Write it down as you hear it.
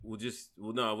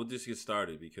we'll just get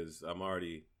started because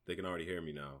they can already hear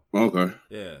me now. Okay.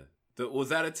 Yeah. Was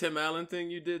that a Tim Allen thing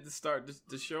you did to start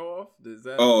the show off? Is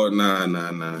that? Oh, nah,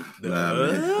 man.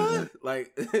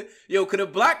 Like, yo, could a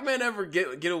black man ever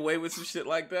get away with some shit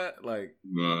like that? Like,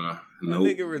 nah, that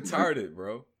nigga retarded,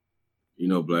 bro. You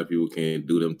know, black people can't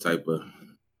do them type of.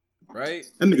 Right?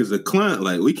 That nigga's a clown.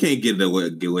 Like, we can't get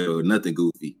away with nothing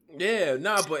goofy. Yeah,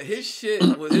 nah, but his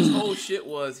whole shit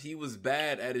was he was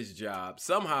bad at his job.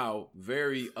 Somehow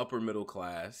very upper middle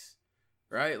class.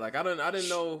 Right? Like I didn't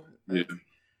know. Yeah.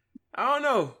 I don't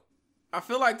know. I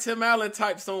feel like Tim Allen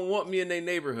types don't want me in their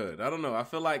neighborhood. I don't know. I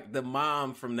feel like the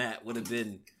mom from that would have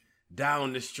been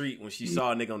down the street when she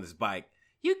saw a nigga on this bike.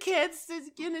 You can't sit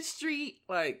in the street.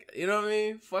 Like, you know what I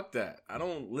mean? Fuck that. I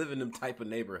don't live in them type of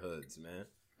neighborhoods, man.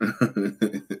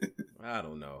 I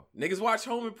don't know. Niggas watch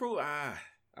Home Improvement.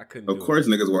 I couldn't. Of course,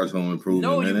 niggas watch Home Improvement.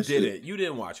 No, man. you didn't. Shit. You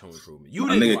didn't watch Home Improvement. You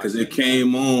My didn't nigga, because it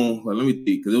came on. Well, let me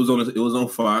think. Because it was on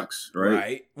Fox, right?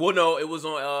 Right. Well, no, it was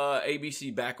on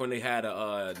ABC back when they had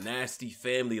a nasty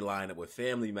family lineup with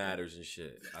Family Matters and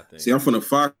shit. I think. See, I'm from the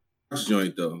Fox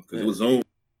joint though, because it was on.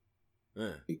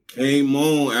 Yeah. It came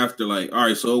on after like, all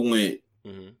right, so it went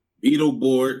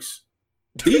Beetleborgs.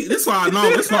 This why I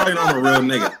know. That's why I know I'm a real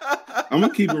nigga. I'm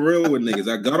gonna keep it real with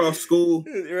niggas. I got off school,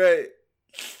 right?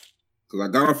 Because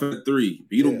I got off at 3.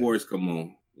 Beetleborgs come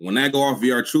on. When that go off,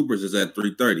 VR Troopers is at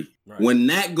 3:30. Right. When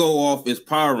that go off, it's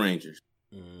Power Rangers.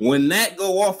 When that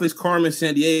go off, it's Carmen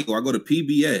Sandiego. I go to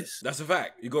PBS. That's a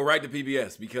fact. You go right to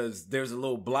PBS because there's a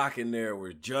little block in there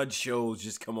where judge shows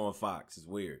just come on Fox. It's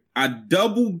weird. I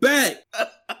double back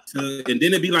and then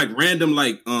it'd be like random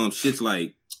like shits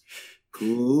like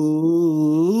Cooper.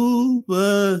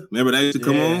 Remember that used to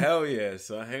come on? Hell yeah.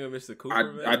 So I hang with Mr.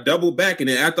 Cooper. I double back and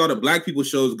then after all the black people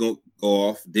shows go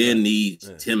off, then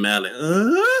these Tim Allen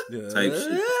type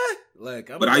shit.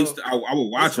 Like, I would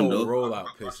watch him though. Rollout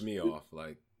pissed me off.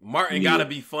 Like Martin gotta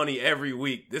be funny every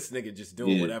week. This nigga just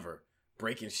doing whatever,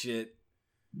 breaking shit.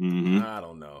 I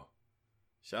don't know.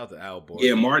 Shout out to Al Boy.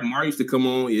 Yeah, Martin used to come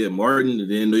on. Yeah, Martin, and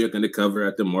then New York Undercover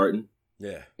after Martin.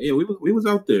 Yeah, we was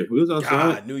out there. We was outside.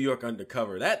 God, New York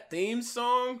Undercover. That theme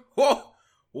song. Whoa,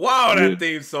 wow, that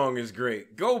theme song is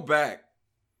great. Go back.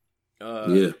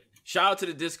 Shout out to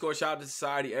the Discord. Shout out to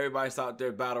Society. Everybody's out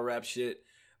there battle rap shit.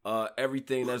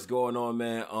 Everything that's going on,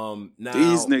 man. Now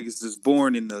these niggas is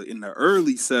born in the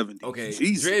early 70s. Okay,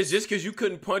 Jesus. Driz, just because you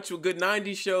couldn't punch with good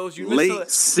 90s shows, you late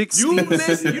 60s. You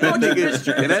missed. You know what you missed,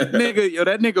 Driz?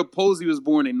 That nigga Posey was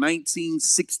born in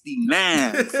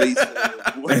 1969. That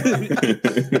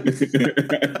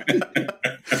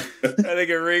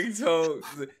nigga ringtone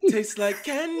tastes like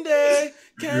candy.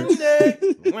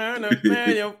 When I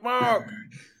man your walk,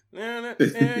 and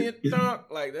you talk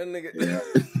like that nigga.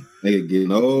 Nigga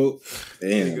getting old.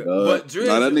 Damn, but Driz,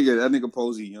 that nigga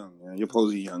Posey young, man. You're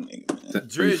Posey young, nigga, man.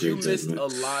 Driz, you missed a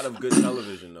lot of good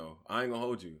television, though. I ain't gonna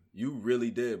hold you. You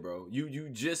really did, bro. You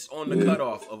just on the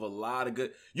cutoff of a lot of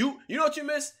good. You know what you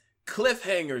missed?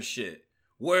 Cliffhanger shit.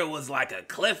 Where it was like a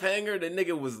cliffhanger, the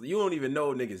nigga was, you don't even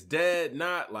know niggas dead,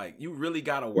 not like, you really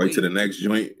gotta wait to the next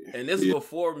joint. And this is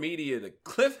before media. The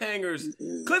cliffhangers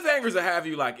will have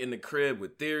you like in the crib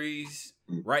with theories,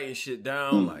 writing shit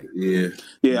down, like I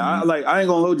ain't gonna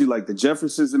hold you, like the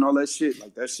Jeffersons and all that shit,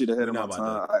 like that shit ahead of my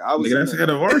time. I was that's ahead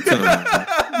of our time.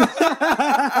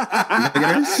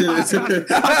 That shit is I'm trying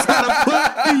to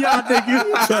put y'all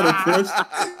niggas. Trying to push.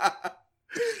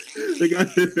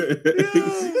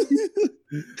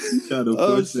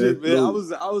 Oh shit, man! I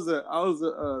was a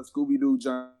Scooby Doo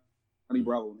Johnny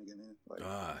Bravo nigga, man. Like,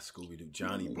 Scooby Doo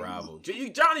Johnny Bravo.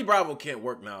 Johnny Bravo can't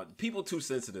work now. People too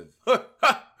sensitive.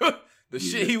 The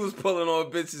shit he was pulling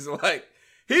on bitches, like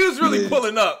he was really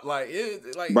pulling up. Like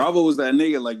Bravo was that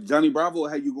nigga. Like Johnny Bravo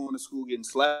had you going to school getting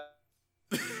slapped.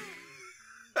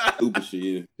 Stupid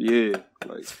shit. Yeah.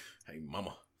 Like, hey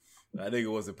mama. That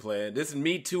nigga wasn't playing. This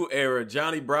Me Too era,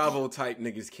 Johnny Bravo type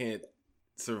niggas can't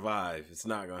survive. It's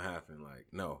not gonna happen. Like,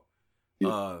 no.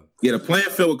 The playing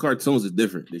field with cartoons is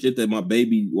different. The shit that my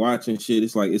baby watching shit,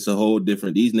 it's like it's a whole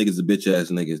different. These niggas are bitch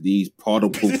ass niggas. These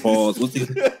paws. What's these?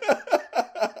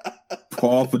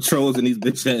 Paw Patrols and these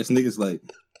bitch ass niggas, like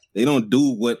they don't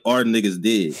do what our niggas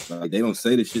did. Like they don't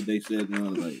say the shit they said.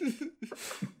 Like,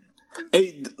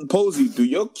 hey, Posey, do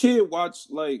your kid watch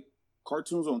like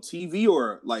cartoons on TV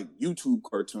or like YouTube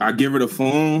cartoons? I give her the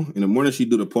phone in the morning. She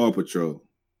do the Paw Patrol.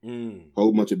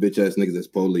 Whole bunch of bitch ass niggas that's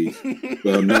police.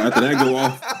 But after that go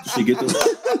off, she get the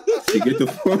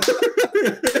phone.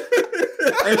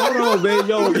 Hey, hold on, man.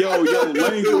 Yo,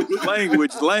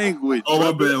 language. Oh,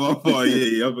 my bad, my fault.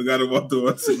 Yeah, I forgot about the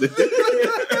one.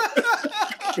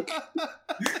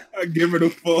 I give her the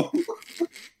phone.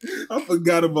 I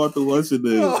forgot about the what's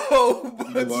today.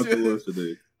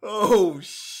 Oh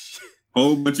shit!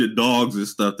 Whole bunch of dogs and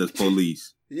stuff. That's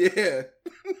police. Yeah.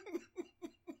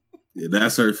 Yeah,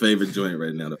 that's her favorite joint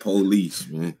right now. The police,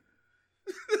 man.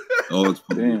 Dogs.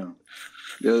 Damn.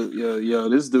 Yo,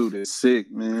 this dude is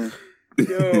sick, man.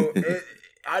 Yo,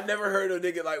 I never heard a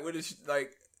nigga like with this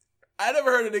like. I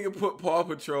never heard a nigga put Paw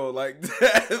Patrol like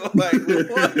that. Like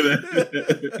what?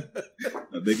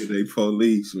 A nigga they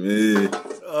police, man.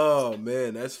 Oh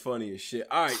man, that's funny as shit.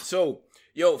 All right, so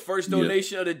yo, first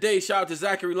donation of the day. Shout out to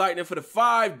Zachary Lightning for the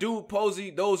 5. Dude,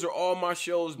 Posey, those are all my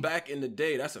shows back in the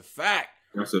day. That's a fact.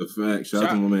 That's a fact. Shout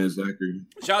out to my man Zachary.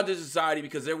 Shout out to Society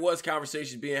because there was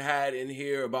conversations being had in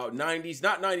here about 90s,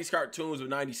 not 90s cartoons, but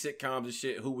 90s sitcoms and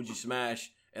shit. Who would you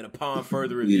smash? And upon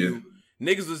further review,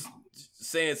 niggas was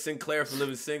saying Sinclair for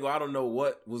Living Single. I don't know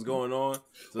what was going on.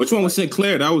 So which one was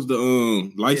Sinclair? That was the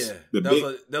light.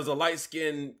 Yeah, there's a light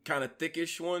skinned kind of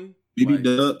thickish one. BB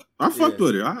Dub. I fucked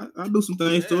with her. I do some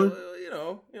things to her.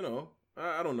 Well, you know.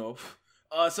 I don't know.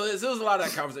 So there was a lot of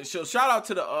that conversation. So shout out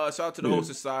to the whole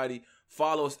society.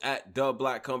 Follow us at The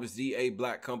Black Compass, DA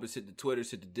Black Compass. Hit the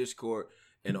Twitters, hit the Discord,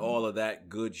 and all of that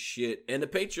good shit. And the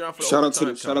Patreon for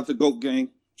the shout out to Goat Gang.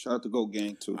 Shout out to Goat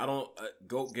Gang too. I don't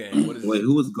Goat Gang. What is Wait,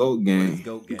 who was Goat Gang?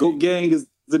 Goat Gang is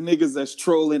the niggas that's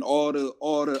trolling all the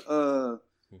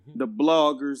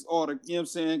bloggers, all the, you know what I'm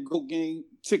saying? Goat Gang,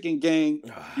 Chicken Gang,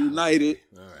 United.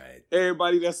 All right.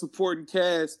 Everybody that's supporting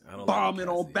Cass, bombing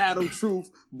on Battle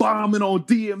Truth, bombing on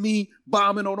DME,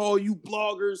 bombing on all you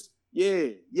bloggers. Yeah.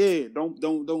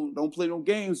 Don't play no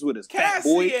games with us.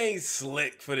 Cassie ain't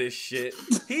slick for this shit.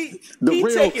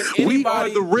 We are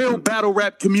the real battle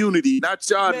rap community, not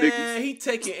y'all niggas. Man, he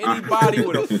taking anybody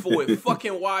with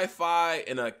fucking Wi-Fi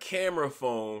and a camera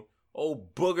phone,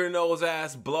 old booger nose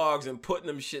ass blogs, and putting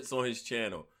them shits on his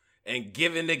channel and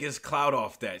giving niggas clout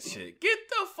off that shit. Get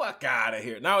the fuck out of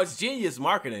here. Now it's genius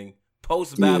marketing,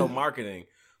 post-battle marketing.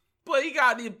 But he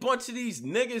got a bunch of these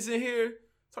niggas in here.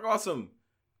 Talk about some.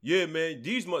 Yeah, man,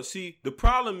 the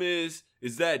problem is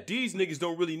that these niggas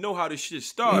don't really know how this shit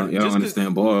started. Y'all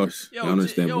understand bars.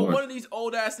 Bars. One of these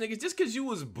old ass niggas, just because you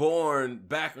was born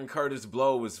back when Curtis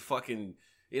Blow was fucking,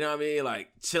 you know what I mean, like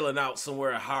chilling out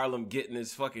somewhere in Harlem getting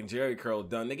his fucking Jerry curl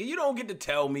done, nigga, you don't get to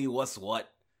tell me what's what.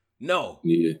 No.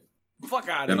 Yeah. Fuck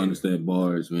out of here. Y'all understand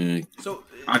bars, man. So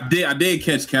I did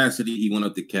catch Cassidy. He went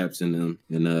up to Caps and them,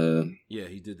 and yeah,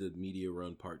 he did the media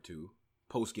run part 2,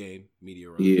 post game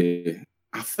media run. Yeah.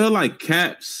 I feel like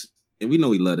Caps, and we know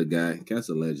we love the guy. Caps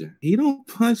a legend. He don't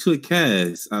punch with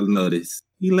Cass. I noticed.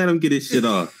 He let him get his shit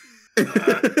off. Why you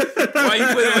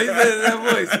put that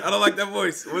voice? I don't like that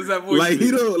voice. What is that voice? Like,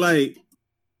 he don't, like,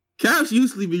 Caps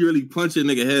usually be really punching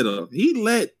nigga head off. He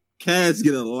let Cass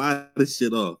get a lot of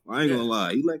shit off. I ain't gonna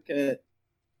lie. He let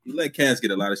Cass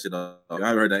get a lot of shit off. I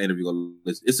heard that interview.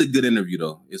 It's a good interview,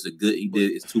 though. It's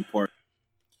 2-part.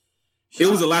 It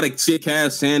was a lot of shit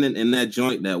Cass saying in that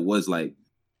joint that was like,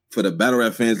 for the battle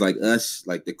rap fans like us,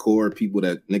 like the core people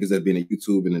that niggas that be in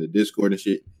YouTube and in the Discord and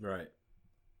shit. Right.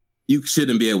 You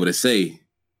shouldn't be able to say.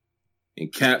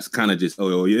 And Caps kind of just, yeah,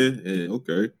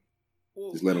 okay.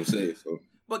 Well, just let him say it. So.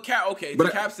 But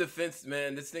Cap's defense,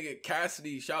 man, this nigga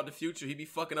Cassidy, shout out to Future, he be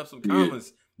fucking up some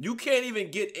commas. Yeah. You can't even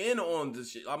get in on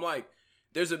this shit. I'm like,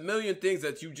 there's a million things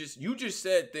that you just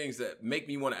said things that make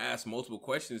me want to ask multiple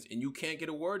questions, and you can't get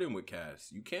a word in with Cass.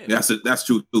 You can't. That's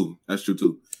true too. That's true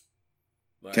too.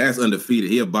 Like, Cass undefeated.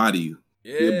 He'll body you.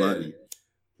 Yeah. He'll body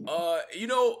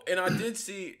you. And I did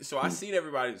see. So I seen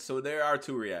everybody. So there are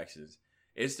 2 reactions.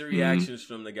 It's the reactions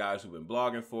from the guys who've been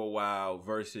blogging for a while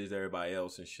versus everybody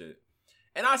else and shit.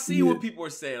 And I see what people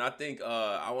are saying. I think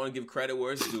I want to give credit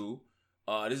where it's due.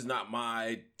 This is not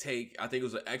my take. I think it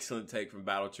was an excellent take from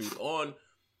Battle Truth on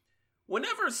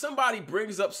whenever somebody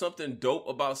brings up something dope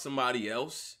about somebody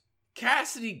else,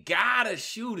 Cassidy gotta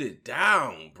shoot it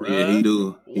down, bro. Yeah, he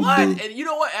do. What? And you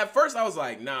know what? At first I was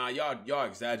like, nah, y'all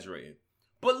exaggerating.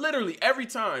 But literally every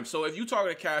time. So if you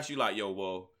talking to Cass, you like, yo,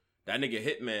 well, that nigga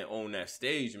Hitman on that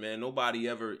stage, man. Nobody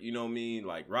ever, you know what I mean,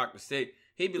 like rock the stage.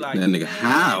 He'd be like, that nigga,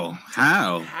 how?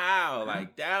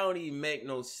 Like, that don't even make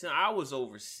no sense. I was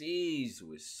overseas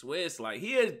with Swiss. Like,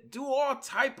 he'd do all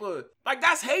type of, like,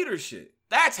 that's hater shit.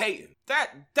 That's hating.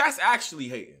 That's actually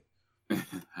hating.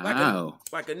 How?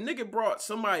 Like a nigga brought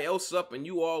somebody else up and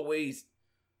you always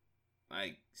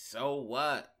like, so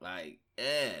what? Like,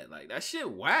 like that shit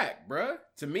whack, bruh.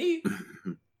 To me.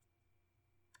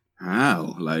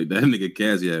 How? Like that nigga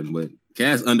Cass, but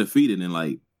Cass undefeated in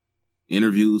like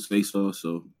interviews, face off.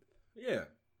 So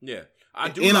yeah. I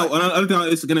do. You know, I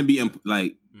think it's gonna be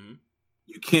like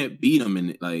you can't beat him,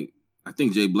 and like I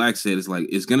think Jay Black said, it's like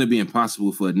it's gonna be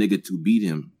impossible for a nigga to beat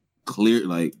him. Clear,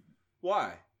 like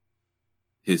Why?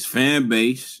 His fan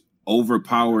base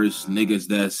overpowers niggas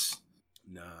that's.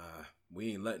 Nah,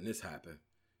 we ain't letting this happen.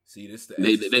 See, this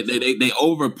they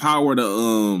overpower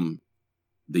the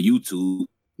YouTube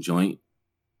joint.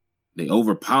 They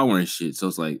overpowering shit. So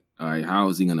it's like, all right, how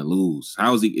is he gonna lose?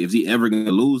 Is he ever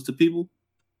gonna lose to people?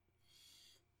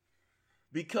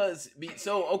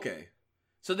 Okay.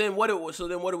 So then what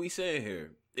are we saying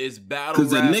here? Is battle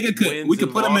rap we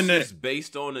could put him in there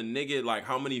based on a nigga, like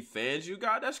how many fans you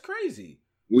got? That's crazy.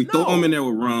 We throw him in there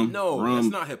with Rum. No, that's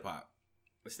not hip hop.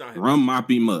 It's not hip hop. Rum mop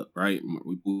him up, right?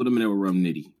 We put him in there with Rum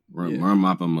Nitty. Rum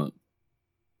mop him up.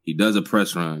 He does a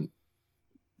press run.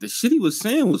 The shit he was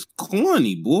saying was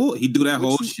corny, boy. He do that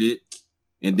whole shit,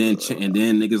 and then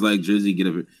niggas like Drizzy get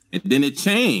up, and then it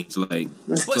changed. Like,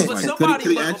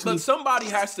 but somebody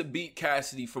has to beat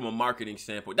Cassidy from a marketing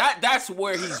standpoint. That's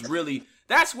where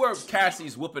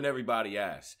Cassidy's whooping everybody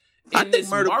ass in this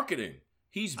marketing.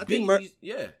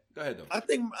 Yeah. Go ahead though. I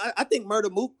think Murder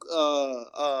Mook.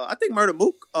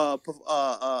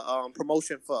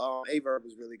 Promotion for Averb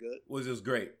was really good. Was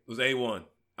great. It was A1.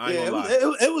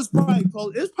 It was probably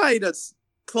close. It was probably the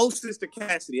closest to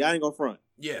Cassidy. I ain't gonna front.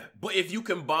 Yeah, but if you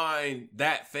combine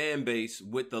that fan base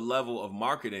with the level of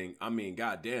marketing, I mean,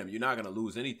 goddamn, you're not gonna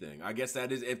lose anything. I guess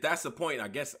that is, if that's the point, I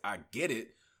guess I get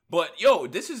it. But yo,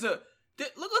 this is look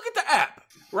at the app,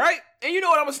 right? And you know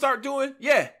what I'm gonna start doing?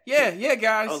 Yeah,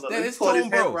 guys. This tone,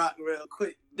 bro. Real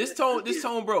quick. This tone,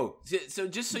 bro. So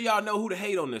just so y'all know who to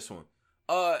hate on this one.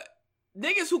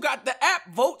 Niggas who got the app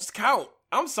votes count.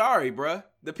 I'm sorry, bruh.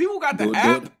 The people who got the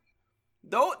app,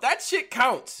 though, that shit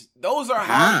counts. Those are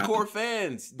hardcore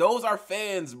fans. Those are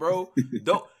fans, bro.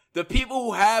 The people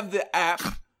who have the app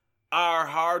are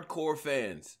hardcore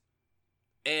fans.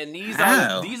 And these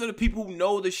are the people who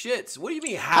know the shits. What do you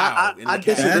mean how? I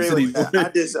disagree with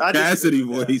that. Cassidy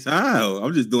voice. How?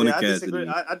 I'm just doing a Cassidy.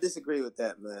 I disagree with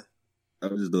that, man.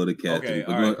 I'm just doing a Cassidy.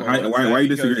 Okay, why you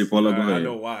disagree, Paulo? Go ahead.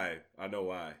 I know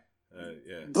why.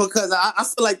 Yeah. Because I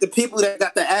feel like the people that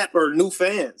got the app are new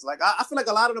fans. Like I feel like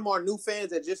a lot of them are new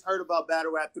fans that just heard about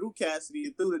battle rap through Cassidy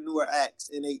and through the newer acts,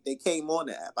 and they came on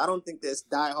the app. I don't think there's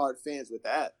diehard fans with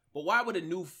the app. But why would a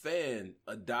new fan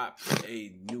adopt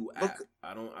a new app?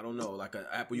 I don't know, like an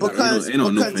app where you ain't no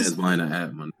new fans buying an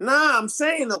app, man. Nah, I'm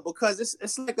saying though, because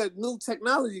it's like a new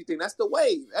technology thing. That's the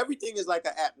wave. Everything is like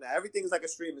an app now. Everything is like a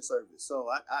streaming service. So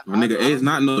it's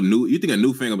not no new. You think a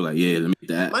new fan will be like, yeah, let me get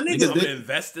that. My nigga, I'm gonna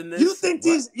invest in this. You think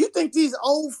these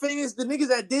old fans, the niggas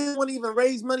that didn't want to even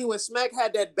raise money when Smack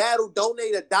had that battle,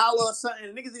 donate $1 or something,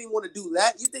 and niggas didn't even want to do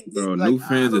that? You think new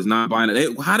fans is not buying it?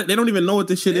 They don't even know what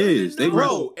this shit is.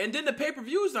 Bro, and then the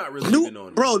pay-per-view is not really even on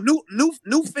it. Bro,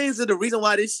 new fans are the reason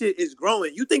why this shit is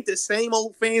growing. You think the same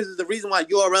old fans is the reason why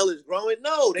URL is growing?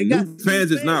 No, they got new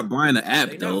fans is not buying the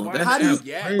app though.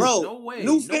 Bro, no way.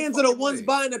 New fans are the ones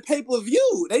buying the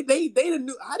pay-per-view. They the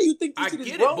new. How do you think this shit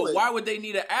is growing? But why would they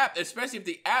need an app, especially if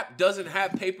the app doesn't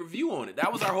have pay-per-view on it?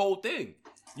 That was our whole thing.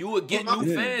 You would get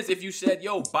new fans if you said,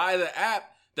 "Yo, buy the app."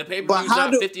 The pay-per-view's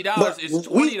not $50, it's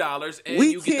 $20, and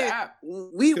you get the app.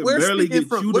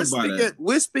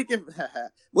 We're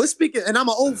speaking, and I'm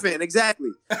an old fan,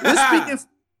 exactly.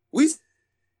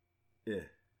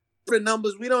 For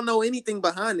numbers, we don't know anything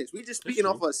behind this. We just speaking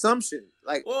off of assumption.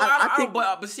 Like, well, I think,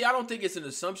 but see, I don't think it's an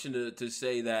assumption to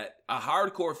say that a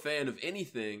hardcore fan of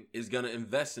anything is gonna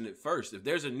invest in it first. If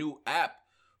there's a new app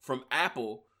from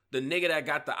Apple, the nigga that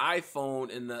got the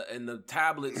iPhone and the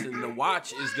tablets and the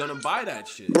watch is gonna buy that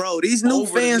shit. Bro, these new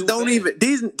fans don't even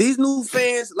these new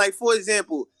fans, like, for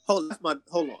example, hold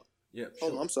on. Yeah,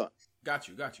 hold on, I'm sorry. Got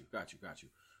you.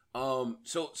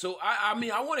 So I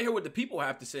mean, I want to hear what the people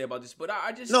have to say about this, but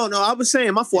I just no. I was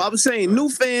saying my fault. I was saying new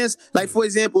fans, like, for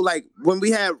example, like when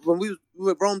we were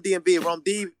with Rome DMV,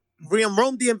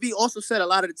 Rome DMV also said a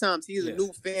lot of the times he's a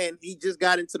new fan. He just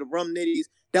got into the Rum Nitties.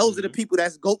 Those are the people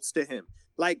that's goats to him.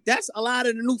 Like, that's a lot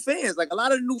of the new fans. Like, a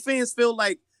lot of the new fans feel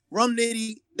like Rum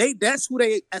Nitty, that's who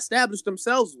they established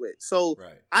themselves with. So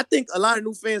I think a lot of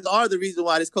new fans are the reason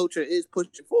why this culture is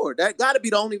pushing forward. That got to be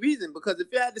the only reason, because if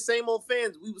you had the same old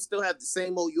fans, we would still have the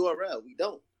same old URL. We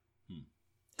don't.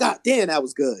 God damn, that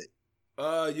was good.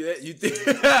 You think?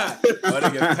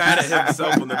 Nigga patted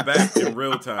himself on the back in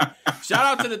real time. Shout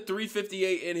out to the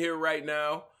 358 in here right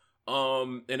now.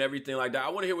 And everything like that. I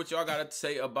want to hear what y'all got to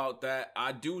say about that.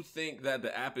 I do think that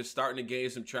the app is starting to gain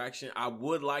some traction. I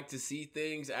would like to see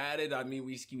things added. I mean,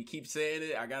 we keep saying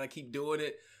it. I got to keep doing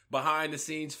it. Behind the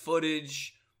scenes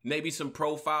footage, maybe some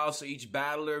profiles for each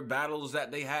battles that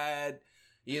they had.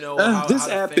 You know, this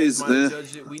app is.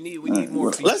 We need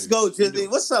more features. Let's go,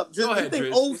 Drizzy. What's up, Drizzy? You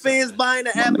think old fans buying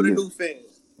the app or the new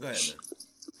fans? Go ahead,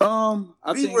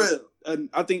 man.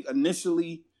 I think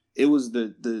initially it was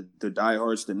the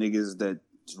diehards, the niggas that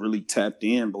really tapped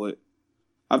in. But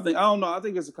I don't know. I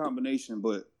think it's a combination.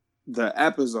 But the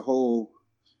app as a whole,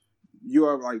 you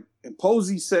are like, and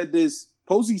Posey said this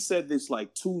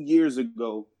like 2 years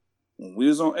ago when we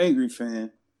was on Angry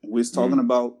Fan and we was talking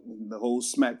about the whole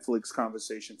Smackflix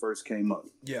conversation first came up.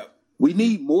 Yeah, we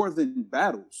need more than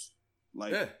battles.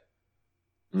 Like,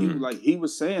 he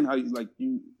was saying how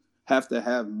you have to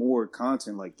have more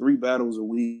content, like 3 battles a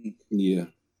week. Yeah,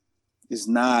 it's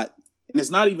not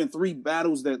even 3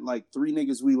 battles that like 3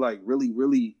 niggas we like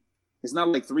really. It's not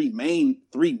like 3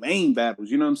 main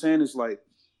battles. You know what I'm saying? It's like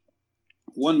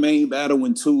 1 main battle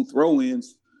and 2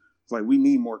 throw-ins. It's like we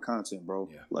need more content, bro.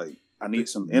 Yeah. Like I need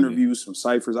some interviews, some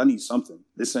ciphers. I need something.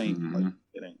 This ain't like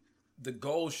it ain't. The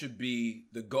goal should be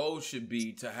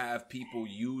to have people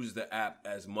use the app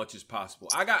as much as possible.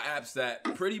 I got apps that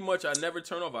pretty much I never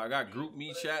turn off. I got group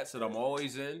me chats that I'm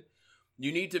always in.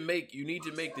 You need to make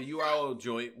the URL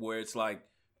joint where it's like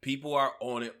people are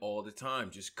on it all the time,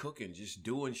 just cooking, just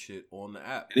doing shit on the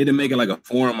app. They need to make it like a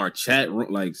forum or chat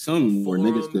room, like some where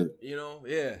niggas could,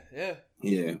 yeah.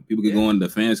 People could go in, the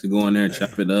fans could go in there and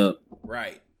chop it up,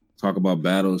 right? Talk about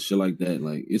battles, shit like that.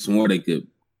 Like it's more they could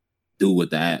do with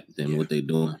the app than what they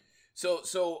doing.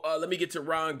 So let me get to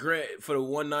Ron Grant for the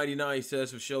 $199. He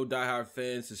says for show diehard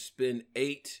fans to spend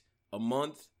 $8 a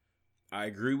month. I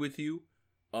agree with you.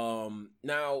 Now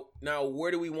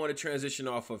where do we want to transition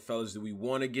off of, fellas? Do we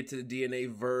want to get to the DNA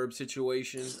Verb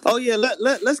situation? Oh yeah,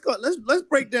 let's go. Let's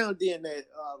break down DNA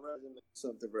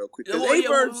something real quick. Go ahead.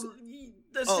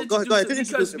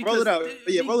 Introduce it. Roll it out.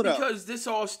 Roll it out. Because this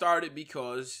all started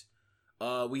because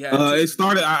we had. It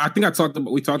started. I think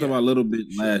we talked about a little bit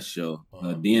last show.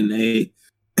 DNA.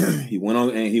 he went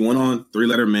on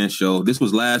 3-Letter Man show. This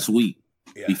was last week.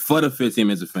 Yeah. Before the 15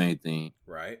 minutes of fame thing.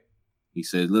 Right. He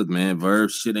said, "Look, man, Verb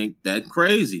shit ain't that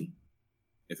crazy.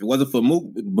 If it wasn't for Mook,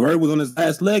 Verb was on his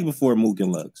last leg before Mook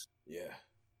and Lux." Yeah.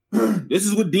 This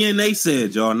is what DNA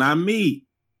said, y'all, not me.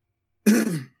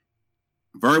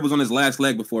 Verb was on his last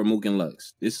leg before Mook and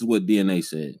Lux. This is what DNA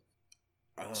said.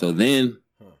 So then,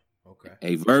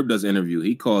 a Verb does an interview.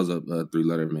 He calls up a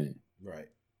 3-Letter Man. Right.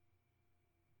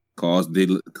 Calls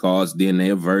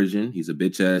DNA a virgin. He's a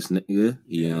bitch ass nigga.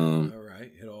 He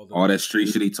all that street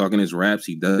shit he talking his raps.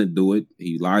 He doesn't do it.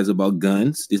 He lies about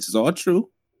guns. This is all true.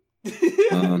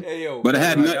 Hey, yo, but it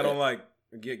had nothing. I don't like.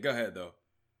 Go ahead though.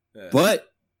 Yeah.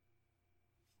 But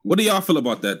what do y'all feel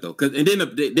about that though? Because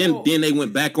then they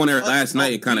went back on there last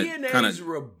night and kind of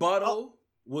rebuttal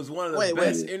was one of the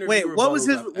best interviews. Wait, what was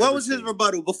his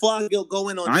rebuttal? Before I go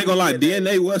in on, I ain't gonna lie.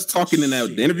 DNA was talking in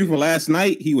that the interview from last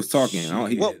night. He was talking.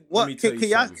 What can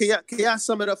y'all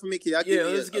sum it up for me?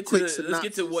 Let's get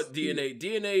to what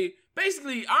DNA.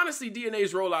 Basically, honestly,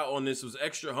 DNA's rollout on this was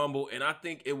extra humble, and I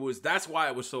think that's why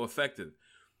it was so effective.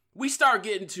 We start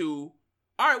getting to,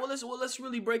 all right, let's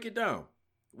really break it down.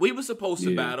 We were supposed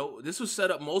to battle. This was set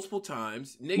up multiple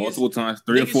times. 3 or 4 times.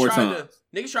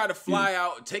 Niggas tried to fly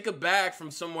out, take a bag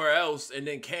from somewhere else, and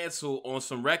then cancel on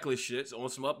some reckless shit, on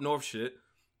some up north shit.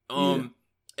 And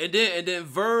then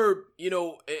Verb,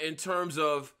 in terms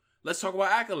of, let's talk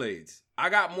about accolades. I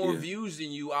got more views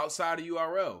than you outside of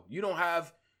URL.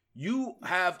 You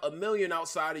have 1 million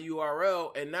outside of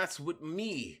URL, and that's with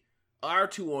me, our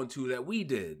 2-on-2 that we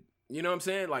did. You know what I'm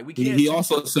saying? Like we can't. He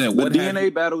also said what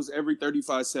DNA battles every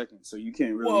 35 seconds, so you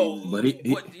can't really. Whoa,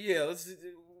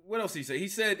 what else he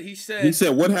said? He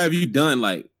said, "What have you done?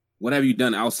 Like, what have you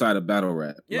done outside of battle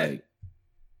rap? Yeah. Like,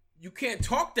 you can't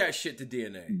talk that shit to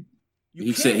DNA."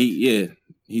 He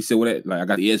said, "What? Like, I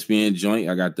got the ESPN joint.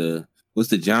 I got the what's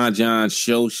the John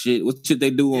show shit? What shit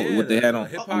they do? What they had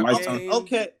on Lifetime?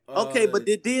 Okay, but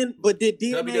did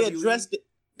DNA address it?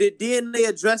 Did DNA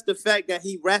address the fact that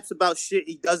he raps about shit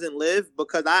he doesn't live?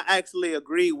 Because I actually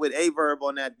agree with A-Verb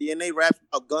on that. DNA raps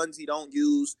about guns he don't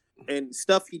use and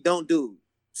stuff he don't do.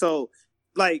 So,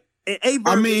 like,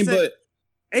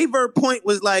 A-Verb point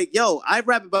was like, yo, I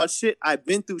rap about shit I've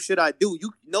been through, shit I do.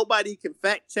 Nobody can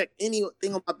fact check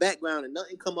anything on my background and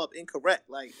nothing come up incorrect.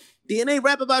 Like, DNA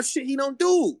rap about shit he don't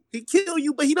do. He kill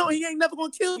you, but he ain't never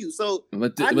gonna kill you. So,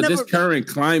 this current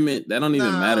climate, that don't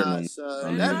even matter.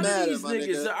 That matters, my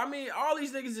nigga. I mean, all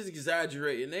these niggas is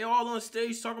exaggerating. They all on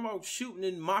stage talking about shooting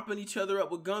and mopping each other up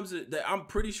with guns that I'm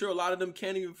pretty sure a lot of them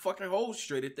can't even fucking hold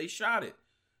straight if they shot it.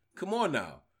 Come on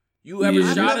now. You ever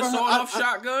shot a sawed-off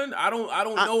shotgun? I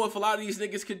don't know if a lot of these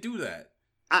niggas could do that.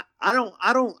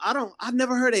 I've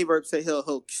never heard A-Verb say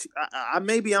he'll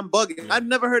maybe I'm bugging. I've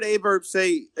never heard A-Verb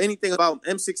say anything about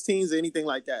M16s or anything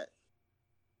like that.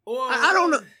 I don't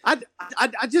know.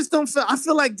 I just don't feel. I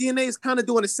feel like DNA is kind of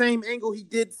doing the same angle he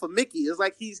did for Mickey. It's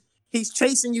like he's he's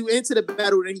chasing you into the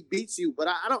battle and he beats you. But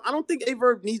I don't think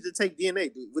Averb needs to take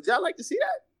DNA, dude. Would y'all like to see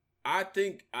that? I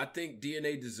think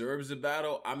DNA deserves a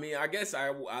battle. I mean, I guess I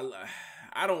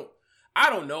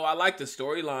don't know. I like the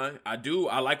storyline. I do.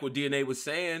 I like what DNA was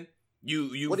saying.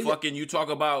 You talk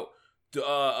about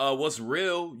what's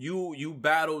real. You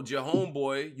battled your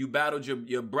homeboy. You battled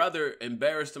your brother,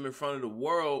 embarrassed him in front of the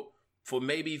world for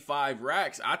maybe 5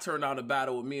 racks. I turned out a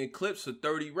battle with me and Clips for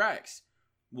 30 racks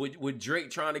with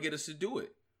Drake trying to get us to do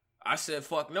it. I said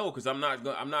fuck no, because I'm not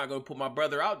gonna put my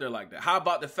brother out there like that. How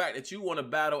about the fact that you want to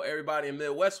battle everybody in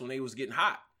Midwest when they was getting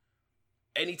hot?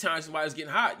 Anytime somebody's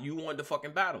getting hot, you wanted to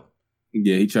fucking battle.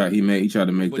 Yeah, he tried to make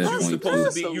that point.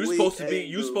 You supposed to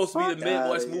be the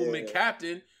Midwest movement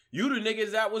captain. You the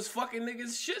niggas that was fucking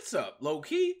niggas shits up, low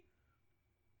key.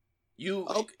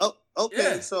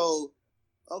 Okay. So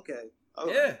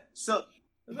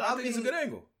I think it's a good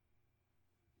angle.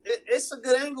 It's a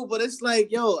good angle, but it's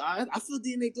like, yo, I feel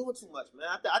DNA doing too much, man.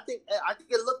 I think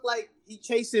it looked like he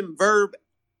chasing Verb.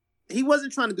 He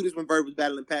wasn't trying to do this when Verb was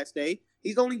battling Pat Stay.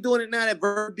 He's only doing it now that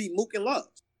Verb beat Mook and Love.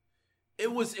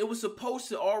 It was supposed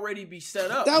to already be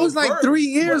set up. That was like 3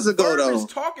 years ago, Verb though. Is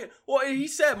talking. Well, he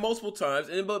said multiple times,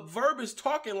 but Verb is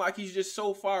talking like he's just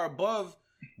so far above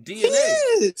DNA. He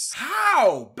is.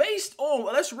 How? Based on?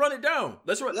 Let's run it down.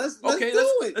 Let's do it.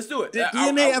 Let's do it. Did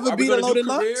DNA ever beat a Loaded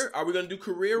Lux? Are we gonna do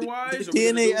career wise? Did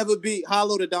DNA ever beat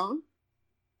Hollow the Don?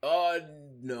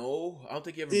 No. I don't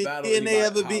think he ever battled. Did DNA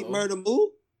ever beat Murder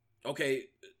Mook? Okay,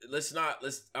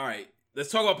 all right. Let's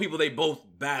talk about people they both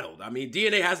battled. I mean,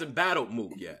 DNA hasn't battled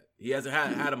Mook yet. He hasn't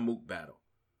had a Mook battle.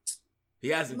 He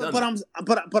hasn't done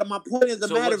that. But my point is the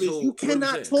matter is you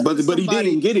cannot talk. But he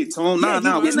didn't get it, Tone. Nah.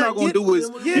 What you're not gonna do is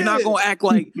you're not gonna act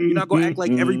like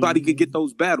everybody could get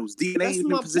those battles. DNA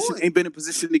ain't been in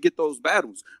position to get those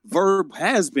battles. Verb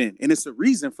has been, and it's a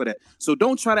reason for that. So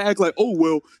don't try to act like, oh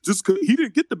well, just cause he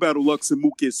didn't get the battle Lux and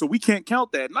Mook is, so we can't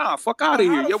count that. Nah, fuck out of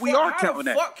here. Yeah, we are counting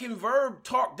that. How the fuck can Verb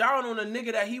talk down on a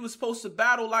nigga that he was supposed to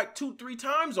battle like 2-3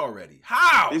 times already?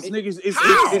 How? It's niggas.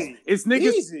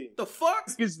 Easy. The fuck?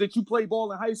 Niggas that you play ball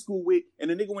in high school with, and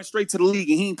the nigga went straight to the league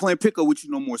and he ain't playing pickup with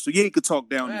you no more. So yeah, he could talk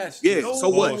down. So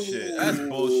what? That's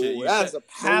bullshit. That's a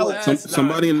power.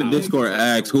 Somebody in the Discord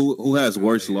asked who has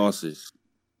worse losses.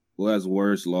 Who has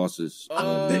worse losses?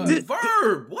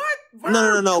 Verb. What?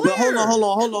 Verb, no. But hold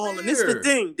on. This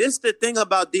is the thing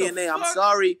about DNA. I'm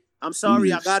sorry.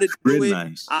 I gotta do it.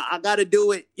 Nice. I gotta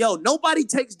do it. Yo, nobody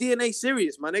takes DNA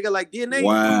serious, my nigga. Like DNA.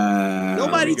 Wow.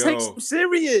 Nobody takes him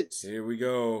serious. Here we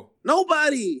go.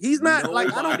 Nobody. He's not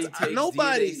like I don't take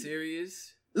nobody DNA serious.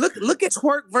 Look at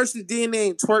Twerk versus DNA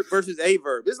and Twerk versus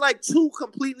Averb. It's like two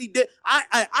completely different.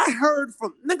 I heard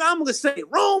from nigga. I'm gonna say it.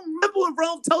 Rome. Remember when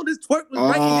Rome told us Twerk was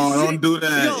ranking his shit? Don't do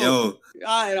that, yo.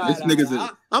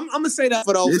 I'm gonna say that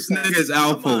for the overtime. This nigga's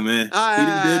alpha, man.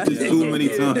 He did this too many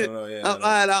times.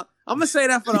 I'm gonna say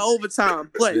that for the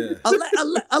overtime. But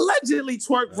allegedly,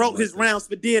 Twerk wrote his rounds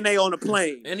for DNA on the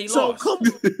plane, and he lost. Come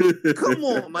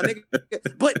on, my nigga.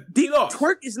 But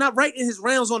Twerk is not writing his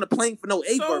rounds on the plane for no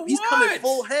Averb. He's coming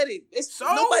full headed.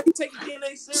 Nobody taking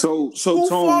DNA serious. So whose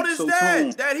fault is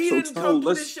that? That he didn't come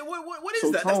through this shit. What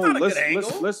is that? That's not a good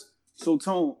angle. So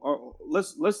Tone,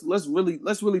 let's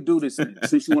really do this.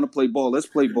 Since you want to play ball, let's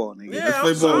play ball, nigga. Yeah,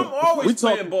 I'm always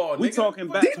playing ball. We talking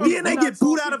back. DNA get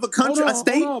booed out of a country, a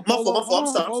state. My fault. I'm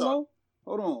sorry.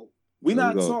 Hold on. We're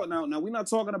not talking now. We're not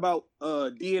talking about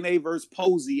DNA versus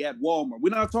Posey at Walmart.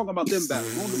 We're not talking about them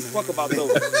battles. We don't give a fuck about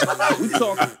those.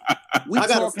 I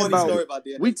got a funny story about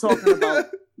DNA. We talking about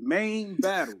main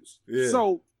battles. Yeah.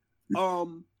 So,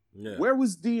 where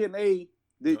was DNA?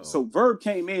 So Verb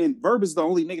came in. Verb is the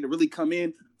only nigga to really come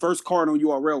in first card on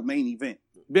URL main event.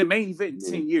 Been main event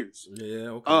in 10 years. Yeah,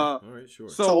 okay. All right, sure.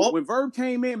 So when Verb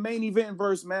came in, main event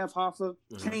versus Mav Hoffa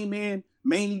came in,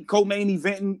 co-main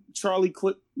eventing Charlie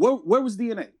Clip. Where was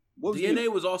DNA? DNA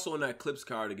was also on that Clips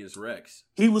card against Rex.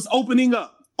 He was opening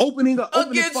up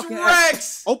against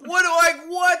Rex.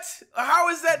 What? How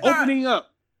is that not opening up?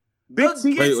 Wait,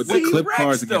 the clip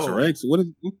cards against Rex? What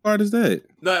card is that?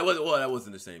 No, it wasn't. Well, that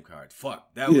wasn't the same card.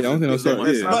 Fuck. That was. I don't think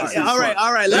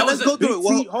All right. Let's go through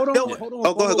it. Hold on.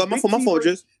 Go ahead. My fault.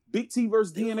 Just Big T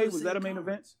versus DNA. Was that a main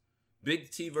event? Big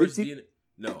T versus DNA.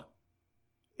 No.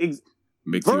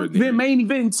 Verb been main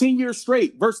event in 10 years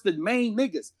straight versus the main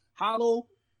niggas. Hollow,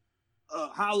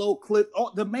 Clip,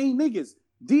 all the main niggas.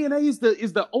 DNA is the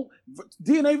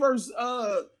DNA versus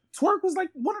Twerk was like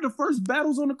one of the first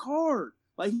battles on the card.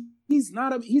 Like he's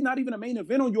not even a main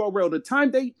event on URL. The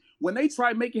time when they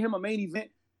tried making him a main event,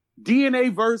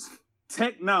 DNA versus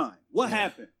Tech 9. What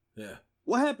happened? Yeah.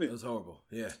 What happened? It was horrible.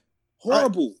 Yeah.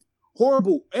 Horrible.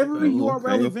 Horrible. Every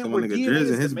URL event where DNA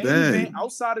is the main event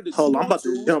outside of the Hold on, I'm about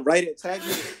to jump right at tag.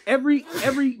 Every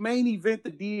main event the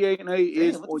DNA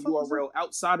is on URL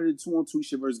outside of the 2-on-2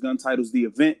 shit versus gun titles, the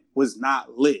event was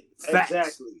not lit. Facts.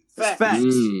 Exactly. Facts.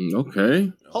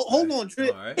 Okay. Hold on,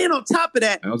 Trip. Right. And on top of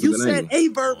that, you said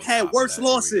Averb had worse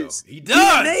losses. He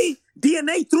does.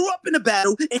 DNA threw up in the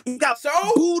battle and he got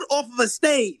booed off of a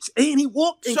stage. And he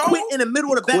walked and quit in the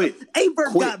middle of the battle.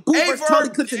 Averb got booed versus Charlie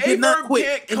Clips and did not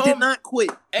quit. He did not quit.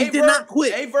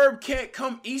 Averb can't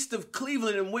come east of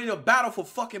Cleveland and win a battle for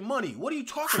fucking money. What are you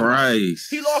talking about?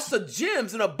 He lost to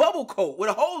Jims in a bubble coat with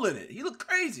a hole in it. He looked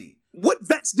crazy. What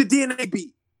vets did DNA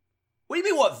beat? What do you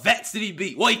mean? What vets did he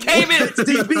beat? Well, he came in.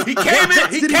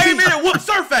 He came in and whooped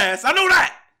Surf ass. I know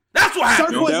that. That's what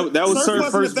happened. That was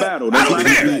Surf's first battle. I don't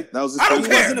care. I don't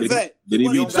care. Did he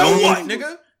beat Jones? So what,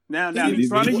 nigga? Now he's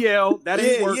trying to yell. That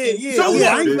ain't working. So what?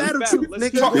 I ain't battle too,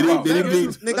 nigga. Did he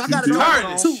beat? Nigga, I got to tired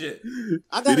of this shit.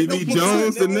 Did he beat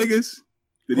Jones, the niggas?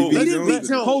 He didn't beat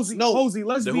Jones. Hosey,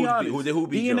 let's be honest.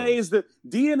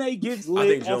 DNA gets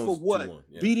lit off of what?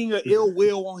 Beating an Ill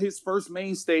Will on his first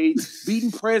main stage,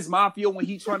 beating Prez Mafia when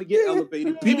he's trying to get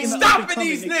elevated. Stopping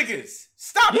these niggas.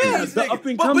 Stopping these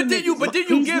niggas. But then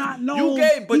you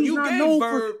gave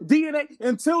Verb DNA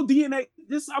until DNA.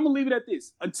 I'm gonna leave it at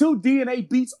this. Until DNA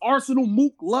beats Arsenal,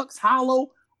 Mook, Lux,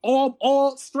 Hollow,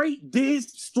 all straight,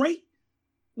 Diz straight.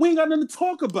 We ain't got nothing to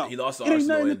talk about. He lost to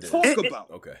Arsenal. Ain't nothing to talk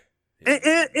about. Okay.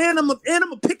 And I'm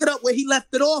gonna pick it up where he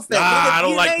left it off at. I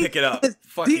don't like pick it up.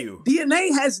 Fuck you.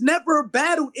 DNA has never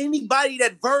battled anybody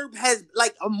that Verb has,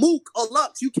 like a Mook or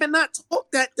Lux. You cannot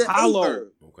talk that to Hollow.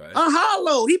 Okay.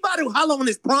 Hollow. He battled Hollow in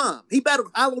his prime. He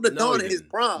battled Hollow the Dawn in his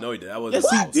prime. No, he did. That was yes,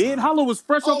 he did. Hollow was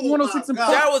fresh off 106 and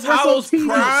that was Hollow's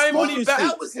prime when he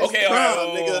battled. That was his prime,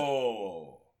 nigga.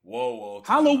 Whoa.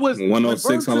 Hollow was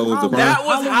 106. Hollow was the prime. That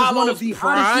was Hollow's the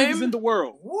prime in the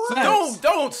world. What?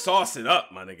 Don't sauce it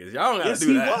up, my niggas. Y'all don't gotta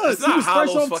do that. Was. It's not he was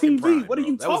Hollow's fresh off fucking TV. prime. What are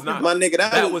you talking about? My nigga,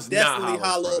 that was definitely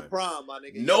Hollow's prime, my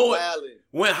nigga. No,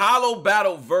 when Hollow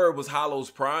battled Verb was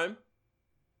Hollow's prime.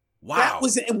 Wow. That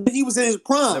was when he was in his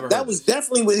prime. That was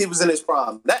definitely when he was in his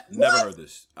prime. Never heard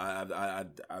this.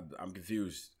 I'm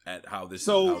confused at how this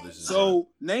is. So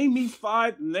name me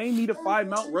the 5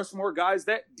 Mount Rushmore guys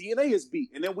that DNA has beat,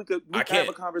 and then we can have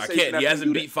a conversation. I can't. He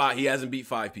hasn't beat 5. He hasn't beat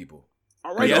 5 people.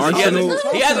 All right. He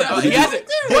hasn't.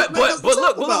 But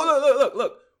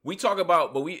look. We talk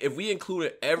about, if we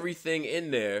included everything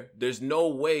in there, there's no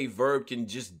way Verb can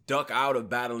just duck out of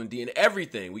battling DNA.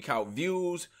 Everything. We count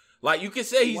views. Like, you can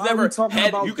say he's never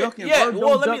had. You can,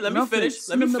 well, let me finish.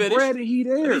 Let me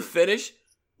finish.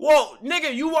 Well,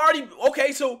 nigga, you already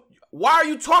okay. So why are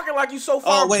you talking like you so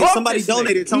far? Oh wait, somebody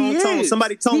donated. Tone.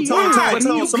 Somebody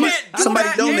donated. Somebody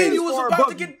donated. You was about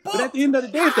to get booked. But at the end of the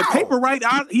day, if the paper right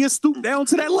out, he stooped down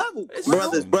to that level.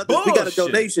 Brothers, we got a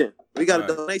donation. We got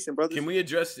a donation, brothers. Can we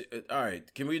address it? All right.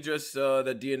 Can we address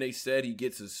that DNA said he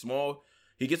gets a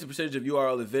percentage of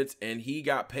URL events, and he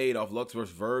got paid off Lux vs.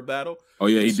 Verb battle. Oh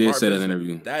yeah, he did say that in an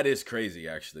interview. That is crazy,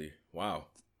 actually. Wow.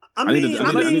 I need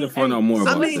to find out more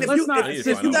about it.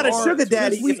 If you got a sugar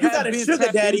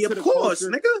daddy, of course,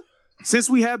 nigga. Since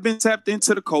we have been tapped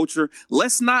into the culture,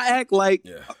 let's not act like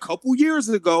a couple years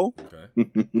ago,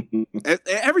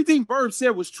 everything Verb said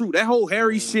was true. That whole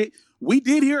Harry shit, we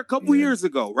did hear a couple years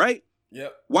ago, right?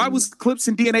 Yep. Why was Clips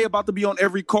and DNA about to be on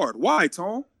every card? Why,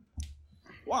 Tom?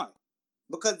 Why?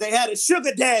 Because they had a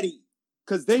sugar daddy.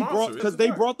 Because they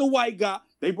brought the white guy.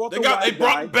 They brought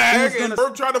Bag and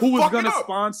Verb tried to who was going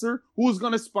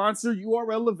to sponsor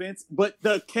URL events, but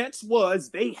the catch was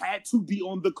they had to be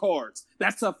on the cards.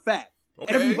 That's a fact.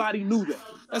 Okay. Everybody knew that.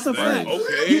 That's a fact.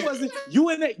 Okay. He wasn't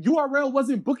URL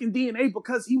wasn't booking DNA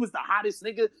because he was the hottest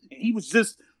nigga and he was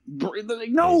just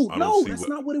no, that's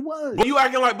not what it was. But you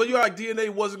acting like DNA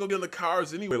wasn't gonna be on the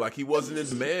cards anyway. Like he wasn't in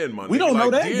demand, man. We don't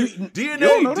know that.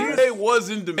 DNA was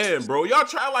in demand, bro. Y'all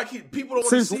try like people don't want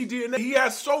to see DNA. He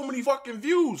has so many fucking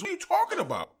views. What are you talking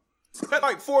about?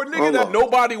 Like for a nigga that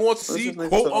nobody wants to see,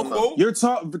 quote unquote. You're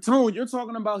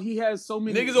talking about he has so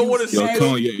many niggas don't want to see.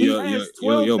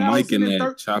 Yo, Mike in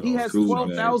that chop. He has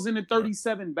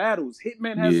 12,037 battles.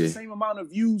 Hitman has the same amount of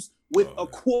views with a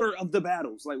quarter of the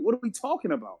battles. Like, what are we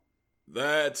talking about?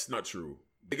 That's not true.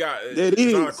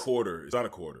 It's not a quarter. It's not a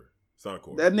quarter.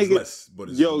 That nigga, less, but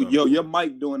it's your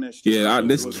Mike doing that shit. Yeah,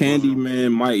 this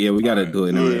Candyman Mike. Yeah, we gotta do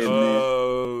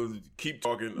it. Keep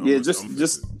talking.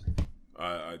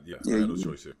 I got no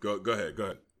choice here. Go ahead.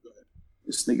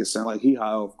 This nigga sound like he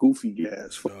high off goofy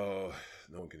gas. No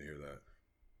one can hear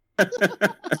that.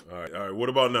 All right. What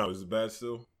about now? Is it bad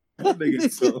still?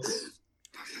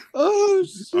 Oh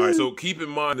shit! All right. So keep in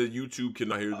mind that YouTube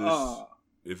cannot hear this.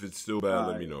 If it's still bad,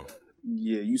 let me know.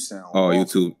 Yeah, you sound. Oh, awful.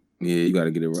 YouTube. Yeah, you got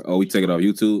to get it right. Oh, we take it off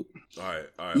YouTube. All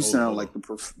right. You sound like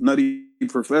the nutty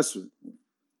professor.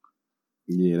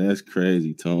 Yeah, that's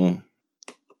crazy, Tom.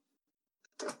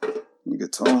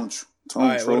 Nigga, Tone. All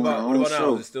right, what about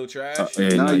now? Is it still trash?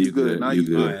 Now you good. Now you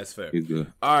good. All right, that's fair. You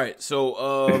good. All right, so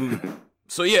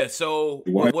so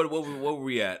what were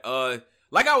we at?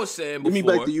 Like I was saying before. Give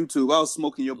me back to YouTube. I was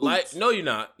smoking your boots. No, you're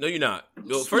not.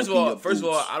 First of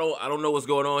all, I don't know what's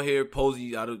going on here.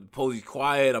 Posey's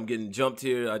quiet. I'm getting jumped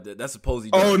here. That's a Posey.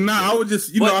 Oh no, I was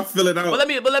just I feel it out.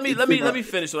 But let me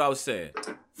finish what I was saying.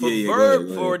 For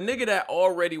Verb, for a nigga that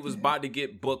already was about to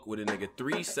get booked with a nigga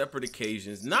 3 separate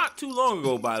occasions, not too long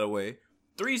ago, by the way,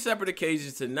 3 separate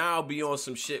occasions to now be on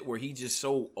some shit where he just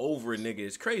so over a nigga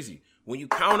is crazy. When you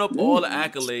count up all the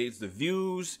accolades, the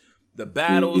views, the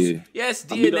battles, yes,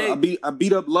 DNA. I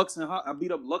beat up Lux and I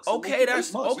beat up Lux. Okay,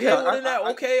 that's okay.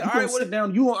 Okay, all right. Sit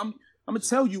down. I'm gonna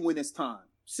tell you when it's time.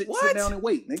 Sit down and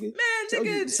wait, nigga. Man,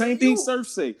 nigga. The same thing Surf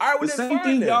say. All right, the same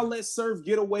thing y'all let Surf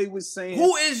get away with saying.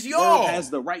 Who is y'all? Has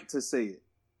the right to say it.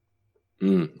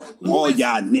 All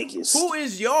y'all niggas. Who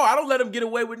is y'all? I don't let him get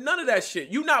away with none of that shit.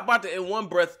 You not about to in one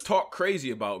breath talk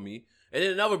crazy about me, and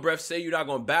in another breath say you're not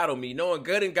gonna battle me, knowing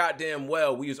good and goddamn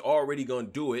well we was already gonna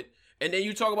do it. And then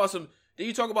you talk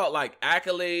about like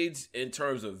accolades in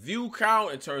terms of view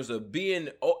count, in terms of being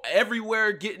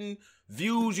everywhere, getting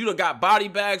views. You done got body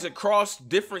bags across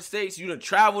different states. You done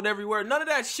traveled everywhere. None of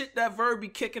that shit that Verb be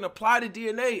kicking apply to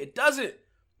DNA. It doesn't.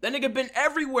 That nigga been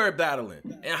everywhere battling.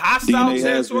 And hostile DNA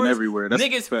has been everywhere. That's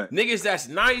niggas that's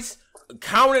nice,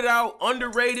 counted out,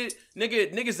 underrated.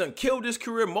 Niggas done killed his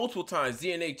career multiple times.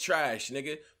 DNA trash,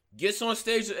 nigga. Gets on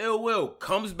stage with Ill Will,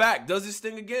 comes back, does his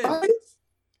thing again.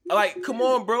 Like, come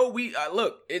on, bro. We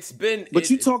look. It's been. But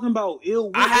you talking about Ill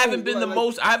Will? I haven't been the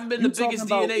biggest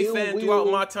DNA fan throughout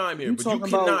my time here. But you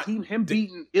cannot him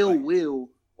beating Ill Will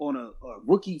on a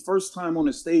rookie first time on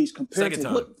the stage compared to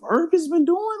what Verb has been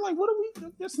doing. Like, what are we?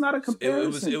 That's not a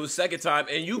comparison. It was second time,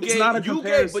 and you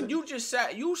gave, but you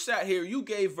sat here. You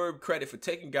gave Verb credit for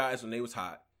taking guys when they was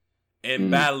hot.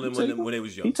 And battling when they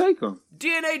was young. He take them.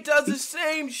 DNA does the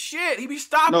same shit. He be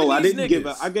stopping these I didn't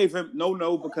niggas. I gave him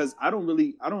no because I don't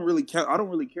really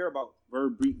care about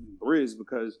Verb beating Briz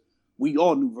because we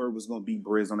all knew Verb was gonna beat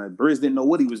Briz on that. Briz didn't know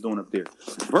what he was doing up there.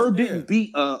 Verb didn't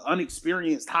beat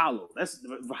unexperienced Hollow.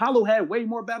 Hollow had way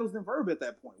more battles than Verb at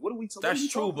that point. What are we talking? That's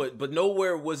true, but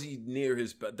nowhere was he near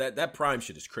his that prime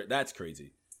shit is that's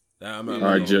crazy. All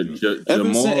right,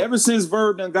 ever since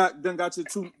Verb done got your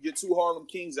two Harlem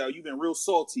Kings out, you've been real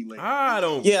salty lately. I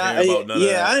don't care about none of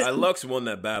that. Lux won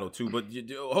that battle too, but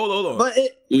hold on. But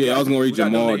I was gonna read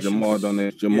Jamal. Jamal done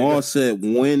that. Jamal said,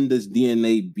 "When does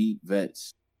DNA beat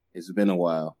Vets?" It's been a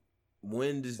while.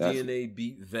 When does DNA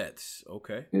beat Vets?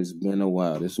 Okay, it's been a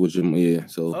while. This is what you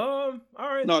So all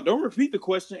right. No, don't repeat the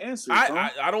question. Answer.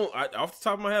 I don't. Off the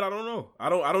top of my head, I don't know. I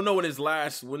don't know when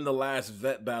the last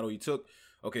Vet battle he took.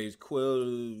 Okay, it's Quill,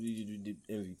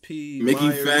 MVP, Mickey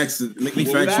Facts. Mickey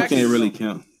Facts, you can't really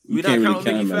count. We're not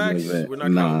counting Mickey Facts. We're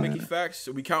not counting Mickey Facts.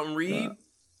 Are we counting Reed?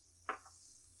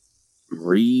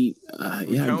 Reed? Yeah, I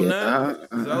guess.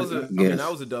 That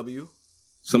was a W.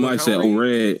 Somebody said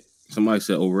O-Red.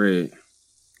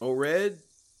 O-Red?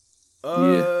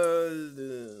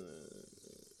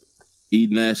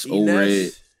 E-Ness,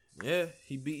 O-Red. Yeah,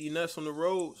 he beat E-Ness on the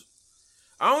roads.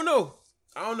 I don't know.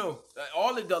 A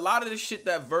lot of the shit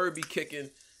that Verb be kicking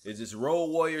is this Road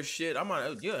Warrior shit. I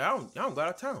don't go out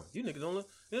of town. You niggas don't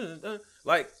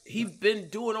like he been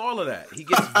doing all of that. He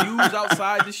gets views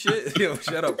outside the shit. Yo,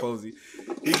 shut up, Posey.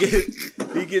 He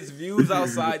gets views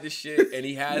outside the shit, and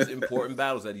he has important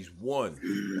battles that he's won.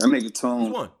 That nigga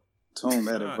Tone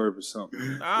mad at Verb or something.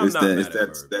 It's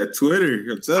that Twitter.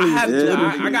 I'm telling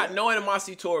you. I got no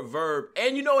animosity toward Verb.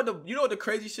 And you know what the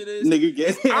crazy shit is?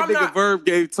 Verb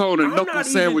gave Tone a knuckle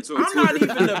sandwich on Twitter. I'm not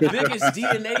even the biggest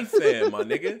DNA fan, my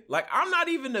nigga. Like, I'm not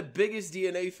even the biggest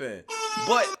DNA fan.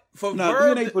 But for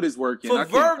Verb DNA put his work in. For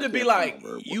Verb to be like,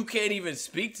 you can't even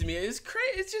speak to me, it's crazy.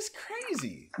 It's just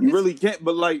crazy. You really can't,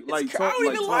 but I don't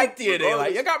even like DNA.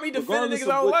 Like, you got me defending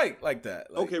niggas I don't like that.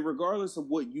 Okay, regardless of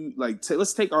what you like,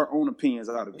 let's take our own opinions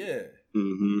out of it. Yeah.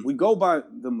 Mm-hmm. We go by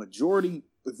the majority.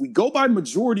 If we go by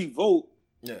majority vote,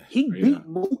 he beat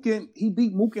Mook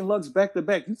and Lux back to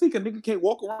back. You think a nigga can't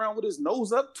walk around with his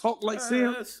nose up, talk like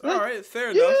Sam? All right, fair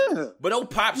enough. But don't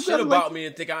pop shit about me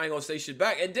and think I ain't gonna say shit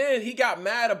back. And then he got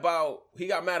mad about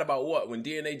what? When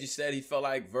DNA just said he felt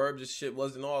like Verb's shit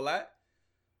wasn't all that.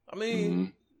 I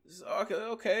mean,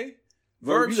 okay.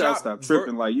 Verb, you gotta stop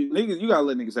tripping. Like you gotta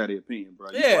let niggas have their opinion, bro.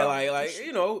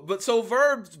 But so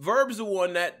Verb's the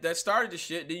one that started the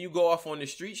shit. Then you go off on the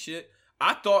street shit.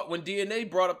 I thought when DNA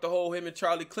brought up the whole him and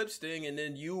Charlie Clips thing, and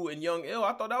then you and Young Ill,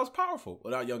 I thought that was powerful.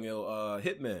 Well, not Young Ill,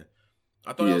 Hitman.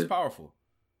 I thought that was powerful.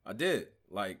 I did.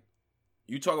 Like,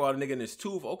 you talk about a nigga in his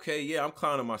tooth. Okay, yeah, I'm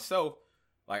clowning myself.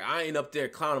 Like, I ain't up there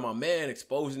clowning my man,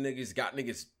 exposing niggas, got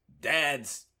niggas'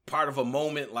 dads part of a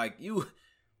moment. Like, you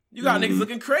got niggas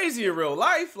looking crazy in real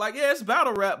life. Like, yeah, it's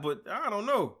battle rap, but I don't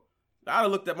know. I'd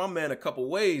have looked at my man a couple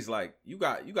ways. Like, you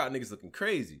got niggas looking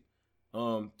crazy.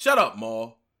 Shut up,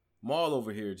 Maul. Maul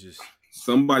over here just.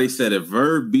 Somebody said if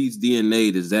Verb beats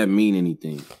DNA, does that mean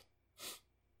anything?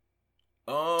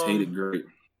 Tated great.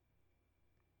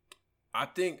 I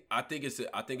think it's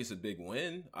a big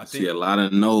win. I see a lot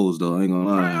of no's though. I ain't gonna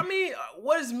lie. I mean,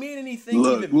 what does mean anything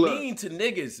mean to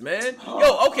niggas, man?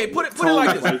 Yo, okay, put it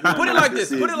like this.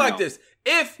 Put it like this.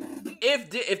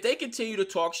 If they continue to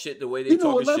talk shit the way they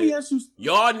talk shit,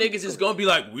 y'all niggas is gonna be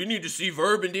like, we need to see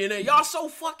Verb and DNA. Y'all so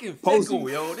fucking fickle,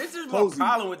 yo. This is my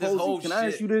problem with this whole shit. Can I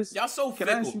ask you this? Y'all so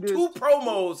fickle. 2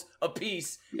 promos a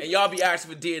piece, and y'all be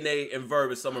asking for DNA and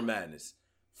Verb at Summer Madness.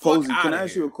 Posey, can I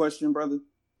ask you a question, brother?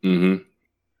 Mm-hmm.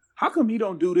 How come he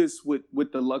don't do this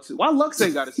with the Lux? Why Lux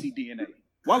ain't got to see DNA?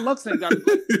 Why Lux ain't got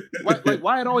to?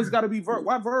 Why it always got to be Verb?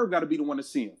 Why Verb got to be the one to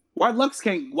see him? Why Lux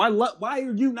can't? Why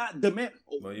are you not demand?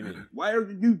 What do you mean? Why are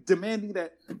you demanding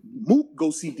that Mook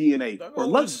go see DNA or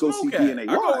Lux go see DNA?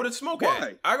 I go with the smoke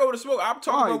at. I go with the smoke. I'm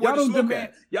talking about where the smoke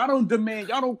at. Y'all don't demand.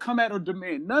 Y'all don't come at or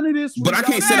demand none of this. But I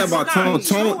can't say that about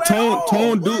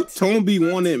Tone. Tone be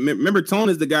wanting. Remember, Tone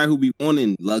is the guy who be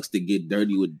wanting Lux to get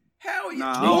dirty with. Hell yeah.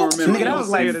 Nah, I don't remember. Nigga, that was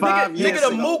like 5 years ago.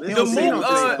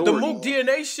 The Mook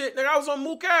DNA shit. Nigga, I was on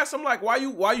Mook ass. I'm like, why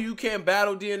you can't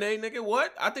battle DNA, nigga?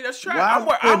 What? I think that's trash.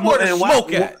 I'm where the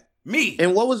smoke at. Me.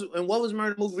 And what was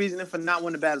Murder Mook's reasoning for not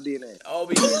wanting to battle DNA? Oh,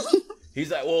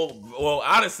 he's like, well,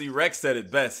 honestly, Rex said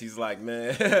it best. He's like,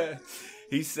 man.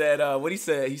 He said, what he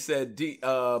said? He said,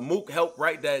 Mook helped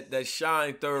write that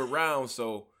Shine 3rd round,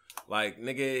 so. Like,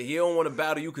 nigga, he don't want to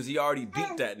battle you because he already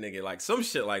beat that nigga. Like, some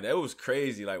shit like that. It was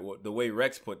crazy, like, the way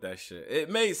Rex put that shit. It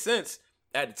made sense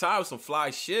at the time, some fly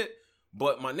shit.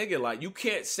 But, my nigga, like, you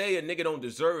can't say a nigga don't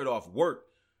deserve it off work.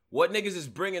 What niggas is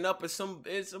bringing up is some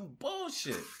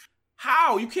bullshit.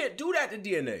 How? You can't do that to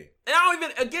DNA. And I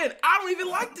don't even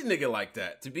like the nigga like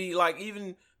that. To be, like,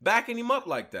 even backing him up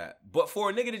like that. But for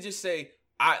a nigga to just say,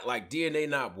 DNA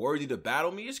not worthy to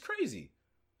battle me, it's crazy.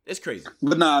 It's crazy.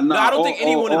 But nah. I don't think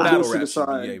anyone in battle rap should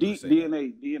be able to say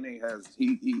DNA has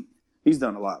he's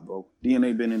done a lot, bro.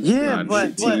 DNA been in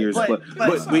but 10 years, but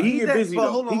he get busy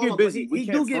though. He get busy. He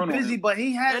do get busy, but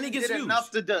he hasn't did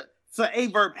enough to do. So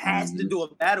Averb has to do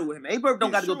a battle with him. Averb don't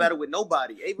got to do a battle with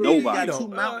nobody. Averb got 2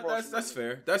 mount That's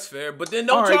fair. That's fair. But then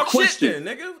don't talk shit then,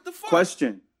 nigga. What the fuck?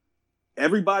 Question.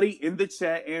 Everybody in the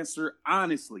chat answer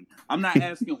honestly. I'm not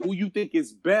asking who you think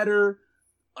is better.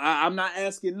 I'm not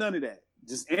asking none of that.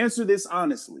 Just answer this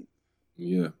honestly.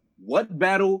 Yeah. What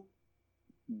battle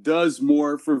does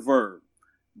more for Verb?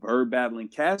 Verb battling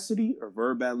Cassidy or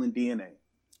Verb battling DNA?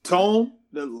 Tone,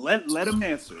 let him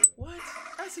answer. What?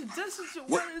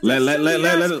 Let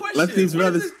these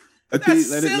brothers. Let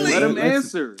him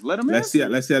answer. Let's see how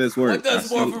this works. What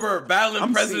does more for Verb?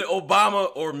 Battling President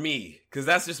Obama or me? Because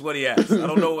that's just what he asked. I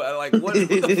don't know. Like, what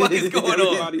the fuck is going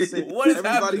on?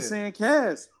 Everybody's saying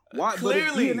Cass. Why?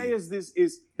 Clearly, but if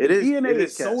DNA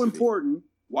is so important,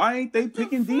 why ain't they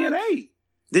picking DNA?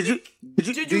 Did you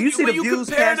see the views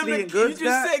Cassidy and Goods got? You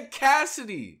just said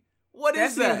Cassidy. What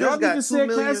is that? Y'all just said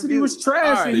Cassidy was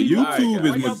trash. Right, the YouTube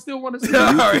is. Y'all still want to see?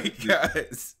 All right,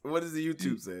 guys. What is the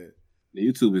YouTube saying?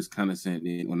 The YouTube is kind of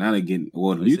saying, well, now they're getting.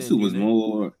 Well, the YouTube was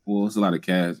more. Well, it's a lot of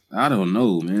Cass. I don't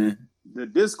know, man. The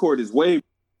Discord is way.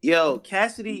 Yo,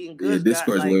 Cassidy and Goods. Yeah,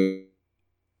 Discord's got, way.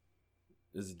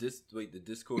 Is the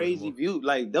Discord crazy view?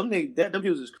 Like them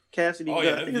views is Cassidy. Oh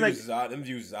yeah, them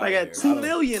views is out. Like at 2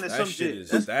 million or some shit.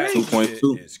 That's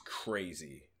 2.2 is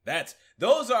crazy.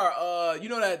 Those are you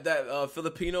know that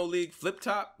Filipino league Flip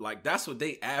Top, like that's what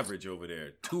they average over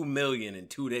there. 2 million in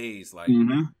 2 days. Like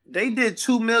they did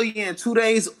 2 million in 2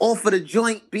 days off of the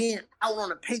joint being out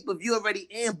on a pay-per-view already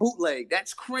and bootleg.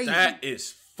 That's crazy. That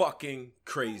is fucking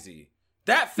crazy.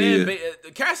 That fan base,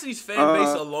 Cassidy's fan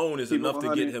base alone is enough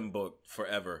to get him booked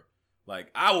forever.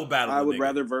 Like I will battle. I would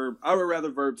rather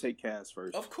Verb take Cass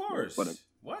first. Of course.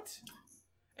 What?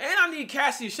 And I need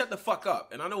Cassidy to shut the fuck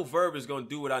up. And I know Verb is gonna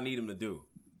do what I need him to do.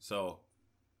 So,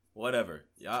 whatever.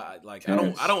 Yeah, like I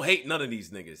don't hate none of these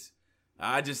niggas.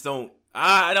 I just don't.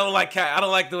 I don't like I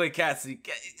don't like the way Cassidy.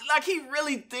 Like he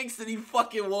really thinks that he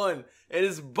fucking won, and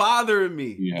it's bothering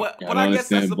me. Yeah, but I guess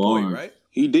that's the point, right?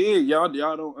 He did. Y'all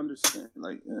don't understand.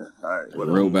 Like, all right. The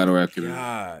real battle rap community.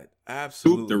 God,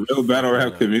 absolutely. The real battle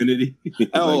rap community.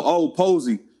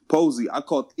 Posey. Posey, I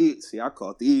caught these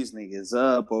niggas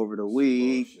up over the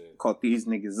week. Caught these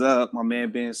niggas up. My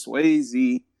man Ben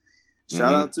Swayze.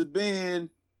 Shout out to Ben.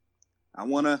 I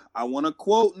wanna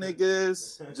quote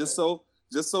niggas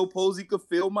just so Posey could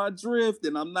feel my drift,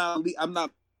 and I'm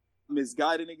not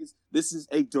misguiding niggas. This is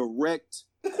a direct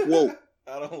quote.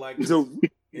 I don't like this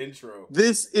intro.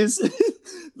 This is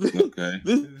okay.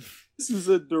 This is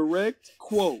a direct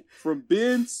quote from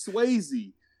Ben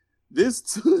Swayze. This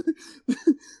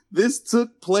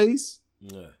took place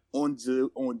on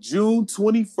June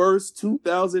 21st,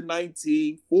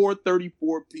 2019,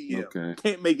 4:34 p.m. Okay.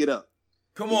 Can't make it up.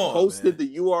 Come on. He posted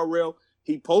the URL.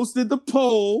 He posted the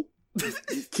poll.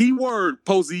 Keyword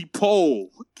Posey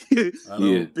poll.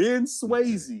 Ben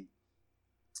Swayze.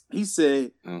 He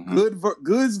said,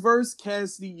 Goods versus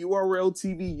Cassidy URL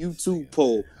TV YouTube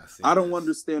poll. I don't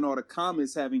understand all the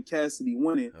comments having Cassidy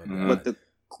winning, but the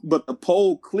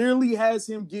poll clearly has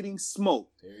him getting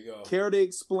smoked. There you go. Care to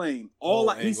explain?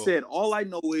 He said, all I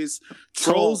know is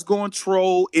trolls going to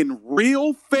troll and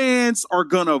real fans are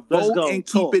going to vote and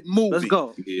keep it moving. Let's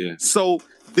go. Yeah. So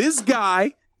this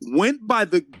guy went by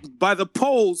the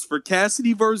polls for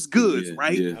Cassidy versus Goods,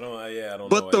 right? Yeah. I don't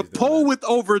but know the poll with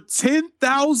over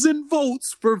 10,000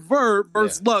 votes for Verb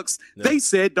versus Lux, they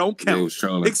said don't count.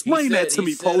 Explain that to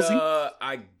me, Posey.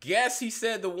 I guess he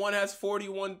said the one has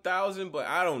 41,000, but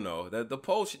I don't know. The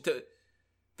poll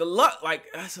the Lux, like,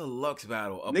 that's a Lux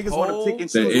battle. Niggas want to pick and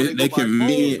choose.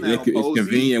 It's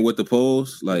convenient with the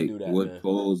polls. Like what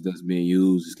polls that's being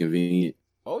used is convenient.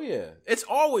 Oh, yeah. It's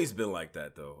always been like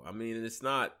that, though. I mean, it's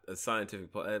not a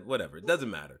scientific... whatever. It doesn't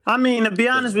matter. I mean, to be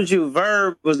honest with you,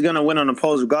 Verb was going to win on the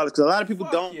polls regardless, because a lot of people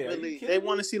they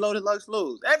want to see Loaded Lux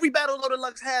lose. Every battle Loaded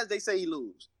Lux has, they say he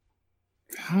lose.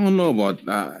 I don't know about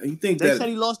that. You think they said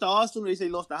he lost to Austin, they say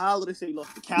he lost to Hollow, they say he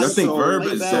lost to Cal. I think Verb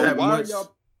is so why are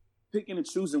y'all picking and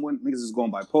choosing when niggas is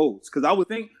going by polls? Because I would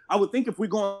think if we're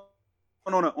going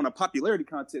on a popularity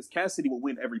contest, Cassidy would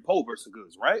win every poll versus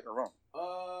Goods, right or wrong?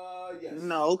 Yes.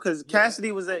 No, because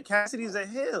Cassidy's a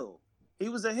hill. He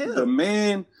was a hill.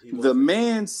 The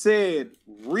man said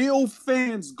real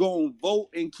fans gonna vote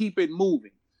and keep it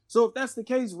moving. So if that's the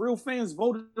case, real fans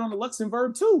voted on the Lux and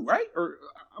Verb too, right? Or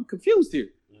I'm confused here.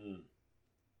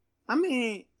 I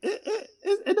mean,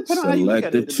 it depends on how you look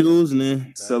at it.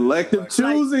 Selective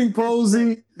choosing,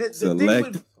 Posey.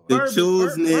 Selective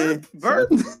choosing. Verb,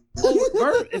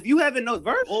 if you haven't known,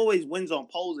 Verb always wins on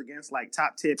polls against like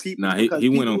top tier people. Nah, he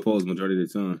win on polls majority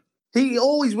of the time. He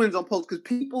always wins on polls because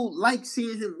people like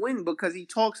seeing him win because he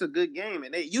talks a good game,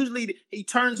 and he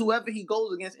turns whoever he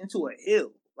goes against into a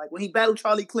hill. Like when he battled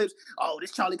Charlie Clips,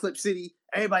 this Charlie Clips City,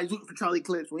 everybody's rooting for Charlie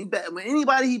Clips. When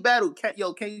anybody he battled,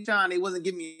 K-Shine, they wasn't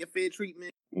giving me a fair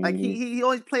treatment. Like he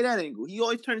always played that angle. He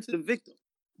always turned to the victim.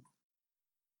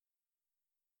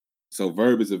 So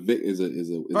Verb is a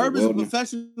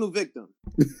professional victim.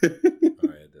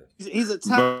 He's a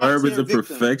top Verb is a victim.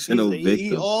 professional victim.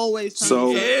 He always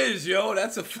he is, yo.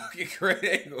 That's a fucking great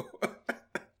angle.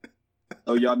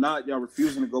 Oh, y'all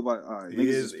refusing to go by. All right, niggas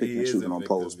is picking and choosing on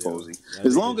Posey.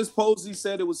 As long as Posey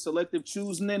said it was selective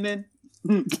choosing, then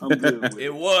I'm good with it.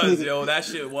 It was, yo. That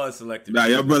shit was selective. Nah,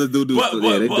 y'all brothers do. But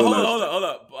hold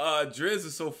up. Driz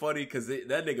is so funny because that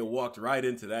nigga walked right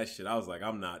into that shit. I was like,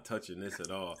 I'm not touching this at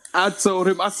all. I told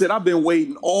him, I said, I've been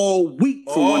waiting all week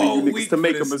for one of you niggas to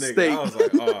make a mistake. Nigga. I was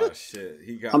like, oh shit,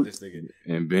 he got this nigga.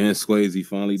 And Ben Swayze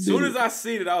finally did. As soon as I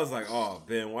seen it, I was like, oh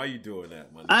Ben, why you doing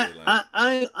that, man?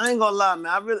 I ain't gonna lie,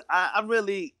 man. I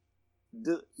really.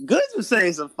 Goods was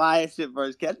saying some fire shit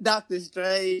versus Cassidy. Doctor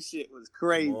Strange shit was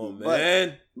crazy. Come on,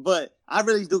 man. But I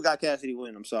really do got Cassidy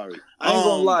winning. I'm sorry. I ain't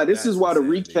gonna lie. This is why the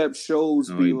recap shows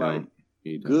be like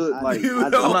good. Like I'm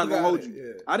not gonna hold you.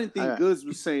 Yeah. I didn't think Goods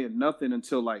was saying nothing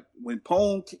until like when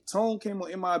Tone came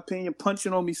on, in my opinion,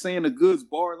 punching on me saying the Goods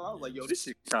bars. I was like, yo, this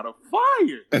shit kind of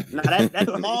fire. Nah,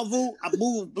 that's Marvel. I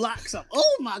moved blocks up.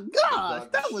 Oh my gosh,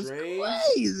 that was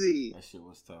crazy. That shit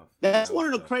was tough. That's one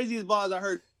of the craziest bars I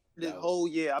heard this whole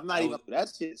year. I'm not even.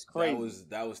 That shit's crazy.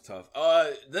 That was tough.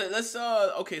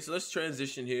 Okay, so let's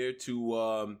transition here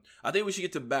to. I think we should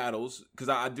get to battles because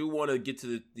I do want to get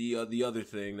to the other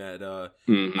thing that I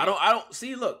don't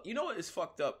see. Look, you know what is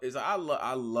fucked up is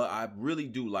I really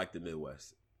do like the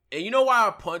Midwest, and you know why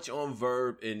I punch on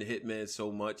Verb and Hitman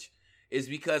so much. Is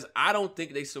because I don't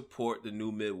think they support the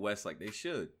new Midwest like they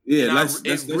should. Yeah, let's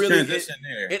transition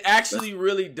there. It actually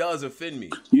really does offend me.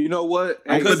 You know what?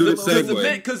 Because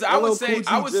I would say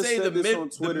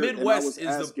the Midwest is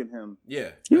asking him. Yeah,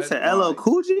 you said LL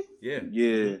Cool G. Yeah,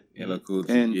 LL Cool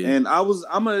G. And I'm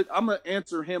gonna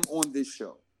answer him on this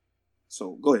show.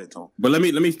 So go ahead, Tom. But let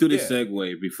me do this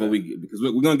segue before because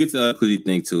we're gonna get to the Cool G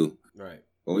thing too. Right.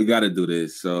 Well, we got to do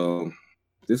this. So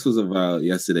this was about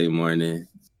yesterday morning.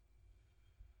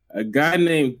 A guy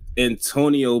named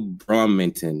Antonio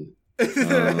Bromington.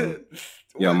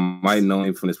 Y'all might know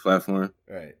him from this platform.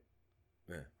 Right.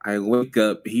 Yeah. I wake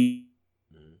up, he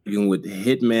even with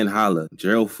Hitman Holla,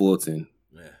 Gerald Fulton.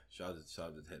 Yeah. Shout out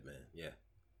to Hitman. Yeah.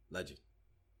 Legend.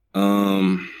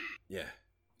 Yeah.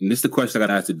 And this is the question I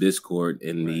got asked to Discord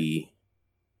in the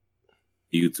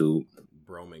YouTube.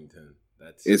 Bromington.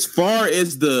 That's as far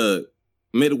as the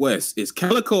Midwest, is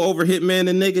Calico over Hitman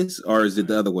and niggas, or is it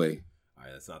the other way? All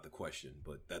right, that's not the question,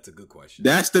 but that's a good question.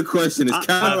 That's the question. Is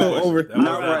Calico over?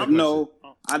 No.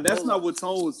 That's not what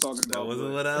Tone was talking about. That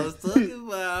wasn't what I was talking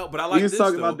about. But I like he was this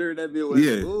talking though. about during that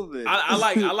Midwest movement.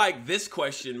 I like this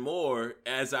question more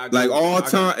as I go, like all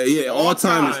time. All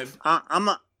time.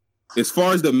 As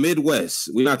far as the Midwest,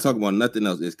 we're not talking about nothing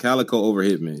else. Is Calico over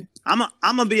Hitman? I'm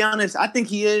gonna be honest. I think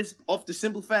he is, off the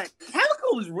simple fact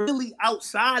Calico was really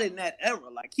outside in that era.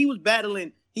 Like he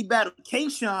battled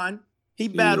K-Shine. He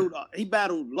battled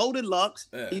Loaded Lux.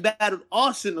 Yeah. He battled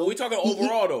Arsenal. But we talking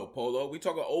overall though, Polo. We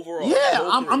talking overall. Yeah,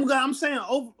 I'm saying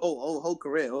over. Whole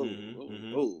career.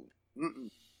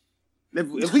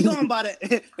 If we going by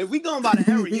the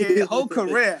era, yeah, whole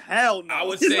career, hell no. I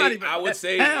would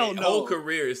say whole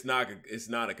career is not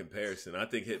a comparison. I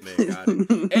think Hitman got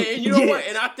it. and you know what?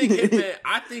 And I think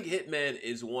Hitman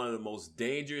is one of the most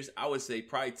dangerous. I would say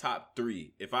probably top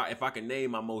 3. If I can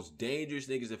name my most dangerous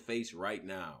niggas to face right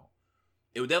now,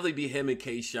 it would definitely be him and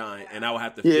K-Shine, and I would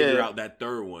have to figure out that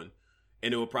third one.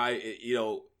 And it would probably,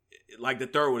 like the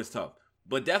third one is tough.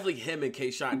 But definitely him and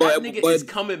K-Shine. That nigga is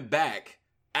coming back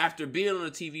after being on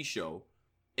a TV show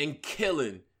and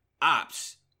killing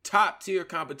ops, top tier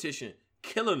competition,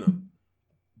 killing them.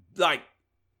 Like,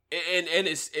 and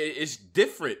it's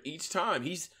different each time.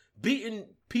 He's beating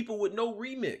people with no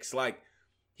remix. Like,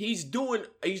 he's doing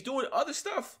other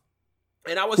stuff.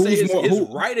 And I would say his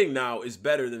writing now is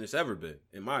better than it's ever been,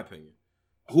 in my opinion.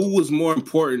 Who was more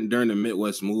important during the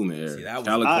Midwest movement era? See, that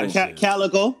was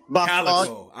Calico.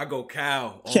 Calico. I go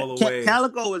Cal all the way.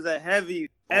 Calico was a heavy.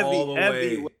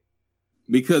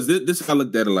 Because this I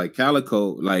looked at it like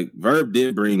Calico, like Verb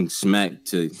did bring smack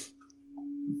to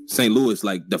St. Louis,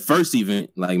 like the first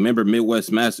event, like remember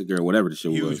Midwest Massacre or whatever the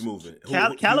shit was. Huge movement.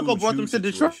 Calico brought them to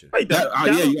Detroit.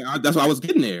 Yeah, that's why I was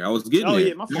getting there.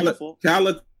 My fault.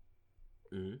 Calico.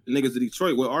 Niggas in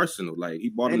Detroit with Arsenal, like he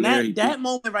bought him there. That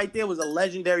moment right there was a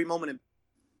legendary moment.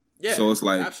 Yeah, so it's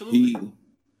like absolutely.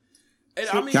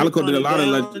 Calico did a lot of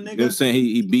like, you know what I'm saying,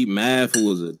 he beat Math, who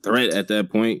was a threat at that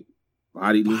point.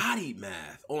 Body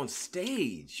Math on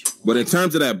stage. But in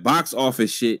terms of that box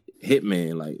office shit,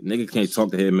 Hitman, like nigga can't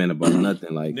talk to Hitman about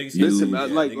nothing. Like listen,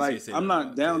 I'm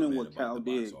not downing what Cal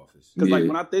did. Because like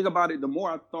when I think about it, the more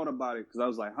I thought about it, because I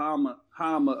was like, how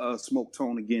I'm a smoke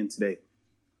Tone again today.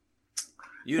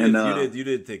 You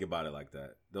did think about it like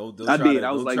that. I did.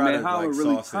 I was like, man, how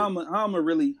I'm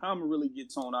really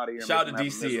get Tone out of here. Shout out to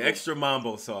DC, extra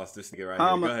mambo sauce. This nigga right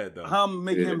here. Go ahead though. How I'm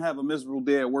making him have a miserable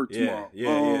day at work tomorrow.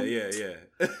 Yeah.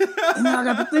 And I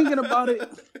got to thinking about it.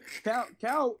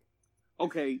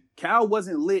 Cal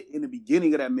wasn't lit in the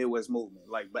beginning of that Midwest movement.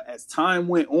 Like, but as time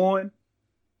went on,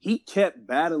 he kept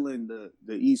battling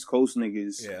the East Coast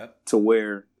niggas to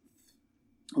where,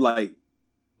 like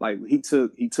he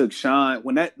took Shine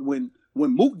when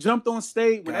Mook jumped on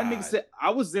stage, when that nigga said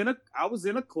I was in a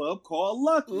club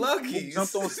called Lucky. Mook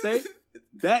jumped on stage.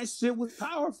 That shit was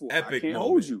powerful. Epic I can't moment.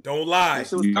 hold you. Don't lie.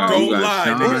 Don't lie.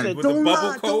 Nigga. With Don't the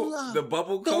lie,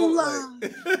 bubble coat. Don't lie.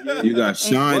 You got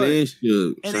Shine and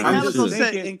Shook.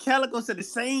 And Calico said the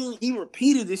same. He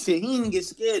repeated this shit. He didn't get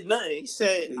scared. Nothing. He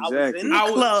said, "I was in the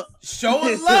club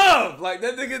showing love." Like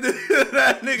that nigga.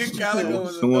 That nigga Calico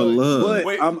was showing love. But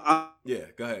wait,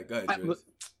 go ahead.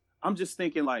 I'm just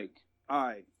thinking like, all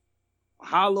right,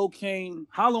 Hollow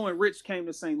and Rich came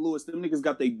to St. Louis. Them niggas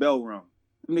got their bell rung.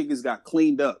 Them niggas got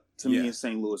cleaned up to me in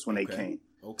St. Louis when they came.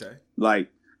 Okay.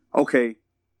 Like, okay.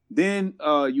 Then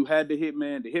you had the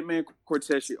Hitman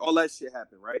Quartet shit. All that shit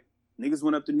happened, right? Niggas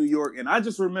went up to New York. And I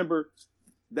just remember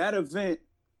that event.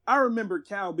 I remember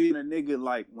Cal being a nigga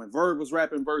like when Verb was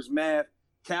rapping verse Math,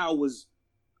 Cal was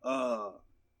I'm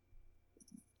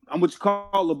what you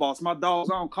call the boss. My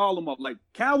dogs, I don't call them up. Like,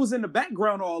 Cal was in the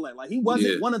background, all that. Like, he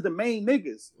wasn't one of the main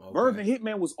niggas. Okay. Verb and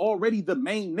Hitman was already the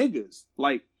main niggas.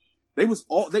 Like, they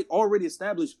already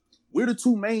established, we're the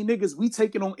two main niggas. We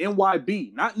taking on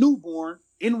NYB, not Newborn,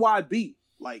 NYB.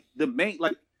 Like, the main,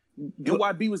 like,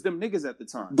 NYB was them niggas at the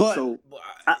time. But so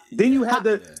then you had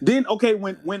when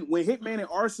Hitman and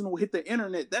Arsenal hit the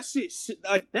internet, that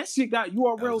shit got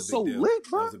URL so lit,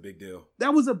 bro. That was a big deal.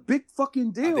 That was a big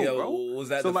fucking deal, bro. Was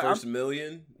that the first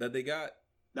million that they got?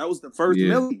 That was the first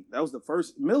Millie. That was the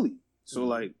first Millie. So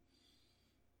like,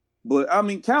 but I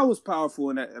mean, Cal was powerful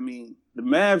in that. I mean, the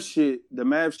Mav shit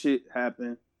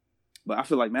happened, but I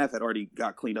feel like Mav had already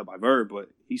got cleaned up by Verb, but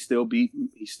he still beat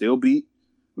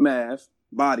Mav,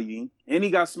 bodying, and he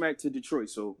got smacked to Detroit.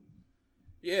 So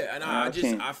yeah, and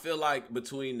I feel like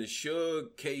between the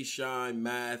Suge, K-Shine,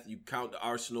 Math, you count the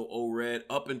Arsenal, O-Red,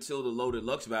 up until the Loaded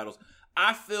Lux battles,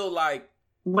 I feel like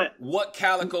what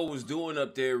Calico was doing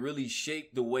up there really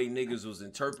shaped the way niggas was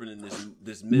interpreting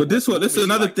this. But this is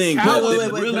another thing. Wait. Can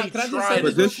I just say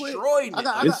this real quick?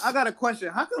 I got a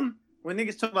question. How come when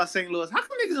niggas talk about St. Louis, how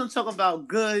come niggas don't talk about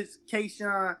Goods,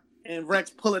 K-Shine, and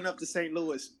Rex pulling up to St.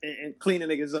 Louis and cleaning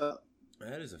niggas up?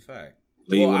 That is a fact.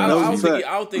 Well, I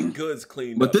don't think Goods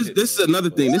cleaned up. But this is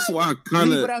another thing. This is why I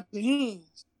kind of.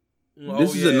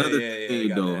 This is another thing,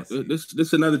 though. This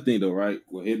is another thing, though, right?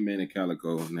 With Hitman and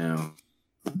Calico now.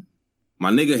 My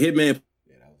nigga Hitman,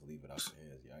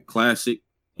 classic.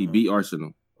 He beat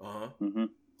Arsenal.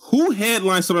 Who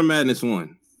headlined Summer Madness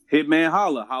 1? Hitman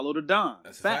Hollow the Don.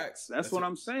 That's facts. That's what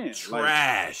I'm saying.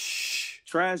 Trash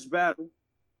battle.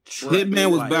 Hitman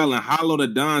was battling Hollow the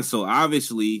Don, so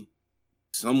obviously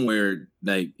somewhere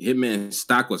like Hitman's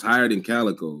stock was higher than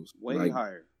Calico's. Way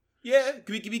higher. Yeah,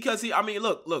 because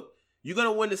look, you're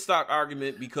gonna win the stock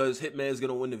argument because Hitman's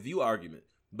gonna win the view argument.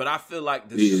 But I feel like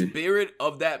the spirit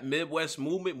of that Midwest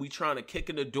movement, we trying to kick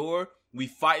in the door, we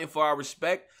fighting for our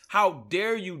respect. How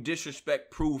dare you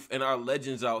disrespect Proof and our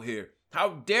legends out here?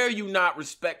 How dare you not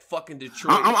respect fucking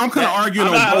Detroit? I'm kind of arguing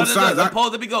on both sides. Let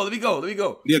me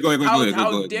go. Yeah, go ahead.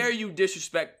 How dare you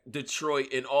disrespect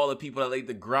Detroit and all the people that laid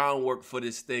the groundwork for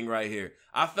this thing right here?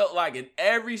 I felt like in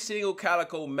every single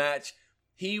Calico match,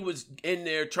 he was in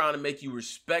there trying to make you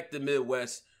respect the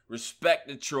Midwest, respect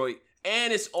Detroit,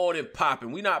 and it's on and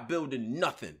popping. We not building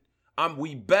nothing.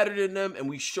 We better than them, and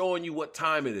we showing you what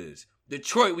time it is.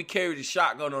 Detroit, we carry the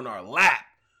shotgun on our lap.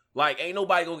 Like, ain't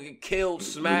nobody gonna get killed,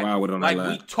 smacked. Like,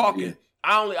 we talking.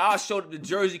 Yeah. I showed the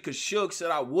jersey because Suge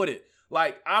said I wouldn't.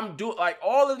 Like, I'm doing, like,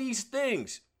 all of these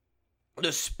things.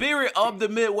 The spirit of the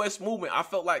Midwest movement, I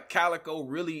felt like Calico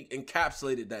really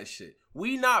encapsulated that shit.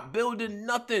 We not building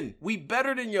nothing. We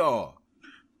better than y'all.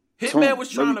 Hitman was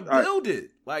trying to build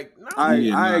it. Like, no.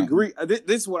 I agree.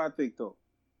 This is what I think, though.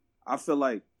 I feel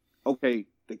like, okay,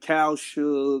 the Cal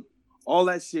Suge, all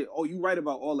that shit. Oh, you right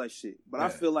about all that shit. But I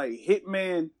feel like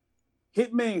Hitman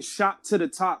shot to the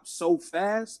top so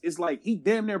fast. It's like he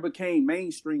damn near became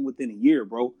mainstream within a year,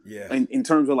 bro. Yeah. In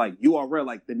terms of like URL,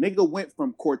 like the nigga went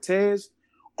from Cortez,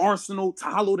 Arsenal to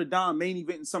Hollow the Don main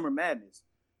event in Summer Madness.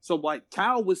 So like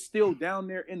Cal was still down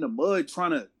there in the mud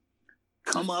trying to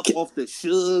come up off the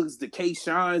Shugs, the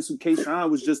K-Shines, who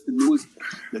K-Shine was just the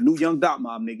new young Dot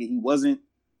Mob nigga. He wasn't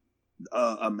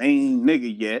a main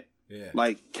nigga yet. Yeah.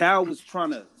 Like Cal was trying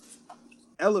to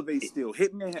elevate still.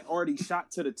 Hitman had already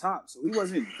shot to the top, so he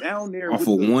wasn't down there off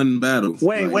of one battle.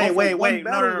 Wait.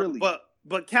 No.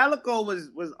 But Calico was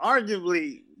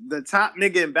arguably the top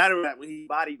nigga in battle rap when he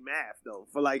bodied Math though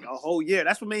for like a whole year.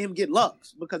 That's what made him get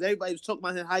Lux because everybody was talking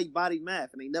about him how he bodied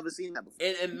Math and they never seen that before.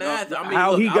 And Math, I mean, I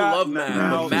love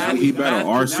Math. He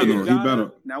battled Arsenal. He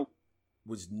battled now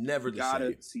was never the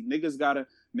same. See, niggas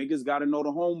gotta know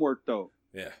the homework though.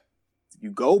 Yeah. You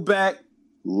go back.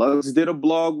 Lux did a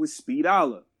blog with Speed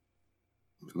Allah.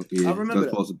 Yeah, I remember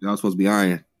that was supposed to be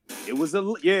Iron. It was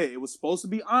supposed to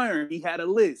be Iron. He had a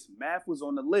list. Math was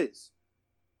on the list.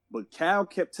 But Cal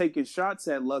kept taking shots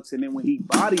at Lux, and then when he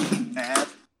bodied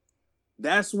Math,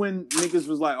 that's when niggas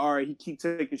was like, all right, he keep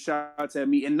taking shots at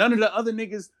me. And none of the other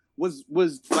niggas was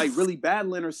like really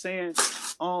battling or saying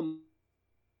to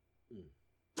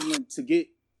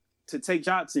take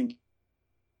shots and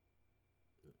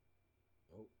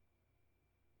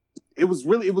it was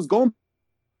going.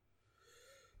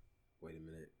 Wait a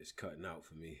minute, it's cutting out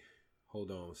for me.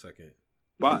 Hold on a second.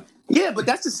 Why? Yeah, but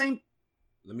that's the same.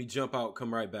 Let me jump out,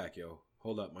 come right back, yo.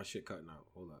 Hold up, my shit cutting out.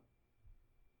 Hold up.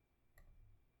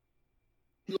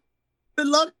 Good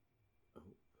luck.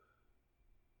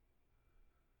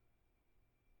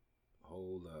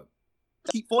 Hold up.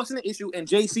 Keep forcing the issue, and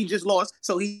JC just lost,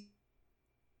 so he.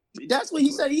 That's what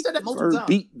he said. He said that multiple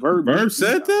times. Verb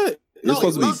said that. No,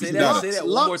 say that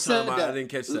one more time. I didn't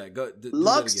catch that.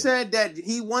 Lux said that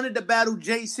he wanted to battle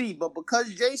JC, but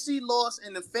because JC lost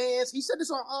and the fans, he said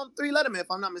this on 3 Letterman, if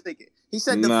I'm not mistaken. He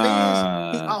said the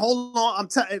fans. Hold on,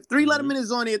 if 3 Letterman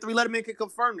is on here, 3 Letterman can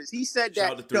confirm this. He said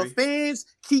that the fans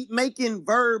keep making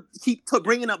Verb,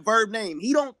 bringing up Verb name.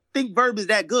 He don't think Verb is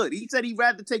that good. He said he'd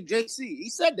rather take JC. He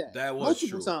said that. That was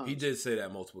multiple times. He did say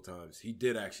that multiple times. He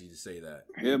did actually say that.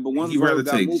 Yeah, but once he'd rather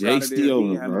take JC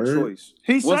over Verb.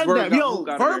 He said that. Yo,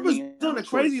 Verb was doing a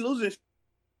crazy losing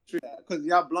because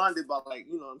y'all blinded by like,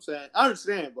 you know what I'm saying? I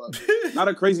understand, but not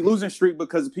a crazy losing streak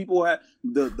because people had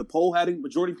the poll had him.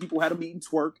 Majority of people had him eating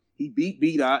twerk. He beat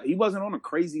B-Dot. He wasn't on a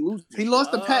crazy losing streak. He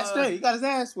lost to Pat Stay. He got his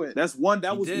ass whipped. That's one.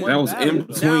 That was did. one. That was in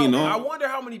between. Now, I wonder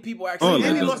how many people actually.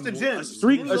 And he lost to Jim. A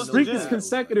streak is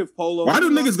consecutive, Polo. Why do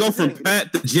niggas go from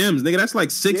Pat to Gyms, nigga? That's like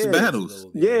 6 battles.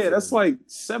 Yeah, that's like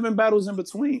 7 battles in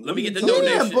between. Let me get the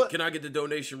donation. Can I get the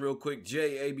donation real quick?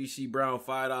 J ABC Brown,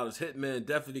 $5. Hitman,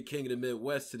 definitely king of the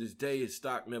Midwest to this day. His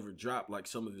stock never dropped like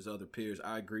some of his other peers.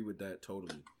 I agree with that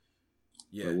totally.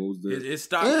 Yeah, what was his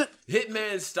stock,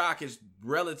 Hitman's stock has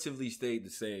relatively stayed the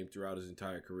same throughout his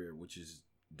entire career, which is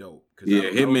dope. Yeah,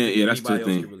 Hitman. Yeah, that's the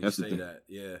thing. Really that's the thing. That.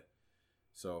 Yeah.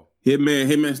 So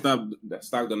Hitman stopped that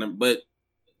stock on them, but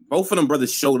both of them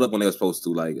brothers showed up when they were supposed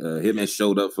to. Like Hitman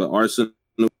showed up for Arsenal,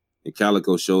 and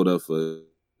Calico showed up for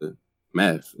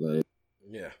Math. Like,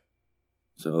 yeah.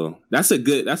 So that's a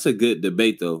good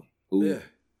debate though. Who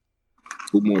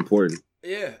more important?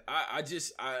 Yeah, I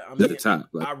mean, to the top.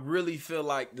 Like, I really feel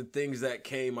like the things that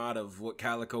came out of what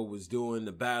Calico was doing,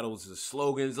 the battles, the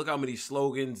slogans. Look how many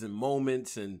slogans and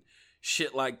moments and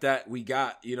shit like that we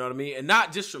got. You know what I mean? And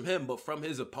not just from him, but from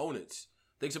his opponents.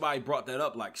 I think somebody brought that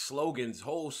up, like slogans,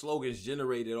 whole slogans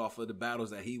generated off of the battles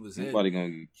that he was in. Nobody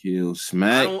gonna get killed.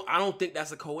 Smack. I don't think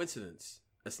that's a coincidence.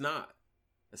 It's not.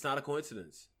 It's not a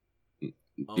coincidence. Them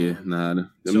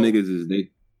niggas is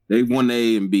they won the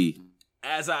A and B.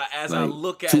 As I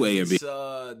look at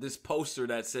this poster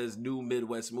that says New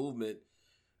Midwest Movement,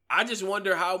 I just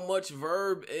wonder how much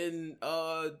Verb and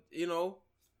I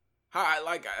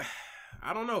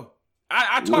don't know.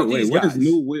 I talk to these guys.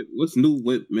 What's new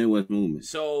with Midwest Movement?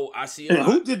 So I see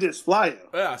who did this flyer?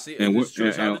 Yeah, I see it. The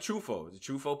Trufo. The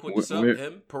Trufo put this up.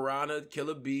 Him, Piranha,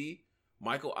 Killer B,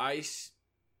 Michael Ice,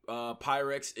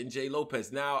 Pyrex, and Jay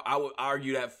Lopez. Now I would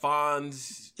argue that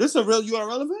Fonz. This a real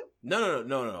URL event?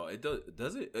 No. It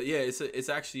does it? Yeah, it's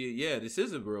actually this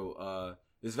is a real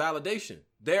it's validation.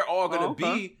 They're all gonna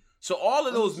be so all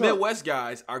of those Midwest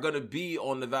guys are gonna be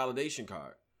on the validation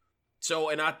card. So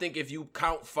and I think if you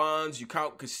count Fonz, you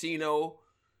count Casino,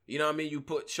 you know what I mean, you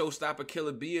put Showstopper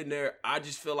Killer B in there, I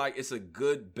just feel like it's a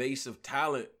good base of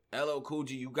talent. LL Cool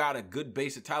J, you got a good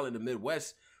base of talent in the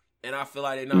Midwest, and I feel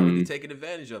like they're not really taking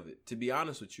advantage of it, to be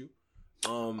honest with you.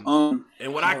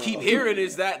 And what I keep hearing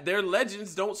is that their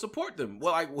legends don't support them.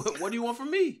 Well, like, what do you want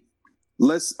from me?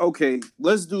 Let's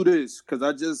do this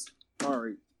because all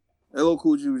right. LL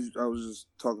Cool J, I was just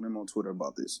talking to him on Twitter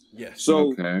about this. Yes.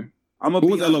 So okay. Who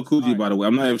was LL Cool J, by the way?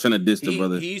 I'm not even trying to diss the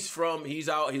brother. He's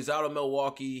out of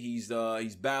Milwaukee. He's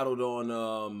battled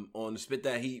on Spit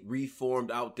That Heat,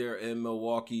 reformed out there in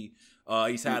Milwaukee.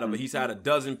 He's had a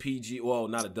dozen PG. Well,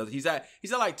 not a dozen. He's had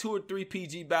like 2 or 3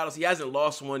 PG battles. He hasn't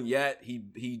lost one yet.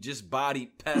 He just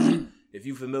bodied Pep. If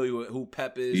you're familiar with who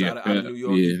Pep is out of New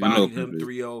York, he bodied him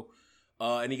 3-0.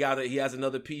 And he has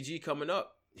another PG coming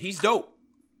up. He's dope.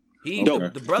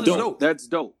 Dope. The brother's dope. That's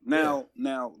dope. Now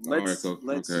let's.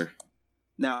 Okay.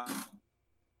 Now,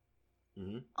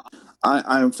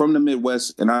 I am from the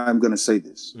Midwest, and I'm gonna say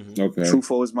this. Okay.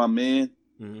 Trufo is my man.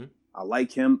 I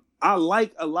like him. I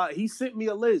like a lot. He sent me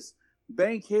a list.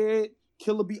 Bankhead,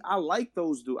 Killer B. I like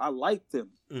those dudes. I like them.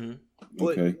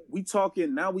 But we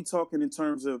talking in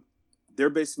terms of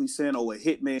they're basically saying, a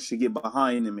Hitman should get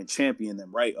behind them and champion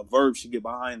them, right? A Verb should get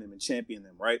behind them and champion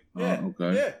them, right? Yeah.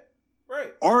 Okay. Yeah.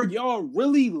 Right. Are y'all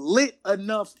really lit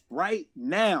enough right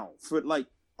now for like?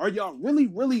 Are y'all really,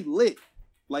 really lit?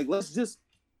 Like, let's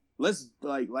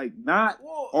not,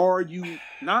 are you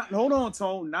not, hold on,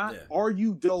 Tone, are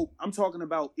you dope? I'm talking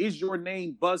about, is your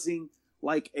name buzzing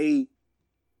like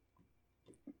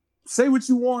say what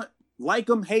you want, like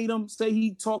him, hate him, say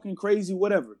he talking crazy,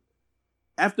 whatever.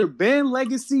 After Band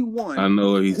Legacy 1. I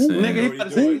know what he's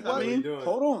saying.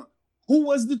 Hold on. Who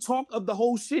was the talk of the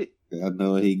whole shit? I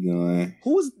know where he going.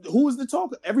 Who was the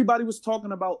talk? Everybody was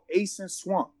talking about Ace and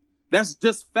Swamp. That's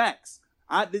just facts.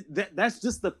 That's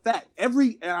just the fact.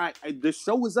 The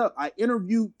show is up. I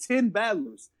interviewed 10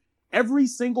 battlers. Every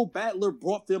single battler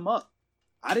brought them up.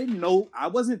 I didn't know. I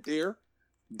wasn't there.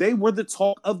 They were the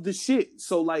talk of the shit.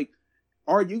 So, like,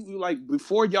 are you, like,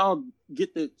 before y'all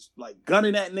get the, like,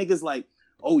 gunning at niggas, like,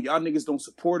 oh, y'all niggas don't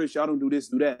support us, y'all don't do this,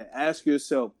 do that, ask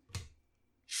yourself,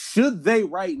 should they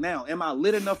right now? Am I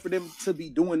lit enough for them to be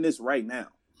doing this right now?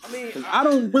 I mean, I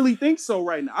don't really think so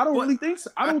right now. I don't really think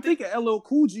so. I don't think a LL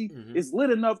Cool J is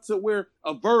lit enough to where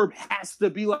a Verb has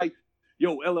to be like,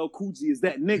 yo, LL Cool J is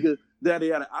that nigga that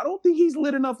I don't think he's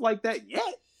lit enough like that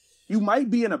yet. You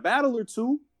might be in a battle or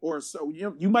two, or so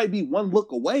you might be one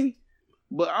look away,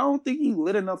 but I don't think he's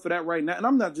lit enough for that right now. And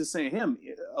I'm not just saying him.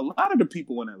 A lot of the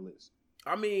people on that list.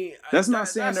 I mean, that's not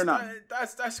saying they're not.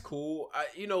 That's cool.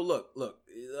 Look.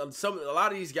 A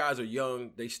lot of these guys are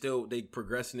young. They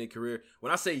progress in their career.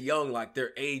 When I say young, like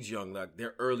they're age young, like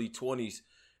they're early 20s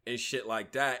and shit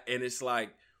like that. And it's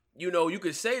like, you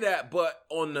could say that, but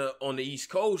on the East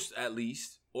Coast at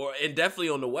least, and definitely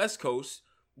on the West Coast,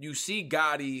 you see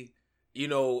Gotti,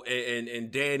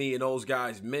 and Danny and those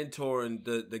guys mentoring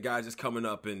the guys that's coming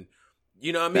up, and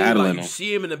you know what I mean. Battling like you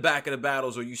see him in the back of the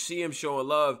battles, or you see him showing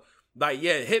love. Like,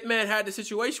 yeah, Hitman had the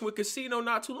situation with Casino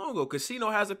not too long ago. Casino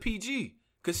has a PG.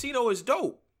 Casino is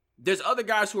dope. There's other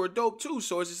guys who are dope too.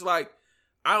 So it's just like,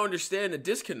 I understand the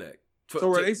disconnect.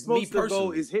 So are they supposed to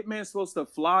go? Is Hitman supposed to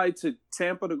fly to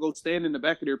Tampa to go stand in the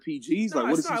back of their PGs? No, like,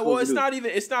 what is he supposed to do?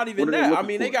 It's not even that. I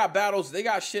mean, they got battles. They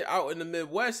got shit out in the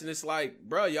Midwest, and it's like,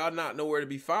 bro, y'all not nowhere to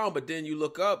be found. But then you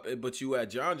look up, but you at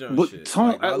John shit.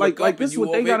 Like this is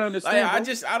what they gotta understand. I don't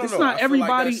know. It's not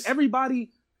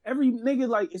everybody. Every nigga,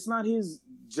 like, it's not his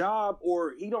job,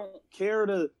 or he don't care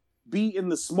to be in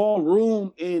the small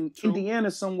room in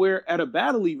Indiana somewhere at a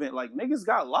battle event. Like, niggas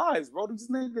got lives, bro. These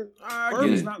niggas, Verb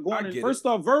is not going in. First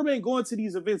off, Verb ain't going to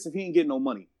these events if he ain't getting no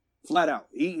money. Flat out.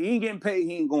 He ain't getting paid,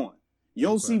 he ain't going. You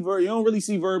don't see Verb, you don't really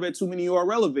see Verb at too many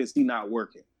URL events, he not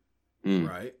working.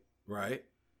 Right.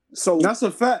 So that's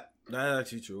a fact. That's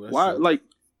actually true.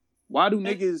 Why do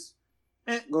niggas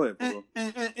go ahead, bro.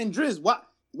 And Driz,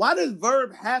 why does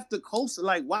Verb have to co-sign?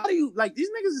 Like, why do you, like, these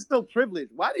niggas is still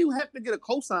privileged. Why do you have to get a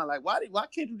cosign? Like, why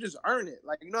can't you just earn it?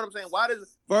 Like, you know what I'm saying? Why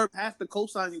does Verb have to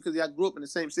cosign you because y'all grew up in the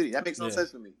same city? That makes no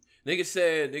sense to me.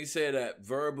 Niggas said that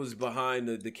Verb was behind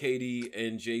the KD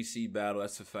and JC battle.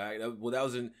 That's a fact. I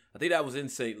think that was in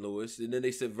St. Louis. And then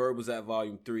they said Verb was at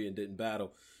Volume 3 and didn't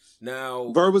battle. Now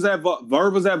Verb was at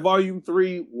Volume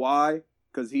 3. Why?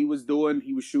 Because he was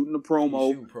shooting the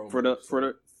promo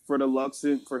for the Lux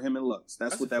and for him and Lux.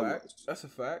 That's what that was. That's a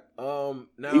fact. Now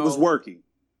he was working.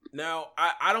 Now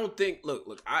I don't think.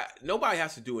 Look. Nobody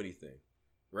has to do anything,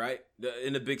 right?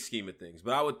 In the big scheme of things.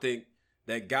 But I would think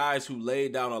that guys who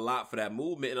laid down a lot for that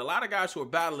movement, and a lot of guys who are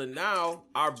battling now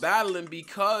are battling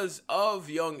because of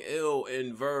Young Ill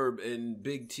and Verb and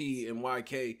Big T and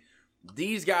YK.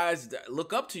 These guys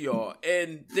look up to y'all,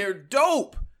 and they're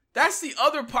dope. That's the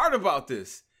other part about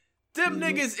this. Them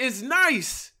niggas is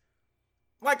nice.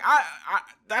 Like, I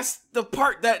that's the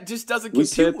part that just doesn't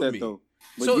compute with me. Though.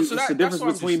 But it's the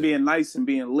difference between being nice and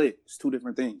being lit. It's two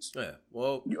different things. Yeah.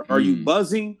 Well, are you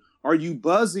buzzing? Are you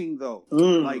buzzing though?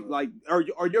 Like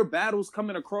are your battles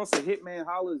coming across a Hitman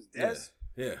Holla's desk?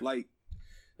 Yeah. Like,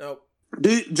 no.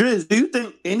 Driz, do you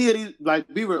think any of these,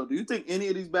 like, be real? Do you think any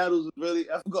of these battles is really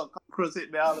ever gonna come across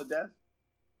Hitman Holla's desk?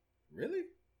 Really?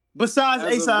 Besides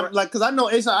A$AP, like, because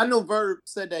I know Verb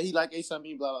said that he like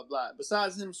A$AP, blah blah blah.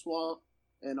 Besides him, Swamp.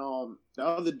 And the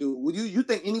other dude, would you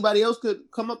think anybody else could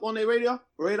come up on their radar?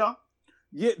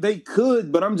 Yeah, they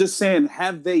could, but I'm just saying,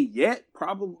 have they yet?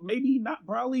 Probably, maybe not.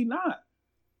 Probably not.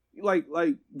 Like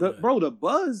the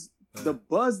buzz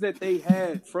that they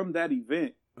had from that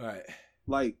event, right?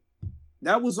 Like,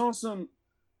 that was on some,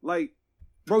 like,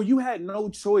 bro, you had no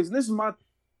choice.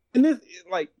 And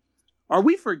are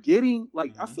we forgetting?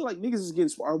 Like, I feel like niggas is getting.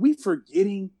 Are we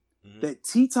forgetting? That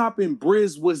T-Top and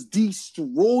Briz was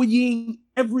destroying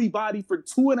everybody for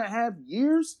 2.5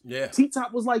 years. Yeah.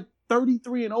 T-Top was like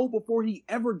 33-0 before he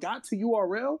ever got to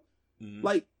URL.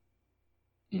 Like,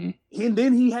 and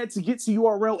then he had to get to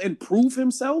URL and prove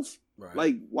himself. Right.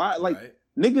 Like, why? Like,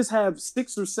 niggas have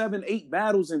 6 or 7, 8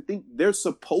 battles and think they're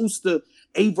supposed to.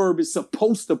 Verb is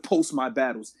supposed to post my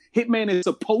battles. Hitman is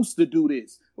supposed to do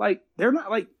this. Like, they're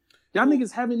not like. Y'all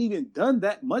niggas haven't even done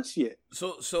that much yet.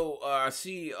 So I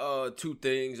see two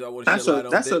things I want to shed light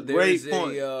on. That's a great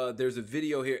point. There's a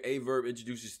video here. Verb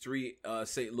introduces 3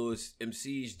 St. Louis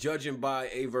MCs, judging by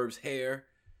Verb's hair.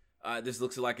 This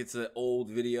looks like it's an old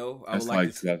video. That's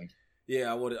like 7.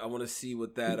 Yeah, I want to see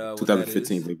what that.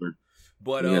 2015 Verb.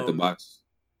 But we had the box.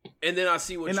 And then I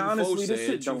see what Trufo's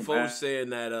saying. Trufo's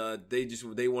saying that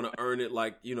they want to earn it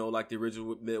like the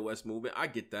original Midwest movement. I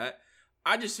get that.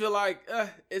 I just feel like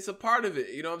it's a part of it.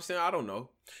 You know what I'm saying? I don't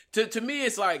know. To me,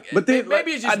 it's like, but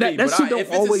maybe it's just me.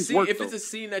 If it's a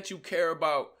scene that you care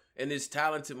about and it's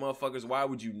talented motherfuckers, why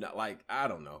would you not? Like, I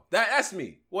don't know. That's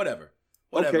me. Whatever.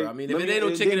 Okay. I mean, if it ain't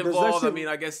no chicken involved, I mean,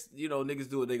 I guess niggas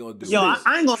do what they gonna do. Yo,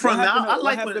 I ain't gonna front. I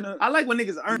like when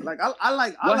niggas earn. Like, I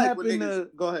like when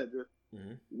niggas. Go ahead, Drew.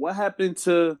 Mm-hmm. What happened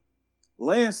to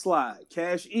Landslide?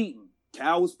 Cash Eaton.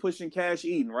 Cal was pushing Cash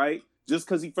Eaton, right? Just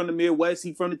because he from the Midwest,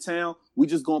 he from the town, we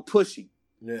just gonna push him.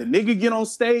 Yeah. The nigga get on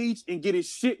stage and get his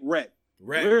shit wrecked.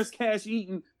 Where's Cash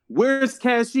Eaton?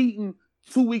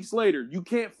 2 weeks later, you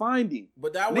can't find him.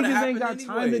 But that would have happened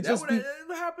anyway. That would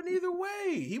have happened either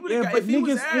way. He would have got, if he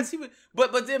was asked, he would.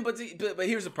 But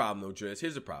here's the problem though, Dress.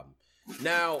 Here's the problem.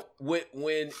 Now,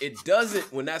 when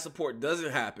that support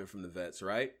doesn't happen from the vets,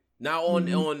 right? Now on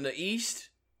the East,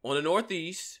 on the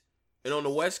Northeast, and on the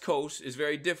West Coast is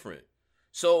very different.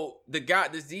 So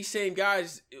these same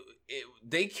guys,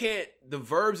 the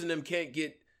verbs in them can't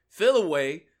get fill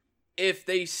away if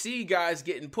they see guys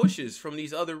getting pushes from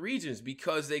these other regions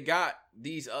because they got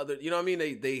these other, you know what I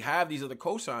mean? They have these other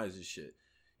cosigns and shit.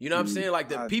 You know what I'm saying? Like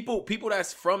the people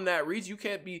that's from that region,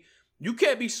 you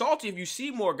can't be salty if you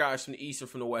see more guys from the East or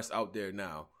from the West out there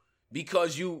now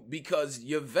because your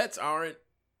vets aren't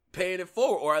paying it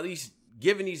forward or at least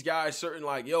giving these guys certain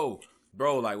like, yo,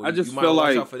 bro, like I just you might feel watch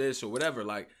like out for this or whatever.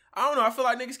 Like I don't know. I feel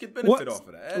like niggas can benefit off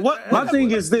of that. My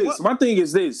thing is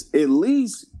this. At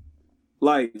least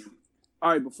like,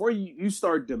 all right, before you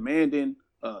start demanding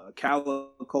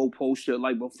Calico poster,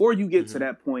 like before you get to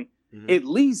that point, at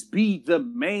least be the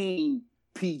main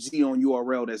PG on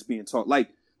URL that's being taught. Like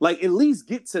at least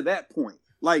get to that point.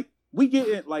 Like we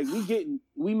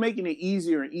making it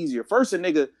easier and easier. First a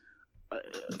nigga,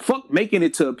 fuck making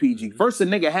it to a PG. First a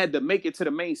nigga had to make it to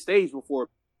the main stage before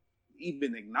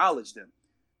even acknowledge them.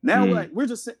 Now like we're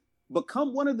just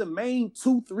become one of the main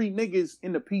 2-3 niggas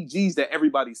in the PGs that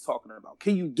everybody's talking about.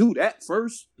 Can you do that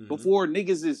first before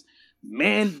niggas is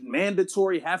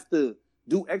mandatory have to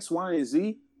do X, Y, and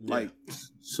Z? Yeah. Like,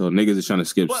 so niggas are trying to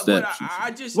skip steps.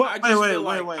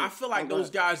 I feel like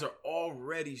those guys are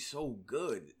already so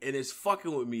good, and it's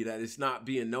fucking with me that it's not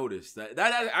being noticed. That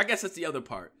I guess that's the other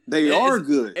part. They are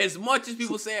good. As much as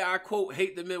people say I quote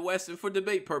hate the Midwest, and for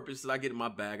debate purposes, I get in my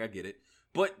bag. I get it,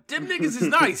 but them niggas is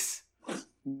nice.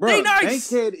 Bro, they nice.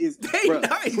 Bankhead is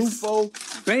nice.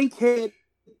 Trufo, Bankhead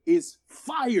is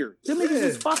fire. Them niggas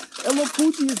is fire. Elo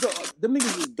Poochie them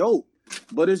niggas is dope.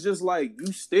 But it's just like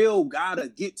you still gotta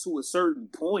get to a certain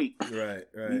point, right?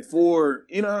 Before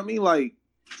you know what I mean. Like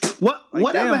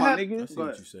whatever happened?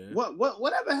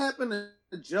 Whatever happened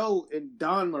to Joe and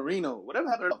Don Marino? Whatever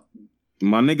happened?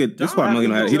 My nigga, this why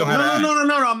he don't have.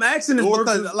 No. I'm asking this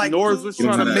because like Norris was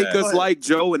trying to make us like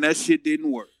Joe, and that shit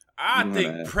didn't work. I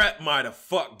think Prep might have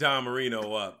fucked Don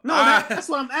Marino up. No, that's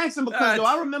what I'm asking because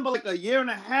I remember like a year and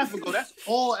a half ago, that's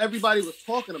all everybody was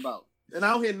talking about. And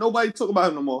I don't hear nobody talk about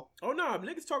him no more. Oh no,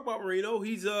 niggas talk about Marino.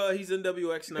 He's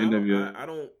NWX now. I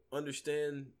don't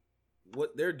understand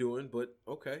what they're doing, but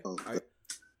okay.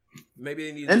 Maybe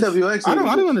they need NWX. I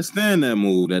don't understand that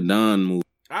move, that Don move.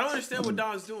 I don't understand what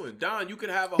Don's doing. Don, you could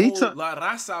have a whole La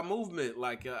Raza movement.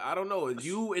 Like I don't know,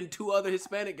 you and 2 other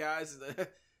Hispanic guys.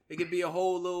 It could be a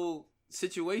whole little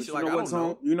situation. Like I don't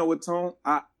know. You know what, Tone?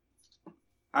 I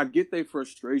get their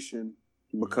frustration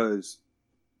because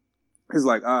it's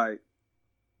like, all right.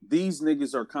 These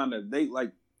niggas are kind of, they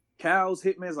like Cal's,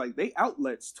 Hitman's, like they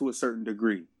outlets to a certain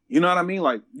degree. You know what I mean?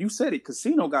 Like you said it,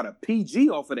 Casino got a PG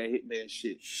off of that Hitman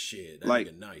shit. Shit, that like,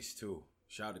 nigga nice too.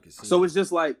 Shout out to Casino. So it's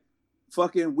just like,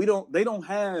 fucking, they don't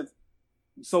have,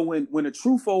 so when a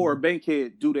Trufo or a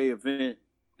Bankhead do their event,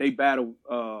 they battle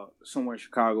somewhere in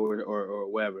Chicago or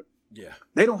wherever. Yeah.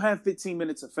 They don't have 15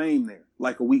 minutes of fame there,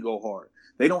 like a We Go Hard.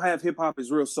 They don't have Hip Hop Is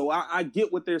Real. So I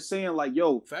get what they're saying. Like,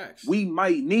 yo, facts. We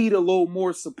might need a little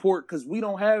more support because we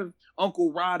don't have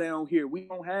Uncle Ra down here. We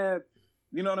don't have,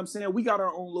 you know what I'm saying? We got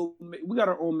our own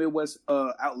Midwest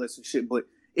outlets and shit, but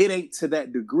it ain't to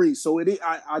that degree. So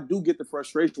I do get the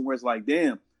frustration where it's like,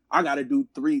 damn, I got to do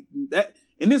 3 that.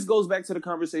 And this goes back to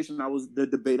the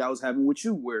debate I was having with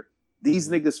you, where these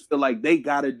niggas feel like they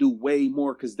got to do way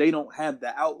more because they don't have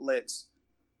the outlets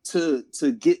to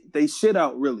get they shit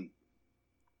out really.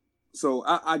 So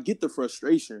I get the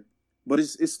frustration, but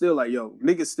it's still like, yo,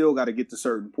 niggas still got to get to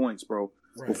certain points, bro,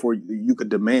 before you could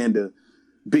demand a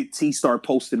Big T start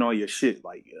posting all your shit.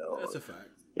 Like, yo, that's a fact.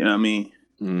 You know what I mean?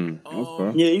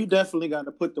 Yeah, you definitely got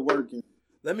to put the work in.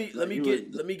 Let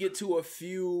me get to a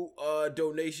few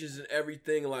donations and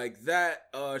everything like that.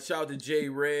 Shout out to Jay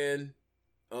Rand.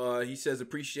 He says,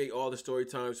 appreciate all the story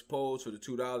times polls for the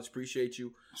 $2. Appreciate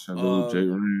you.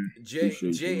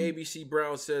 Jay ABC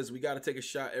Brown says, we got to take a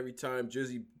shot every time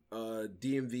Jersey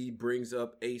DMV brings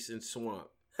up Ace and Swamp.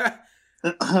 I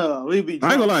ain't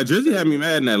gonna lie, Jersey had me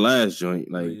mad in that last joint.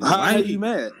 Like, why are you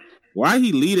mad? Why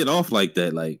he lead it off like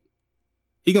that? Like,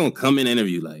 he gonna come in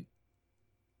interview like,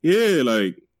 yeah,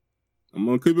 like, I'm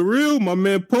gonna keep it real. My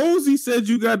man Posey said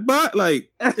you got bought.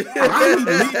 Like, why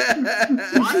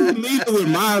you leading with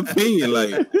my opinion?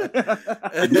 Like, and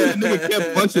then the nigga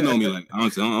kept punching on me. Like,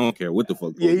 honestly, I don't care what the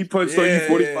fuck. Yeah, he punched on you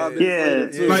 45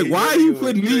 minutes. Yeah. Like, why are you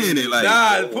putting me in it? Like,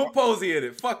 nah, put Posey in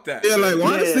it. Fuck that. Yeah, like,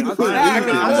 why this nigga put me in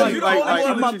it? You the only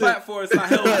one on this platform is not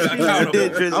held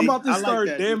accountable. I'm about to start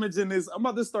damaging this. I'm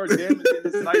about to start damaging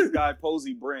this nice guy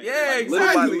Posey brand. Yeah, like,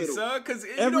 exactly, son. Because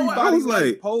everybody's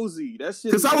like Posey. That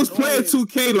shit. Because I was playing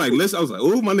 2K, like, listen, I was like,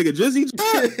 oh, my nigga Drizzy.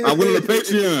 I went on the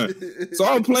Patreon. So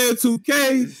I'm playing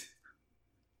 2K.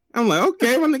 I'm like,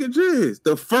 okay, my nigga Drizz.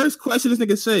 The first question this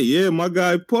nigga say, yeah, my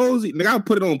guy Posey. Nigga, I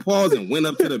put it on pause and went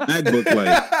up to the MacBook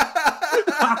like,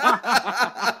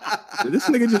 this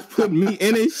nigga just put me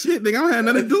in his shit. Nigga, I don't have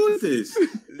nothing to do with this.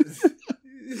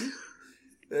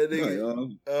 That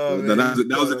nigga,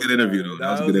 that was a good interview, though.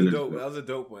 That was a good interview. That was a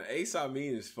dope one. Ace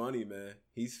Amin is funny, man.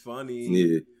 He's funny.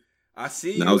 Yeah. I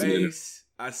see you, Ace.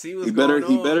 I see what's going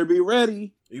on. He better be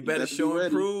ready. You better show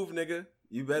and prove, nigga.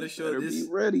 You better show this.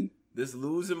 Be ready. This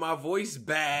losing my voice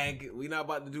bag. We not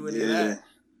about to do any of that.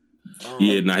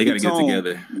 He got to get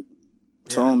together.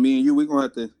 Tone, me and you, we gonna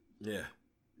have to. Yeah.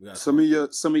 Some of your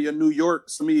young New York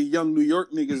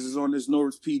niggas is on this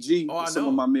North PG. Oh, I know. Some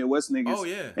of my Midwest niggas. Oh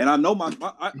yeah. And I know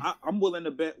I'm willing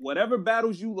to bet whatever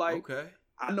battles you like. Okay.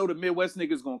 I know the Midwest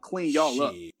niggas gonna clean y'all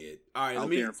up. All right, out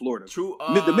there in Florida. True.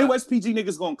 The Midwest PG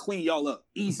niggas gonna clean y'all up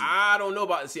easy. I don't know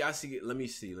about. I see. Let me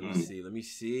see.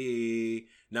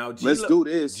 Now, let's do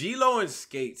this. G-Lo and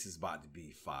Skates is about to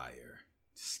be fire.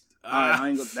 I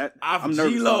ain't gonna, I'm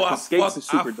nervous. G-Lo, I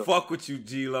fuck with you,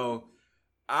 G-Lo.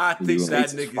 I think that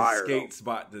nigga Skates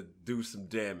about to do some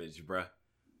damage, bruh.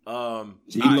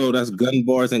 G-Lo, that's gun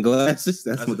bars and glasses.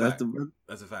 That's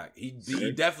a fact. He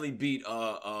definitely beat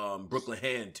Brooklyn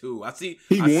Hand too. I see.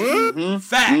 He won?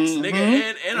 Facts,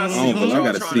 nigga. And I see what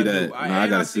y'all trying to do. I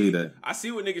gotta see that. I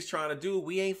see what niggas trying to do.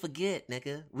 We ain't forget,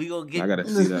 nigga. We gonna get. I gotta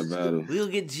see that battle. We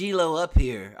gonna get G-Lo up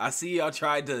here. I see y'all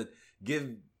tried to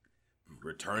give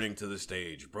returning to the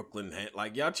stage Brooklyn Hand.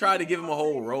 Like y'all tried to give him a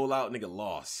whole rollout. Nigga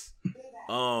lost.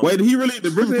 Wait,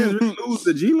 did Brooklyn really lose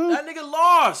to G-Lo? That nigga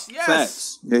lost. Yes.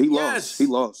 Facts. Yeah, he lost. He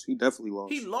lost. He definitely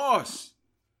lost. He lost.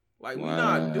 Like, we're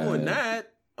not doing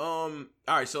that. All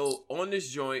right, so on this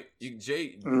joint,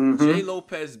 J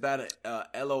Lopez battled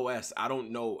LOS. I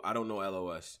don't know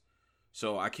LOS.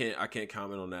 So I can't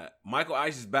comment on that. Michael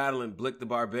Ice is battling Blick the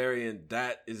Barbarian.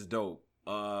 That is dope.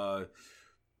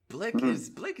 Blick is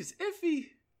iffy.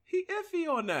 He iffy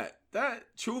on that. That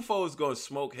Trufo is gonna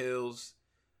smoke Hills.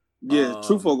 Yeah,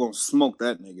 Trufo gonna smoke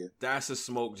that nigga. That's a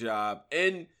smoke job.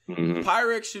 And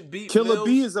Pyrex should beat Killer Mills.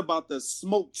 B is about to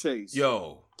smoke Chase.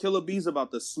 Yo. Killer B's about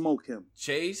to smoke him.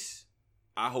 Chase,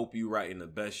 I hope you writing the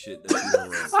best shit that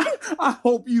you wrote. I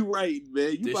hope you right,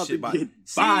 man. You about to get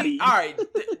bodied. All right,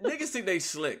 niggas think they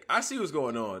slick. I see what's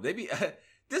going on. They be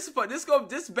this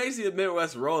basically a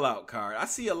Midwest rollout card. I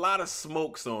see a lot of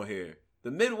smokes on here. The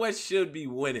Midwest should be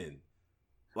winning.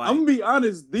 Like, I'm gonna be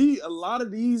honest. A lot of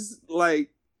these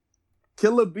like.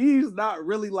 Killer B's not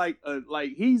really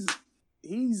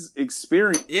he's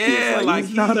experienced. Yeah, like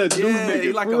he's not a new nigga.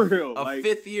 He's like a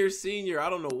fifth year senior. I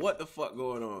don't know what the fuck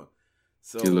going on.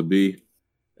 So Killer B.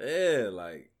 Yeah,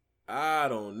 like I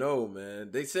don't know, man.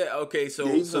 They said okay, so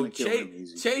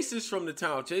Chase is from the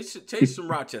town. Chase from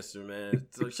Rochester, man.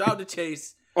 So shout out to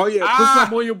Chase. Oh yeah, put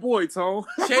something on your boy, Tone.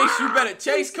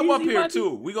 Chase, come up here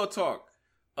too. We gonna talk.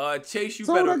 Chase, you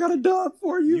better. I got a dub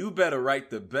for you. You better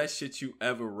write the best shit you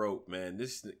ever wrote, man.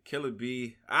 This Killer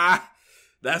B,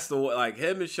 that's the one. Like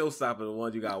him and Showstopper, the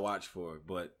ones you gotta watch for.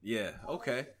 But yeah,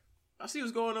 okay. I see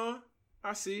what's going on.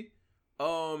 I see.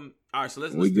 All right, so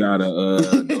let's. We got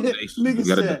a donation.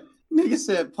 Nigga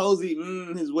said Posey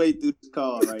his way through this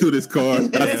car. Right through this car.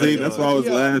 I see. That's why I was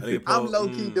laughing. I'm low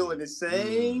key doing the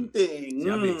same thing. See,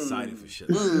 I be excited for shit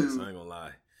like this. I ain't gonna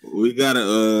lie. We got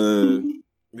a.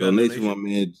 Donation from my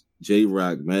man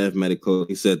J-Rock, Mathematical.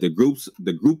 He said the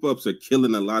group ups are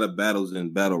killing a lot of battles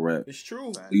in battle rap. It's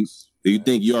true. Do you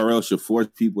think URL should force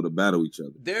people to battle each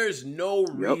other? There's no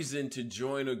reason to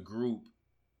join a group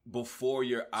before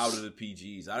you're out of the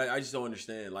PGs. I just don't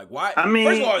understand. Like why? I mean,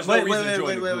 first of all, there's no reason to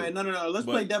join the group. Wait. No. Let's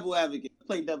play devil advocate.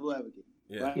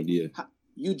 Yeah. Right? Yeah.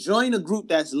 You join a group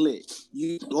that's lit.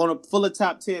 You on a full of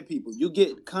top 10 people. You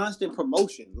get constant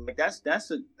promotion. Like that's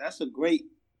a great.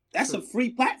 That's a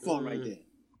free platform right there.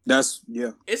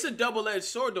 It's a double-edged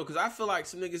sword though, because I feel like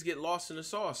some niggas get lost in the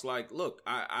sauce. Like, look,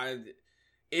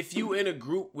 if you in a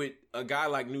group with a guy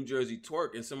like New Jersey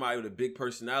Twerk and somebody with a big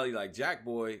personality like Jack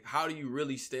Boy, how do you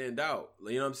really stand out?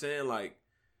 You know what I'm saying? Like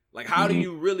how do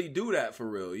you really do that for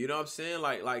real? You know what I'm saying?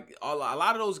 Like a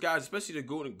lot of those guys, especially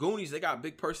the Goonies, they got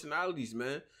big personalities,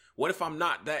 man. what if I'm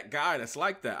not that guy that's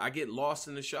like that? I get lost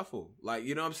in the shuffle. Like,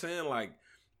 you know what I'm saying? Like,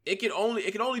 it can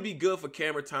only be good for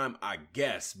camera time, I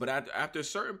guess. But after a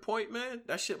certain point, man,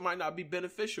 that shit might not be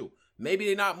beneficial. Maybe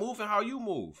they're not moving how you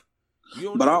move.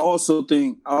 But I also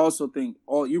think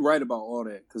you're right about all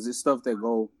that, because it's stuff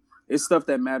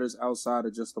that matters outside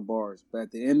of just the bars. But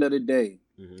at the end of the day,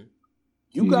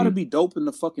 you gotta be dope in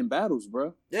the fucking battles,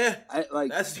 bro. Yeah,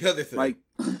 that's the other thing. Like,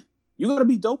 you gotta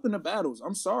be dope in the battles.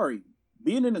 I'm sorry,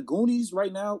 being in the Goonies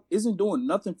right now isn't doing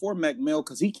nothing for Mac Mel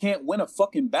because he can't win a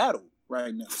fucking battle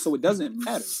right now. So it doesn't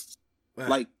matter. Right.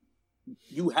 Like,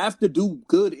 you have to do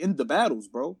good in the battles,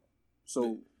 bro.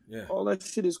 So. Yeah. All that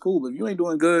shit is cool, but if you ain't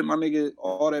doing good, my nigga,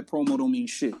 all that promo don't mean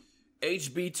shit.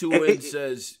 HB2N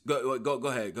says, go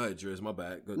ahead, Driz, my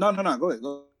bad. No, go ahead.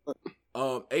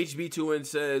 HB2N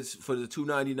says, for the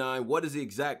 $2.99, what is the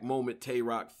exact moment Tay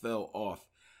Rock fell off?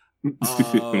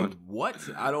 What?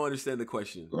 I don't understand the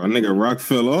question. Our nigga Rock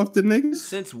fell off the niggas?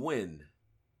 Since when?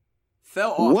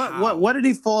 Fell off What did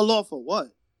he fall off or what?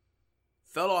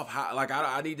 Fell off how? Like,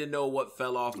 I need to know what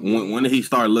fell off. When did he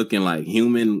start looking like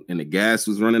human and the gas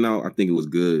was running out? I think it was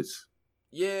Goods.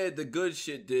 Yeah, the good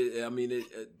shit did. I mean,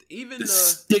 even the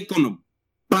stick on the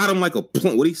bottom like a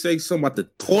plump. What did he say? Something about the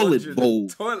toilet bowl.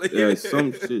 Yeah,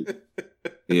 some shit.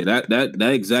 Yeah,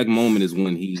 that exact moment is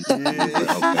when he.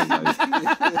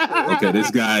 Okay, this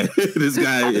guy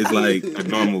is like a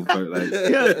normal person. Like,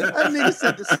 that nigga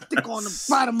said the stick on the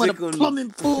bottom of the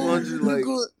plumbing pool.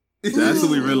 That's when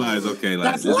we realized, okay, like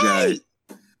that's this right.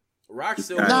 guy. Rock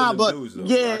still but dudes,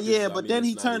 but then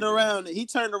he turned around and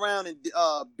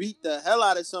beat the hell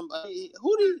out of somebody.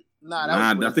 Who did?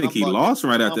 I think he lost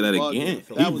right after that again.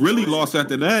 He really lost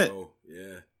after that.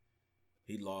 Yeah,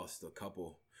 he lost a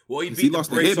couple. Well, he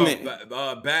lost the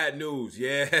Hitman. Bad News.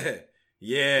 Yeah.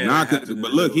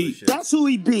 But look, that's who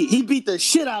he beat. He beat the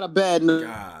shit out of Bad News.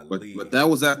 But that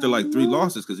was after like 3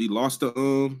 losses because he lost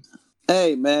to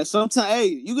Hey man,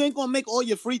 you ain't gonna make all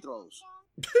your free throws.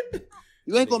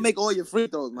 You ain't gonna make all your free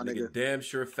throws, my nigga. Damn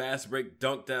sure Fast Break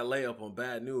dunked that layup on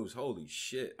Bad News. Holy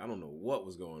shit! I don't know what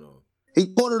was going on. He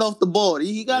pulled it off the board.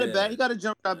 He got it back. He got a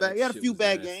jump shot back. He had a few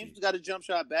bad games. He got a jump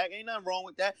shot back. Ain't nothing wrong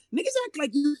with that. Niggas act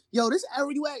like this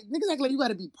era you act. Niggas act like you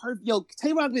gotta be perfect. Yo,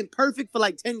 Tay-Rock been perfect for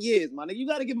like 10 years, my nigga. You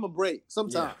gotta give him a break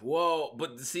sometime. Yeah. Well,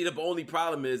 but see, the only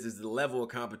problem is the level of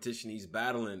competition he's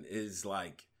battling is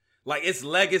like it's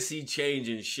legacy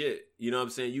changing shit. You know what I'm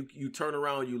saying? You turn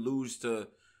around, you lose to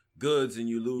Goods and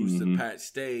you lose to Pat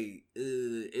Stay.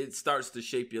 It starts to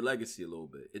shape your legacy a little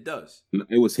bit. It does.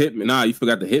 It was Hitman. Nah, you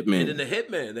forgot the Hitman. And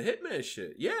then the Hitman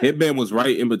shit. Yeah. Hitman was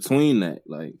right in between that.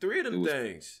 Like 3 of them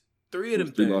things. 3 of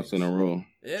them 3 losses in a row.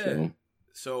 Yeah.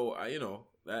 So you know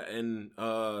that, and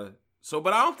but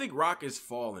I don't think Rock is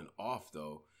falling off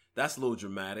though. That's a little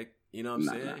dramatic. You know what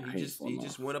I'm saying? He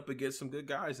just went up against some good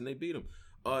guys and they beat him.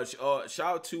 Shout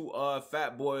out to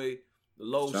Fat Boy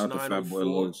Los 904. Fat Boy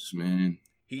Los, man.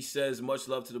 He says, much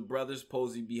love to the brothers.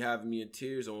 Posey be having me in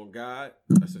tears on God.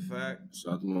 That's a fact.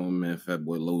 Shout out to my man, Fat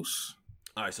Boy Los.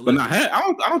 All right, so I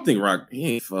don't think Rock,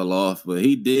 he ain't fell off, but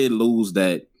he did lose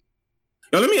that.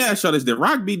 Yo, let me ask y'all this. Did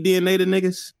Rock beat DNA to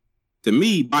niggas? To me,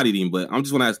 he bodied him, but I'm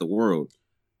just going to ask the world.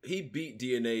 He beat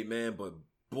DNA, man, but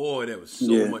boy, there was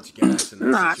so much gas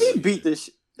in that situation. He beat this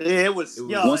shit. Yeah, it was.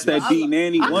 Once that D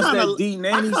Nanny shit hit the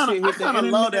internet. I kind of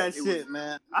love that shit,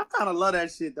 man. I kind of love that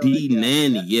shit, though. D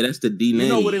Nanny, yeah, that's the D Nanny. You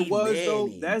know what it was, though?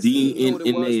 That's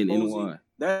D-N-N-A-N-Y.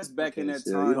 That's back in that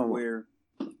time where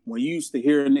when you used to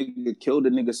hear a nigga killed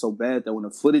a nigga so bad that when the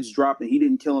footage dropped and he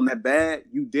didn't kill him that bad,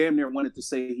 you damn near wanted to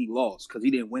say he lost because he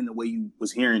didn't win the way you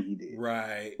was hearing he did.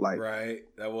 Right, right.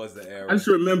 That was the era. I just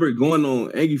remember going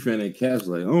on Angry Fan and Caps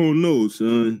like, oh no,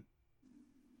 son.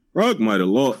 Rock might have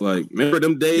lost. Like, remember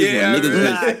them days when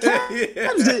niggas Caps did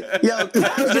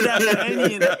that for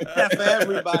any and that for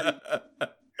everybody.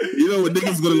 You know when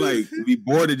niggas gonna like be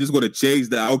bored and just gonna change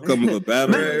the outcome of a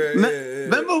battle.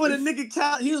 Remember when a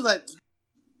nigga he was like,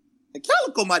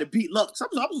 Calico might have beat Lux.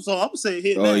 I'm saying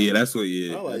here. Oh yeah, that's what.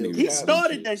 Yeah, like, he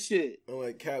started that shit. I'm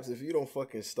like, Caps, if you don't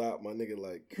fucking stop, my nigga,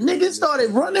 like niggas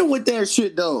started running with that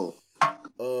shit though.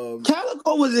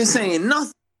 Calico wasn't saying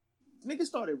nothing. Niggas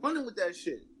started running with that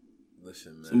shit.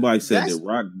 Listen, man. Somebody said that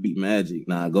Rock beat Magic.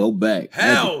 Nah, go back.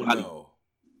 Hell no.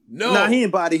 No. Nah, he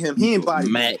ain't body him. He ain't body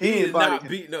Magic. He did not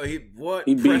beat. No, he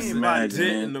He beat Magic.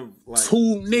 2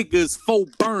 niggas, 4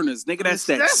 burners, nigga. That's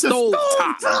stove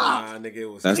top. Nah, nigga, it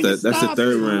was. That's the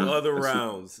third round. Other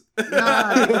rounds. Hey,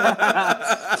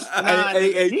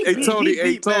 Tony.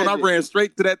 I ran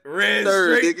straight to that.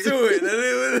 Straight to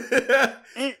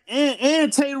it.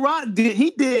 And Tay Rock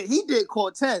did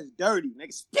Cortez dirty,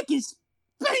 nigga.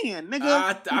 span,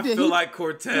 nigga. I feel like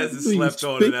Cortez is slept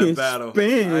on in that battle.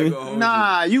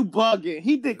 Nah, you bugging.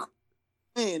 He did.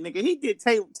 Man, nigga, he did.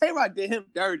 Tay-Rock did him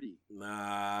dirty.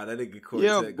 Nah, that nigga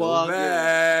Cortez. Go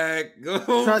back.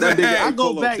 Go back. I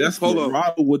go back. That's hold on.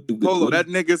 Hold on. That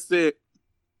nigga said,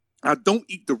 "I don't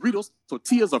eat Doritos.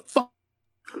 Tortillas are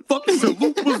fucking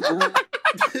chalupas,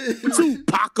 to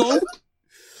Paco."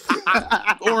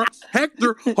 Or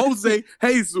Hector, Jose,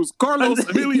 Jesus, Carlos,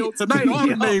 Emilio, tonight, all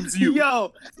the names you.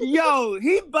 Yo,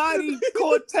 he bodied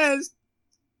Cortez.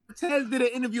 Cortez did an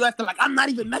interview after like, I'm not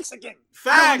even Mexican.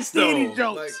 Facts, though. These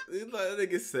jokes. Like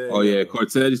nigga said. Oh yeah,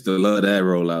 Cortez used to love that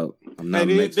rollout. I'm not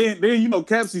Mexican. Then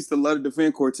Caps used to love to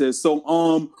defend Cortez. So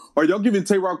are y'all giving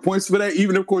Tay-Rock points for that,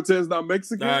 even if Cortez not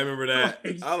Mexican? Nah, I remember that.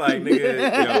 I like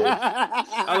nigga.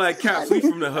 I like Caps. We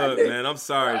from the hood, man. I'm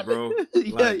sorry, bro.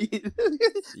 Like,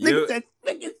 nigga said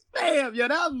fucking spam. Yo,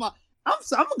 that was my. I'm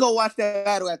gonna go watch that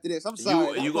battle after this. I'm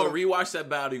sorry. You gonna rewatch that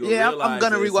battle? You gonna realize I'm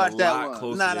gonna rewatch that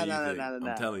one.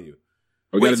 Nah. I'm telling you.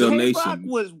 We got a donation. Rock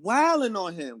was wilding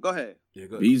on him. Go ahead. Yeah,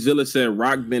 go ahead. B-Zilla said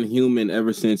Rock been human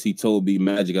ever since he told B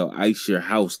Magic I'll ice your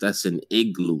house. That's an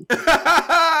igloo. but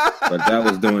that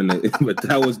was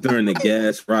during the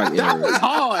gas rock era. That was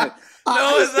hard.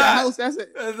 No, it's not. House, that's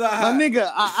it. It's not. My nigga,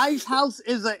 an ice house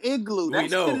is an igloo. That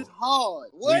shit is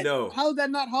hard. What? We know. How's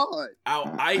that not hard?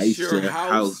 I'll ice your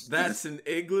house. That's an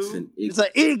igloo. It's an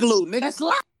igloo, nigga. That's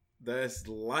light. That's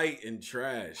light and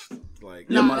trash. Like,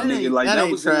 yeah, my nigga, like that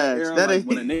was trash. That like,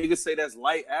 when a nigga say that's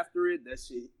light after it, that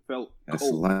shit felt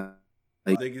cold. Light.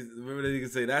 Niggas, remember that nigga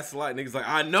say that's light. Niggas like,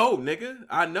 I know, nigga.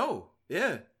 I know.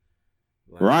 Yeah.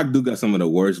 Like, Rock do got some of the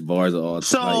worst bars of all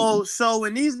time. So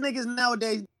when these niggas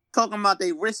nowadays talking about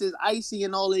their wrists is icy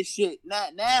and all this shit,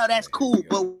 now that's cool.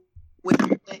 But when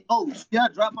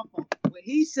drop my phone. When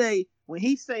he say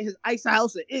his ice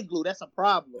house an igloo, that's a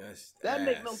problem. That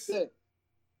make no sense.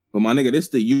 But my nigga, this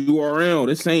the URL.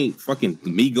 This ain't fucking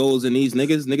Migos and these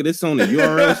niggas. Nigga, this on the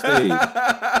URL stage.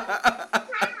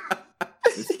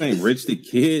 This ain't Rich the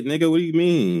Kid, nigga. What do you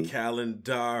mean?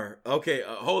 Calendar. Okay,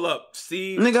 hold up.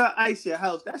 Steve. Nigga, ice your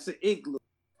house. That's an igloo.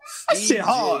 That shit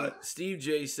hard. Steve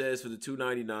J says for the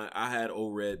 $2.99, I had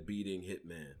O-Red beating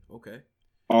Hitman. Okay.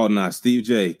 Oh, nah. Steve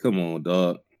J. Come on,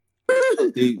 dog.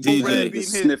 DJ.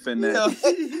 Sniffing that.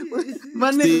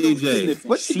 My nigga. Steve J.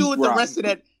 What you do with the rest of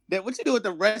that? What you do with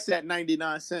the rest of that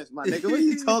 99 cents, my nigga? What are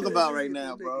you talking about right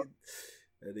now, bro?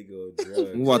 That nigga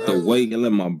drugs. I'm about to wait and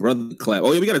let my brother clap.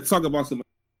 Oh, yeah, we got to talk about some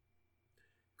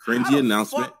cringy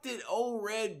announcement. How the fuck did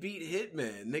O-Red beat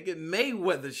Hitman? Nigga,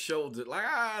 Mayweather showed it. Like,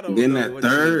 I don't then know that what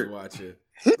third, you was watching.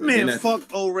 Hitman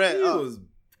fucked O-Red He was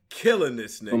killing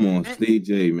this nigga. Come on, Steve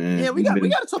J, man. Yeah, we got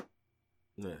to talk.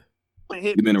 Yeah.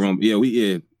 You been around. Yeah,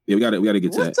 we got to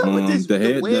get to that.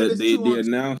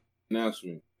 The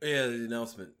announcement. Yeah, the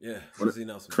announcement. Yeah, what's the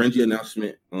announcement? Cringy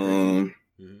announcement.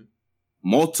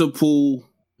 Multiple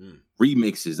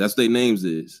remixes. That's their names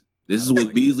is. This is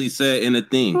what Beasley said in the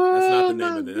thing. That's not the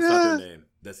name of it.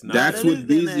 That's not their name. That's what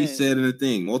Beasley said in the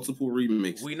thing. Multiple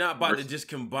remixes. We not about to just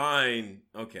combine.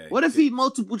 Okay. What if he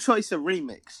multiple choice of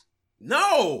remix?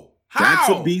 No. How? That's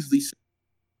what Beasley said.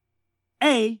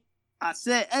 I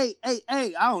said, hey,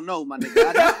 I don't know, my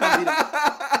nigga.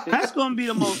 That's gonna be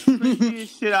the most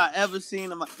cringiest shit I ever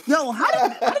seen in my. Yo,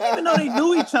 I didn't even know they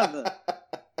knew each other.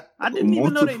 I didn't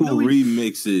even know they knew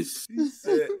remixes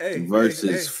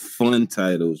versus fun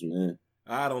titles, man.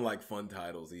 I don't like fun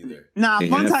titles either. Nah,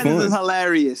 fun titles is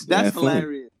hilarious. That's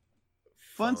hilarious.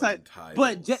 Fun titles.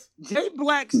 But Jay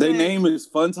Black said, their name is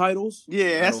Fun Titles?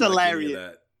 Yeah, that's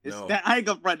hilarious. No. I ain't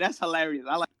gonna front. That's hilarious.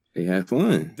 I like. They had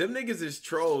fun. Them niggas is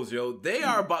trolls, yo. They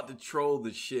are about to troll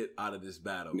the shit out of this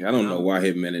battle. Yeah, I don't know why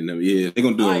Hitman and them. Yeah, they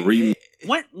gonna do a remix.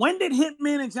 When did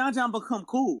Hitman and John become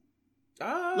cool?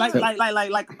 Like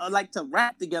to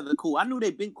rap together, cool. I knew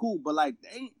they'd been cool, but like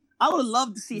I would have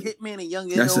loved to see Hitman and Young.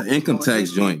 That's an income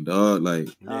tax joint, dog. Like,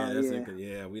 we know.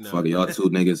 Fuck it, y'all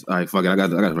two niggas. All right, fuck it. I got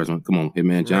the first one. Come on,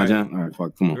 Hitman, John. All right,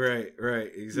 fuck, come on. Right,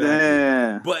 exactly.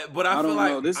 Yeah. But I feel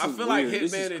like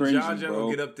Hitman and John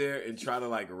will get up there and try to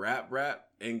like rap,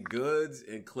 and Goods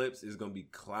and Clips is gonna be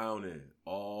clowning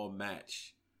all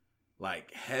match,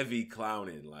 like heavy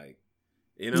clowning, like.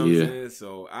 You know what I'm saying?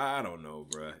 So I don't know,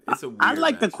 bro. It's a weird I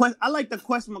like the Quest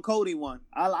McCody one.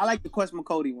 I like the Quest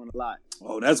McCody one a lot.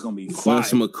 Oh, that's gonna be fire.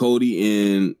 Quest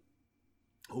McCody and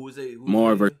who was it?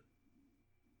 Marv versus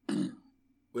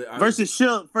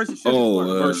Suge. Versus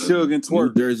Suge and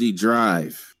Twerk.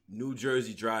 New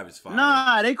Jersey Drive is fire.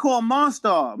 Nah, they call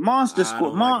Monster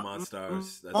Squad.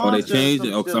 Monsters. Oh, they changed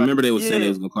it. Oh, because I remember they were saying they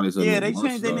was gonna call themselves. Yeah, they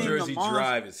changed their name. New Jersey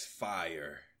Drive is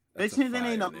fire. They changed their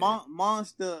name to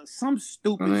Monster. Some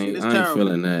stupid shit. I ain't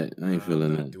feeling that.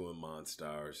 Doing Monster.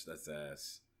 Monstars. That's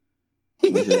ass.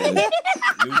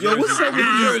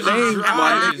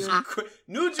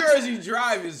 New Jersey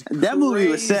Drive is crazy. That movie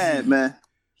was sad, man.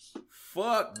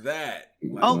 Fuck that.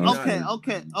 Like,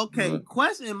 okay.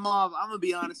 Quest and Marv, I'm gonna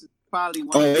be honest, probably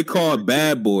one. Oh, they called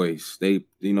Bad Boys. They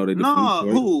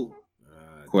who?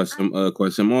 Quest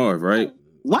and Marv, right?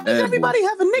 Why does everybody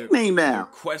have a nickname now?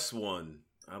 Quest One.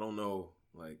 I don't know.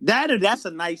 Like that's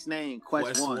a nice name.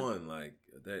 Quest One. Like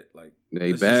that. Like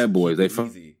they Bad Boys. They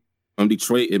from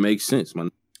Detroit. It makes sense, man.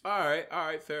 All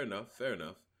right. Fair enough.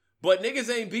 But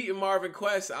niggas ain't beating Marvin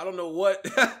Quest. I don't know what.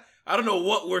 I don't know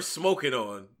what we're smoking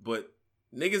on, but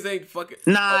niggas ain't fucking.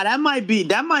 Nah, that might be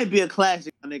a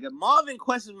classic, nigga. Marvin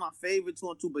Quest is my favorite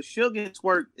 2-on-2, but Sugar and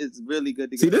Twerk is really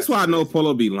good. See, that's why I know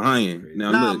Polo be lying.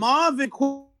 Now, look, Marvin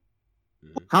Quest.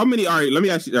 How many? All right, let me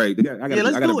ask you. All right,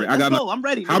 let's go. I'm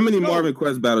ready. How many Marvin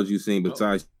Quest battles you seen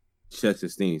besides Chess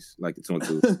and Steens, like the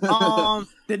 2-on-2?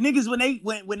 The niggas when they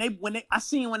I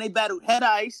seen when they battled Head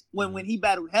Ice when he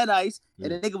battled Head Ice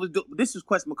and the nigga was this was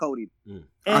Quest McCody.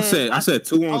 I said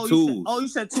 2-on-2. You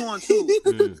said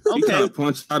 2-on-2. Okay, he kind of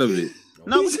punched out of it.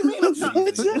 No, what you mean?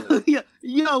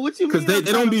 Yo, what you mean? Because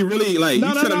they don't be really like. No,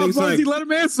 Fonzie, let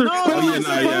him answer. I'm gonna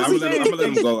let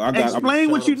him go. Explain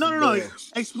what you. No.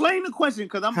 Explain the question,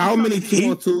 because I'm. How many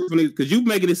 2-on-2? Because you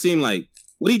making it seem like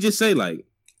what did he just say? Like,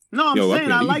 no, I'm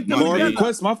saying I like them. Marvin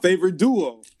Quest, my favorite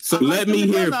duo. So let me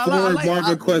hear 4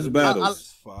 Marvin Quest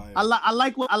battles. I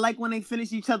like when they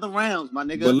finish each other rounds, my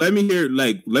nigga. But let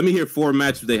me hear 4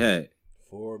 matches they had.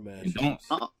 4 matches.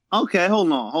 Okay, hold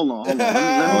on. We're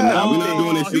not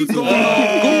doing this. Google.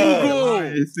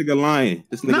 This nigga lying.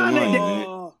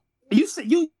 You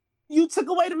said you took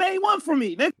away the main one from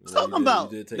me. What you talking about?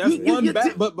 That's one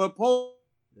back, but Paul.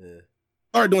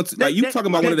 All right, like you talking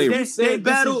about one of they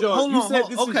battle. Hold on.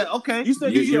 Okay. You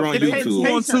said you're on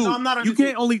YouTube. You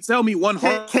can't only tell me one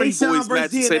hard boys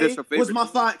match to say that's your favorite. Was my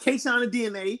fire? K-Shine and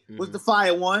DNA was the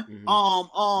fire one. I'm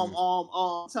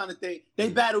trying to think. They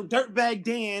battled Dirtbag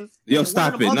Dan. Yo,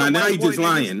 stop it! Now you just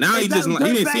lying. Now you just lying.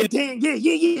 You didn't see it. Yeah,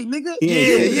 nigga.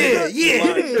 Yeah,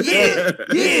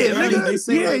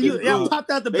 nigga. Yeah,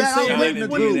 popped out the bag.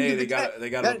 They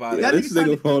got up out of it.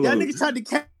 Y'all niggas tried to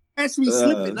catch me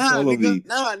slipping. Nah,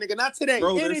 nigga, not today.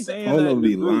 Bro, they're saying Polo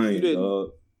be lying,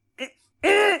 dog.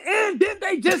 And didn't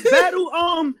they just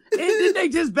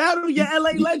battle? Your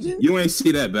LA legend? You ain't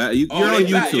see that battle. You're on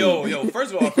YouTube. Yo.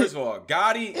 First of all,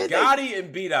 Gotti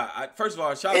and B-Dot. First of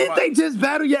all, shout out. They just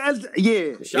battle your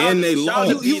yeah. And they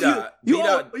lost.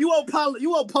 You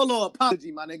owe Polo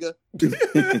apology, my nigga.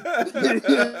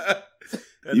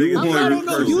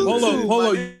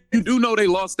 Polo, you do know they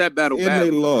lost that battle. And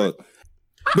they lost.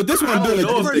 But this one doing it.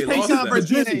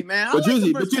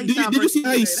 But did you see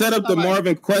how he set up the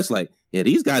Marvin Quest? Like, yeah,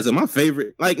 these guys are my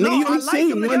favorite. Like, nigga, you ain't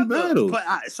seen one battle. But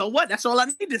so what? That's all I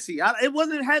need to see.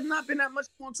 It had not been that much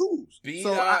 2-on-2s.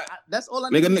 So that's all I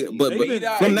need to see. But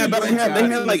from that battle, they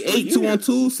had like 8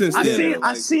 2-on-2s since then.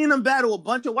 I seen them battle a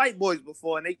bunch of white boys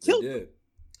before, and they killed them.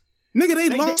 Nigga, they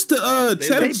lost to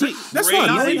Cheddar Cheese. That's why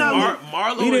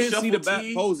Marlo and Shuffle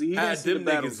T Posey. had them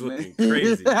niggas looking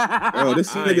crazy. Bro, this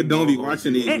nigga don't be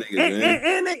watching these niggas,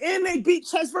 man. And they beat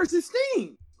Chess versus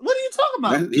Steam. What are you talking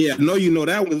about? Yeah, I know you know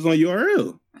that was on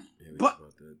URL.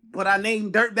 But I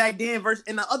named Dirtbag Dan versus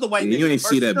and the other white nigga. You ain't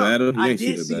see that battle. I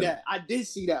did see that. I did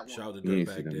see that one. Shout out to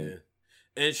Dirtbag Dan.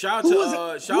 And shout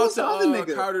out to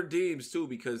Carter Deems too,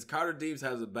 because Carter Deems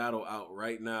has a battle out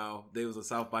right now. They was a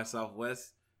South by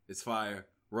Southwest. It's fire.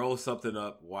 Roll something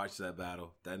up. Watch that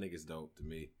battle. That nigga's dope to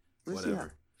me.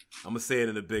 Whatever. I'm gonna say it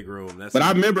in the big room. But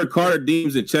I remember Carter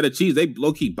Deems and Cheddar Cheese. They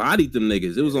low key bodied them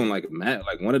niggas. It was on like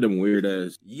one of them weird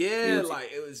ass. Yeah,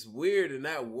 like it was weird in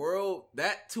that world,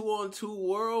 that 2-on-2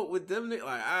 world with them. Like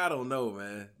I don't know,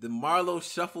 man. The Marlo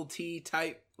Shuffle T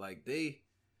type, like they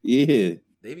be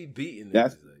beating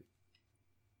niggas.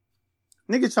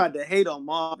 Nigga tried to hate on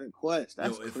Marvin Quest.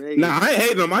 That's crazy. Nah, I ain't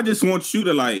hate him. I just want you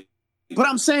to like. But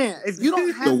I'm saying, if you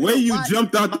don't have the way you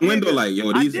jumped out the window, like,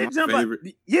 yo, these are my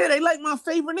favorite. Yeah, they like my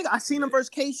favorite nigga. I seen them versus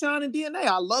K-Shine and DNA.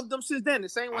 I loved them since then. The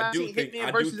same way I seen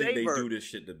Hitman versus Averb. They do this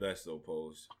shit the best, though,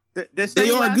 Pose. They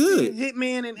are good.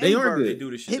 Hitman and they are good. They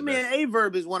do this shit Hitman and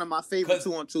Averb is one of my favorite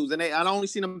 2-on-2s, and I only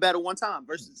seen them battle one time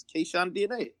versus K-Shine and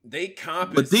DNA. They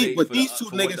compensate, but these two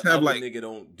niggas have like nigga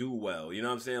don't do well. You know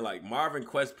what I'm saying? Like Marvin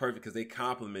Quest perfect because they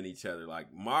complement each other.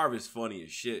 Like Marv is funny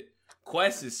as shit.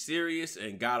 Quest is serious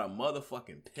and got a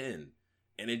motherfucking pen,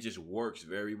 and it just works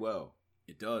very well.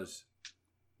 It does.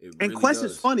 And Quest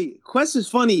is funny. Quest is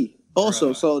funny also.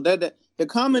 Bruh. So that the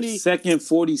comedy second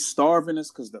 40 starving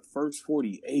us because the first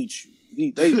 40 ate you.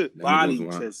 They body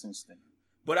Chess instinct.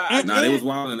 But they was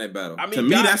wild in that battle. I mean, to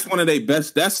me, that's one of their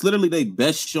best. That's literally their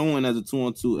best showing as a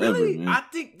 2-on-2 really? ever. Man. I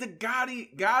think the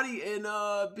Gotti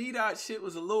and B-Dot shit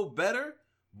was a little better,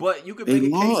 but you could they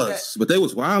make a lost, case that but they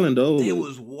was wilding though. They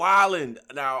was wilding.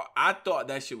 Now I thought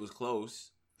that shit was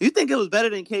close. You think it was better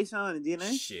than K-Shine and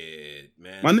DNA? Shit,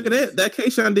 man. My nigga, that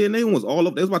K-Shine DNA one was all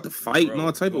up. They was about to fight and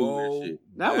all type of weird shit.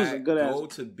 That was a good ass. Go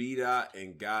to B-Dot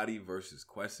and Gotti versus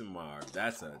Quest and Marv.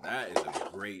 That is a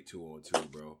great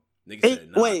 2-on-2, bro. Nigga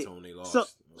said Tone, they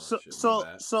lost.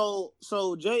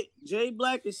 So Jay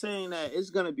Black is saying that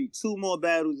it's gonna be 2 more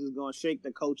battles that's gonna shake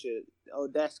the culture. Oh,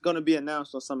 that's gonna be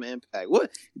announced on some Impact. What?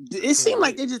 It seemed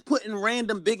like they're just putting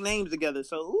random big names together.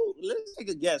 So let's take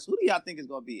a guess. Who do y'all think is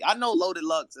gonna be? I know Loaded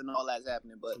Lux and all that's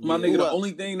happening, but my nigga, the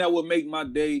only thing that would make my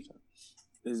day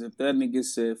is if that nigga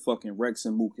said fucking Rex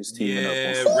and Mook is teaming up.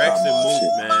 Yeah, Rex and Mook,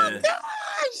 man.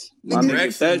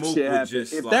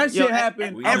 If that shit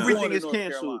happened, everything is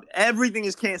canceled. Everything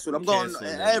is canceled. I'm going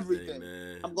everything.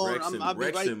 I'm going.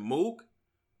 Rex and Mook.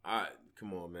 All right,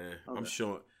 come on, man.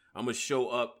 Okay. I'm gonna show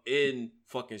up in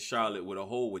fucking Charlotte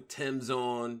with Tim's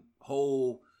on,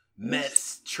 whole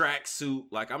Mets tracksuit.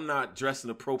 Like I'm not dressing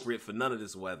appropriate for none of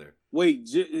this weather. Wait,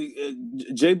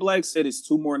 Jay Black said it's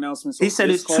 2 more announcements. He said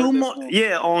it's 2 more.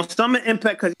 Yeah, on Summer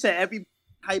Impact because he said every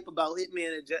hype about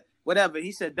Hitman and whatever.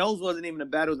 He said those wasn't even the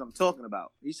battles I'm talking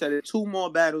about. He said it's 2 more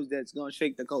battles that's gonna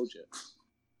shake the culture.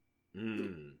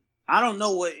 I don't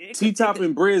know what T-Top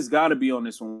and Briz got to be on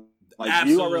this one. Like,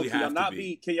 absolutely have to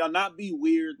be. Can y'all not be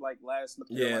weird like last?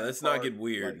 Yeah, let's not get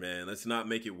weird, man. Let's not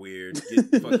make it weird.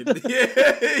 And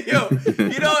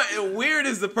weird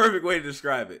is the perfect way to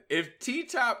describe it. If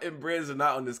T-Top and Briz are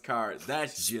not on this card,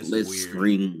 that's just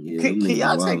weird. Yeah, can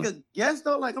y'all take a guess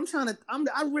though? Like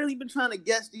I've really been trying to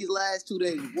guess these last 2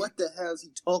 days. What the hell is he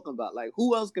talking about? Like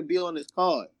who else could be on this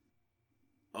card?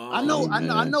 I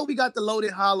know we got the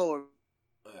Loaded Hollow.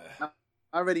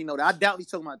 I already know that. I doubt he's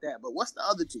talking about that. But what's the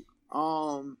other 2?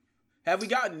 Have we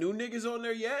got new niggas on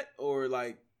there yet, or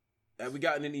like, have we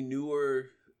gotten any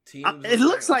newer teams? It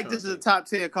looks like this is a top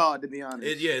tier card, to be honest.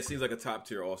 It seems like a top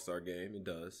tier All-Star game. It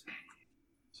does.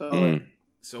 So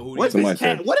who? What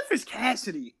if it's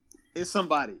Cassidy? It's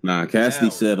somebody. Nah, Cassidy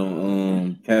said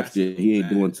on Cassidy he ain't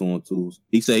doing 2-on-2s.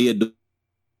 He said he'd do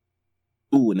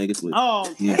with niggas with.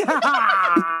 Oh.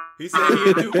 He said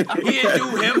he'd do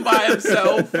him by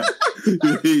himself.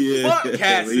 Yeah. Fuck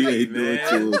Cassidy, he ain't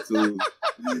man. doing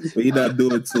 2-on-2s. But he not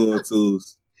doing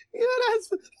 2-on-2s. That's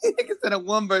nigga said a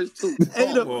 1 versus 2.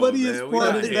 Hey, the funniest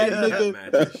part is that nigga.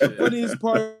 The funniest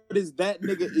part is that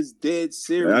nigga is dead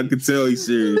serious. I can tell he's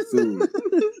serious too.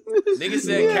 Nigga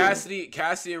said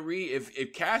Cassidy and Reed.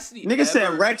 If Cassidy, nigga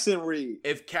said Rex and Reed.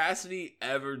 If Cassidy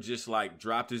ever just like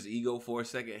dropped his ego for a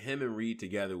second, him and Reed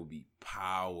together would be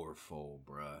powerful,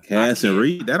 bruh. Cass and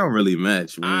Reed, that don't really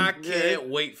match, man. I can't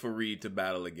wait for Reed to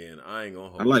battle again. I ain't gonna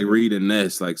hold I like Reed and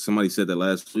Ness. Like somebody said that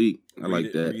last week. I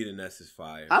like that. Reed and Ness is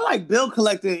fire. I like Bill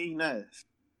Collector and Ness.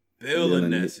 Bill and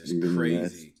Ness is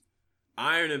crazy.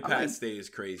 Iron and Pat Stay is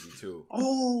crazy too.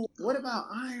 Oh, what about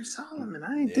Iron Solomon?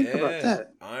 I didn't think about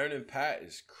that. Iron and Pat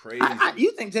is crazy.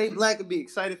 You think Jay Black would be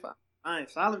excited for Iron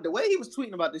Solomon? The way he was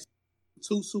tweeting about this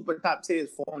 2 super top tiers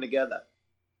formed together.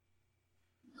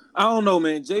 I don't know,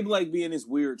 man. Jay Black be in this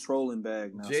weird trolling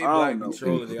bag now. Jay Black be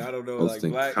trolling. I don't know, like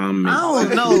Black. I don't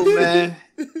know, man.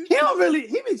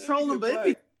 He be trolling,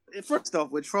 but first off,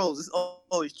 with trolls, it's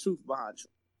always truth behind trolls.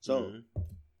 So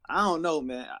I don't know,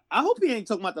 man. I hope he ain't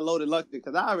talking about the Loaded Luck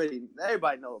because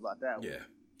everybody know about that one. Yeah.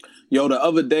 Yo,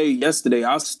 yesterday,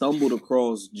 I stumbled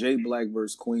across Jay Black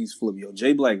versus Queens Flip. Yo,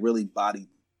 Jay Black really bodied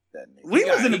that nigga. We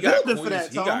was in the building for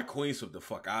that, Tom. He got Queens Flip the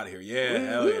fuck out of here. Yeah,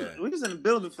 hell yeah. We was in the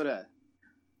building for that.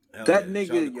 That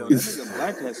nigga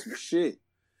Black has some shit.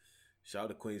 Shout out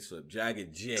to Queens Flip.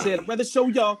 Jagged J. Said, I'd rather show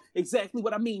y'all exactly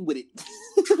what I mean with it.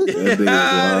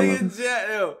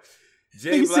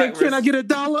 Jay Black said, can I get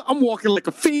 $1? I'm walking like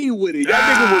a fiend with it.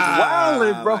 That nigga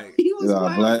was wildin', bro. He was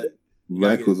wildin'.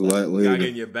 Black was white. You gotta get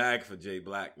in your bag for Jay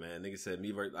Black, man. Nigga said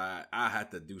I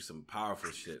had to do some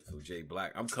powerful shit for Jay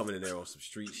Black. I'm coming in there on some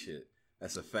street shit.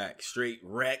 That's a fact. Straight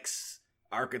Rex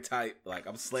archetype. Like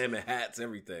I'm slamming hats,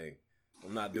 everything.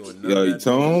 I'm not doing none of that.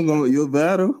 Tone, your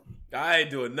battle? I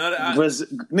ain't doing none of that.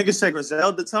 Nigga said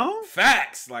Griselda Tone?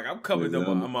 Facts. Like I'm coming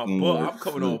on my I'm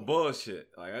coming on bullshit.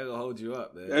 Like I ain't gonna hold you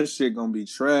up, man. That shit gonna be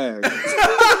trash.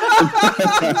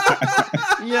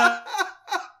 Yeah.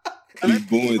 Let's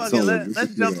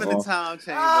jump in the time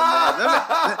chamber,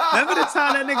 man. Remember the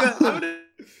time that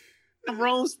nigga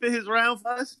Rome spit his round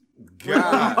for us?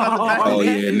 God. Oh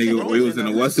yeah, nigga, we was in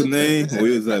the what's the name?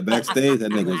 We was backstage.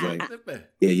 That nigga was like,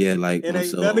 yeah, like. And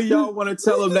ain't none of y'all want to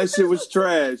tell him that shit was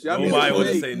trash. Y'all nobody want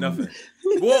to say nothing.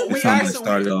 Well, we asked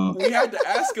him. We had to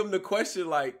ask him the question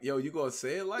like, "Yo, you gonna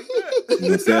say it like that? You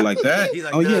gonna say it like that?" He's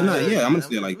like, "Oh yeah, I'm gonna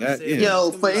say it like that." Yeah.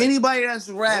 Yo, for anybody that's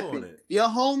rapping, your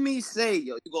homies say,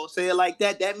 "Yo, you gonna say it like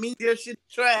that?" That means your shit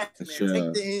trash, man.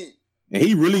 Take the hint. And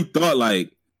he really thought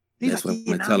like, that's what I'm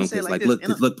gonna tell him. Cause like,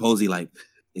 look, Posey, like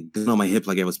the gun on my hip,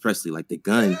 like Elvis Presley, like the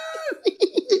gun.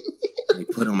 They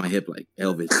put on my hip like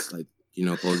Elvis, like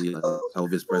Posey, like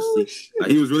Elvis Presley.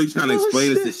 Like, he was really trying to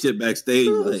explain us this shit backstage,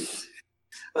 like.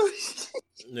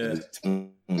 Yeah,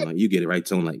 like, you get it right,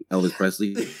 tone like Elvis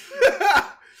Presley.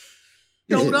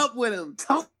 Showed up with him.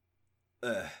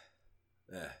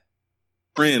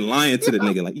 Friend lying to the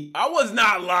nigga like I was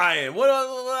not lying. What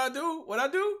I do? What I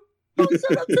do? I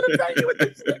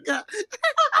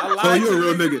lied. Oh, you a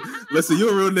real nigga. Listen, you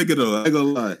a real nigga though. I ain't gonna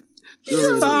lie.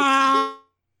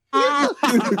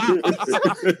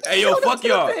 Hey yo, fuck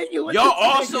y'all.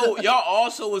 Y'all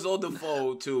also was on the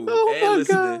phone too, and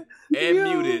listening, and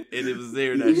muted, and it was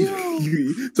there that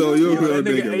shit. So you a real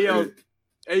nigga.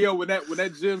 Hey yo, when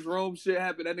that Jim's Rome shit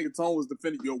happened, that nigga Tone was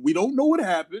defending. Yo, we don't know what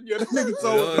happened. Yo, that nigga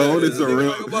Tone. Tone is a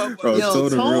real. Yo,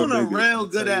 Tone a real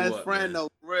good ass friend though.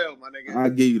 Real, my nigga. I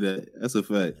give you that. That's a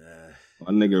fact.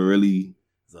 My nigga really.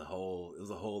 It was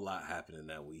a whole lot happening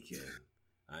that weekend.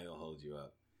 I ain't gonna hold you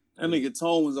up. That nigga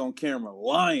Tone was on camera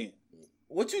lying.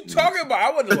 What you talking about?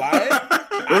 I wasn't lying.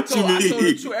 I told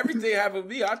the truth. Everything happened to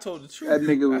me. I told the truth.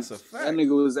 That's a fact. That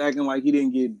nigga was acting like he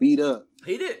didn't get beat up.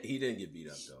 He didn't get beat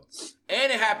up though. And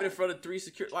it happened in front of 3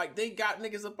 security. Like they got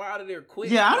niggas up out of there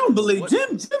quick. Yeah, I don't believe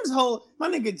Jim's Jim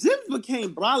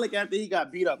became brolic after he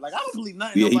got beat up. Like I don't believe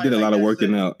nothing. Yeah, he did a lot of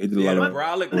working out. He did a lot of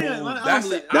brolic.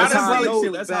 That's how I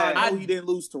know he didn't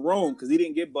lose to Rome because he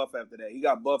didn't get buff after that. He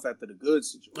got buff after the good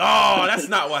situation. Oh, that's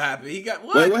not what happened. He got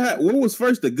what? Wait, what happened? What was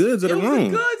first, the goods or the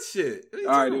Rome? The good shit.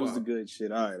 All right, it was the good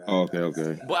shit. All right.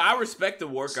 Okay. But I respect the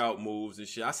workout moves and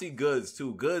shit. I see Goods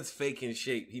too. Goods faking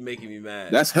shape. He making me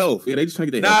mad. That's health. Yeah, they just trying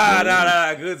to get their health. Nah.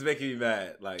 Goods making me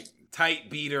mad. Like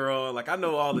tight beater on. Like I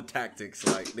know all the tactics.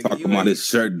 Like nigga, talking about his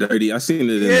shirt dirty. I seen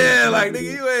it. Yeah, like nigga,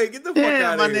 you ain't get the fuck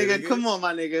out of here. My nigga. Come on,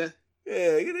 my nigga.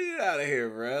 Yeah, get out of here,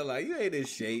 bro. Like you ain't in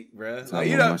shape, bro. Like,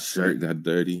 my shirt got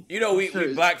dirty. You know, we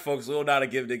black folks, we don't know how to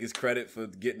give niggas credit for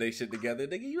getting their shit together.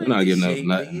 Nigga, you ain't not in shape, shape,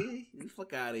 nothing. Nigga.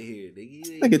 Fuck out of here,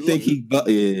 nigga. Nigga think he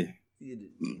yeah.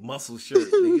 Muscle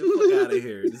shirt, nigga. Fuck out of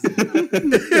here.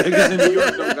 Niggas in New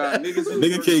York don't got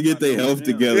nigga can't get their health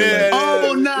together. Yeah,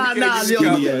 oh nah,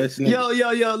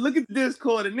 yo. Look at this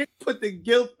corner. Nigga put a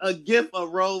gif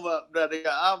of Rome up,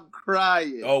 nigga. I'm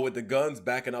crying. Oh, with the guns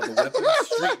backing up the weapons,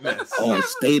 street mess. Oh,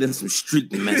 stayed in some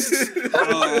street mess. That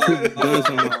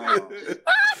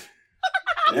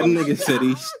nigga said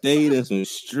he stayed in some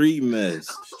street mess.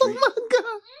 Oh my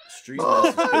god. Street mess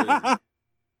is crazy.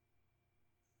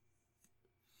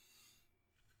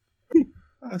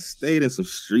 I stayed in some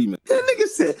street mess. That nigga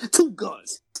said 2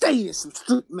 guns. Stay in some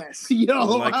street mess.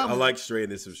 Yo, I like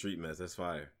straight in some street mess. That's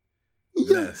fire.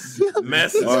 Mess.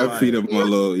 Mess is fire. Feet up my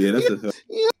low. Yeah, that's a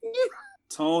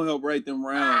Tone helped write them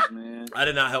rounds, man. I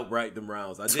did not help write them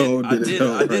rounds. I did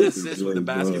assist with the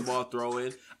basketball throw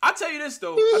in. I'll tell you this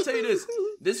though.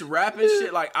 This rapping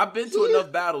shit, like I've been to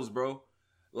enough battles, bro.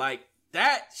 Like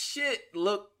that shit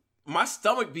my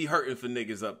stomach be hurting for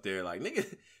niggas up there. Like, nigga,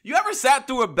 you ever sat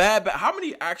through a bad how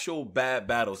many actual bad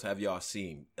battles have y'all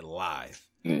seen live?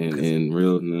 In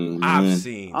real, no, I've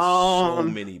seen so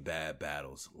many bad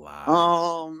battles live.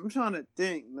 I'm trying to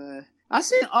think, man. I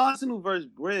seen Arsenal versus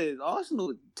Briz. Arsenal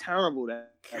was terrible.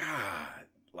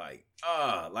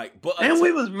 And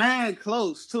we was mad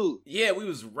close too. Yeah, we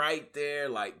was right there.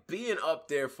 Like being up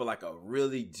there for like a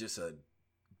really just a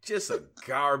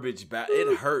garbage battle.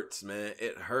 It hurts, man.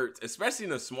 It hurts, especially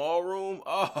in a small room.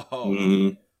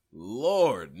 Oh,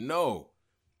 Lord, no.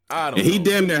 I don't. And he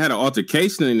damn near had an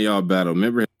altercation in y'all battle.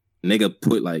 Remember, the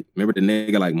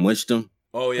nigga mushed him.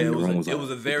 Oh yeah, it was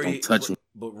a very. Don't touch him.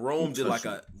 But Rome did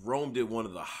one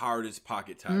of the hardest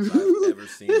pocket taps I've ever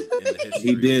seen in the history.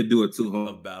 He did do it too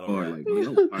of battle rap.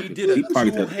 He did a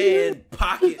 2-hand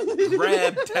pocket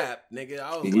grab tap,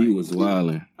 nigga. He was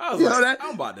wilding. I was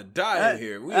I'm about to die in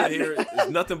here. We in here. It's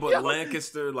nothing but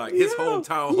Lancaster, like his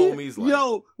hometown homies. Like,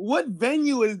 yo, what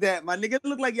venue is that? My nigga, it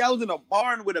looked like y'all was in a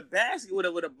barn with a basket with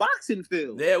a boxing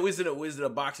field. Yeah, we was in a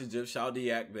boxing gym. Shout out to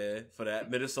Yak, man, for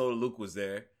that. Minnesota Luke was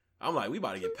there. I'm like, we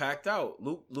about to get packed out.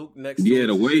 Luke next. Yeah,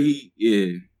 the way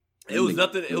It was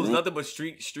nothing. It was nothing but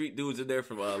street dudes in there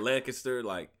from Lancaster,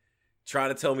 like trying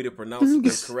to tell me to pronounce it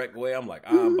the correct way. I'm like,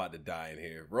 I'm about to die in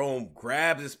here. Rome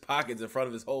grabs his pockets in front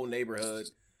of his whole neighborhood.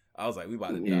 I was like, we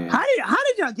about to die. How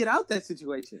did y'all get out that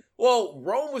situation? Well,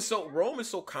 Rome is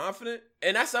so confident,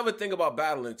 and that's the other thing about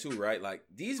battling too, right? Like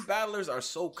these battlers are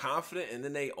so confident and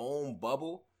in their own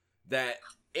bubble that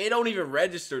it don't even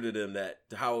register to them that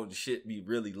how shit be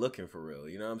really looking for real.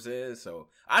 You know what I'm saying? So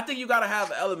I think you gotta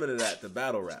have an element of that to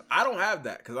battle rap. I don't have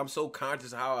that because I'm so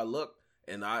conscious of how I look,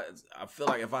 and I feel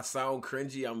like if I sound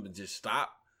cringy, I'm gonna just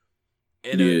stop.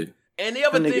 And and the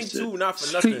other thing too, not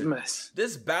for nothing,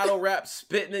 this battle rap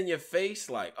spitting in your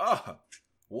face, like,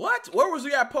 what? Where was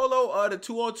we at, Polo? The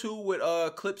 2-on-2 with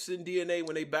Clips and DNA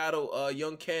when they battle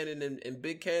Young Cannon and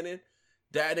Big Cannon.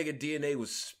 That nigga DNA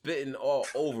was spitting all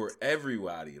over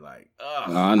everybody, like,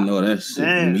 I know that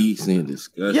shit. Me seeing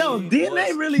disgusting. Yo,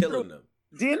 DNA really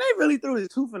threw his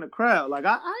tooth in the crowd. Like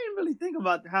I didn't really think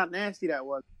about how nasty that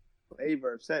was.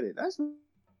 Averb said it. That's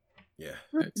he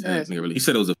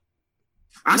said it was a.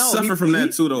 I suffer from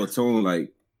that too, though. Tone,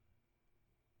 like,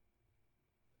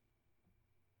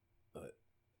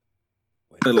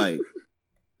 like,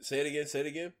 say it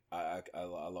again. I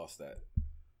lost that.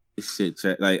 Shit,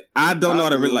 like I don't know how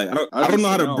to like. I don't know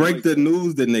how to break the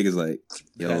news that niggas like.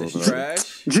 Yo, that's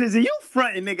trash. Drizzy, you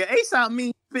fronting, nigga. Ace out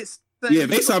me spit. Yeah,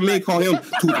 if Ace out me call him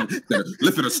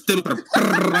lifting a stick. Lifting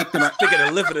a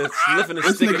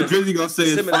stick. Nigga Drizzy gonna say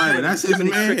it's fire. That's his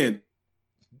man.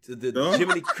 The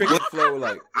Jiminy Cricket flow,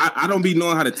 like I don't be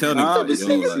knowing how to tell them.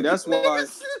 That's why.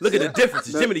 Look at the difference.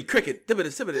 It's Jiminy Cricket. Like,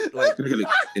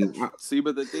 see,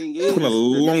 but the thing is, put a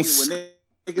long.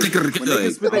 When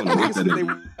niggas spit their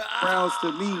rounds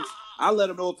to me, I let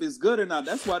them know if it's good or not.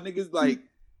 That's why niggas like,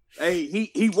 hey,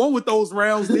 he won with those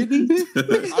rounds, didn't he?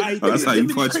 That's how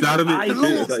you punch out of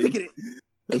it.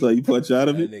 That's how you punch out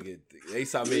of it. Nigga, they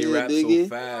saw me rap so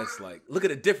fast. Like, look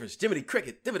at the difference. Jiminy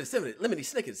Cricket, Lemony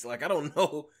Snickets. Like, I don't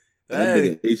know. That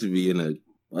nigga, he should be in a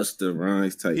Busta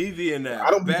Rhymes type. He be in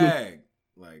that bag.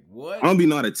 Like, what? I don't be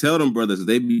know how to tell them brothers.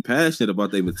 They be passionate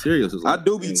about their materials. Like, I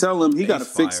do be telling him he got to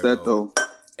fix that though.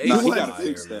 He got to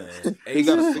fix that. He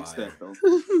got to fix that though.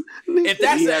 If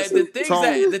that's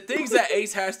the things that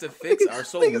Ace has to fix are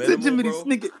so minimal, Jiminy bro.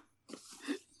 Snicket.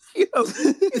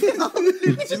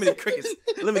 Jiminy Crickets,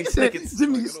 Lemony Snickets,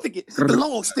 Jiminy Sticket, the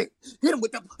long stick. Hit him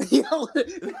with the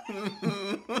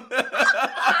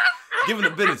Give him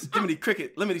the business. Jiminy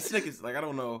Cricket, Lemony Snickets. Like, I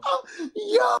don't know.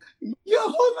 Yo,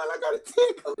 hold on, I gotta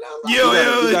take him now.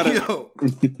 Yo.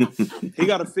 He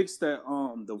gotta fix that.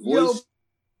 The voice.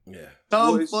 Yeah.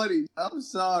 I'm funny. I'm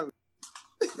sorry.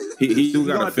 He do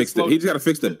gotta fix it. He just gotta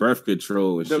fix the birth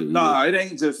control and shit. Nah, it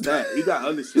ain't just that. He got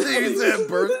other shit. He said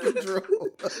birth control.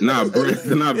 Not birth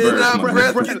control. You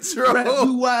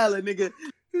wildin', nigga.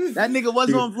 That nigga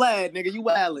was on Vlad, nigga. You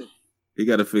wildin'. He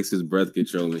gotta fix his breath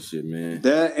control and shit, man.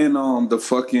 That and the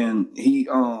fucking the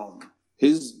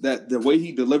way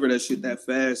he delivered that shit that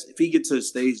fast. If he get to a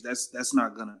stage, that's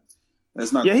not gonna.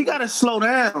 Yeah, he gotta slow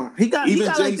down. He got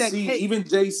JC. Like that cake. Even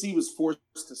JC was forced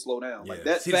to slow down. Yeah. Like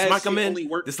that See, fast shit only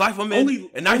worked. This life I'm in.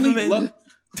 And knife I'm in.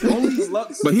 Only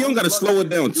luck. But he don't gotta slow it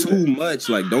down too much.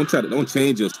 Like, don't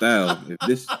change your style.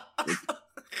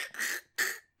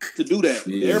 To do that.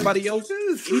 Yeah. Anybody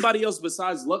else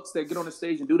besides Lux that get on the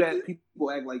stage and do that, people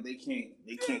act like they can't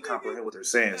comprehend what they're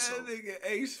saying. So That nigga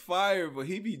Ace fire, but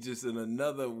he be just in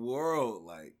another world.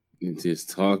 Like, just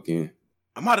talking.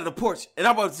 I'm out of the porch and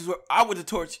I went the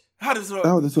torch. How does it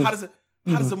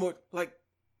more like?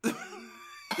 And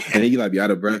then you like be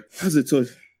out of breath. How's it torch?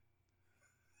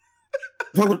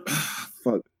 Fuck.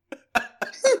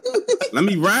 Let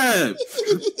me rap.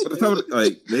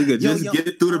 Like, nigga, just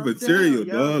get through the material,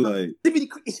 dog. Like,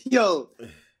 yo,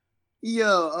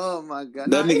 oh my god.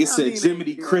 That nigga said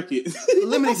Jiminy Cricket.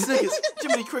 Lemony Snickets,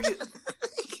 Jiminy Cricket.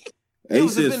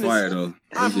 Ace is fire though.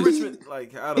 I'm Richmond.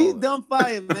 Like, I don't. He's done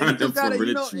fire, man. He just gotta,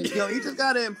 he just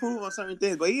gotta improve on certain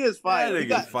things. But he is fire. That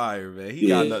nigga's fire, man. He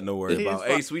got nothing to worry about.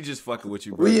 Ace, we just fucking with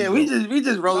you, bro. Yeah, we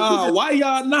just roll. Why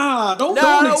y'all don't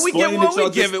we give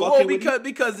it. Well,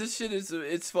 because this shit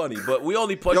it's funny, but we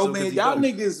only punch. Yo, man, y'all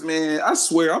niggas, man. I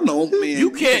swear, I'm the only man.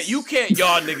 You can't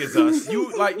y'all niggas us.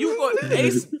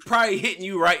 Ace probably hitting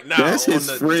you right now. That's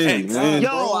his friend, man.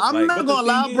 Yo, I'm not gonna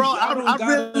lie, bro.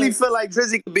 I really feel like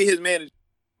Drizzy could be his manager.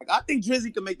 I think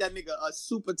Drizzy can make that nigga a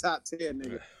super top tier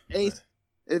nigga. Ace,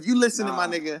 if you listen to my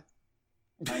nigga,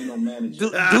 I ain't no manager.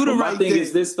 Do the right thing. My thing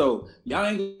is this though. Y'all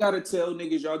ain't gotta tell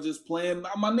niggas y'all just playing.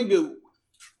 My nigga,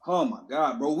 oh my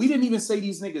god, bro. We didn't even say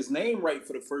these niggas' name right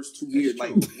for the first 2 years.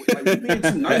 Like we being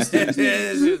too nice to these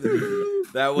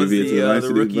niggas. That was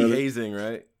the rookie hazing,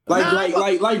 right?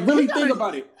 Like, really think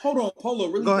about it. Hold on, Polo.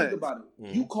 Really think about it.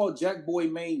 Mm. You called Jack Boy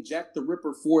Maine Jack the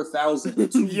Ripper 4000 for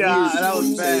 2 years. Yeah, that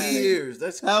was bad. 2 years.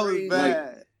 That's crazy. That was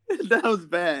bad. That was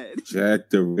bad. Jack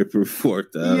the Ripper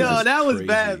 4000. Yo, that was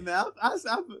bad, man.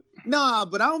 Nah,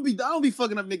 but I don't be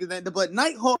fucking up niggas' name. But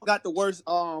Nighthawk got the worst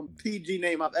PG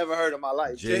name I've ever heard in my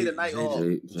life. Jay the Nighthawk.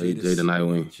 Jay the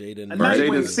Nightwing. Jay the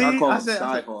Nightwing. See, I said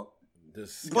Skyhawk.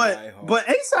 But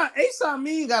A-Side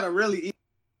me got a really.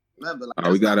 Remember,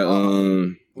 like, we got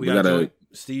a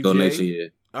Steve donation J.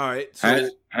 here. All right. So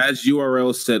has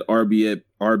URL set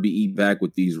RBE back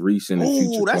with these recent and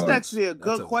future that's cards? actually a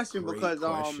good question because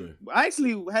I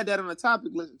actually had that on the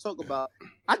topic list to talk about.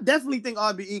 I definitely think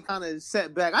RBE kind of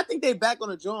set back. I think they back on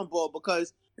the drawing board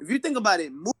because if you think about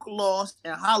it, Mook lost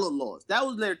and Hollow lost. That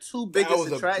was their two biggest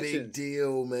attractions. That was a big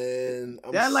deal, man.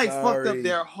 That fucked up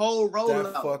their whole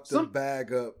rollout. That fucked the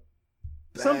bag up.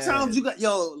 Bad. Sometimes you got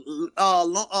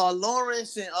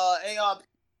Lawrence and ARP.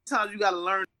 Sometimes you got to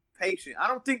learn patient. I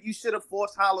don't think you should have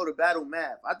forced Hollow to battle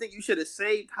Math. I think you should have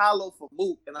saved Hollow for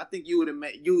Mook, and I think you would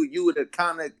have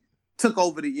kind of took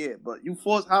over the year. But you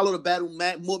forced Hollow to battle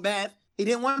Math. He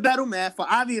didn't want to battle Math for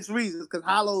obvious reasons because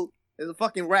Hollow is a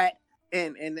fucking rat,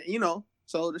 and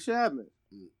so the shit happened.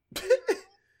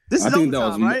 This is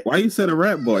overtime, right? Why you said a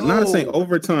rap boy? Not saying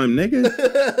overtime, nigga.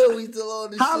 We still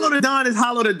on this Hollow shit. the Don is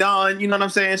Hollow the Don. You know what I'm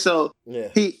saying? So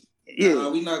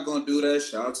we not gonna do that.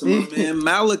 Shout out to my man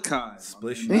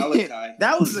Malachi. Malachi.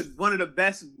 That was one of the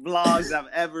best vlogs I've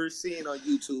ever seen on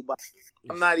YouTube.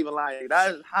 I'm not even lying.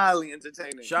 That is highly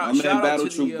entertaining. My man Battle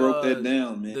Troop broke that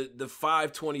down, man. The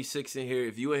 526 in here.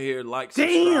 If you in here, subscribe.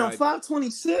 Damn,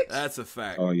 526. That's a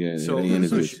fact. Oh yeah. So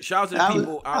shout out to the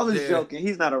people out there. I was joking.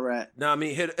 He's not a rat. No, I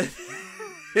mean hit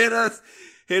us.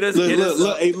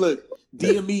 Look.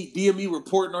 DME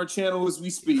reporting our channel as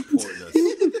we speak.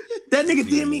 That nigga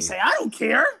DME say, I don't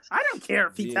care. I don't care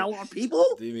if he tell on people.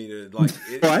 Why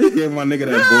you giving my nigga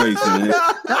that voice, man?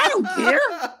 I don't care.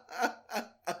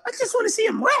 I just want to see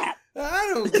him rap.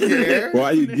 I don't care.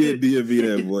 Why you give DME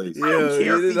that voice? I don't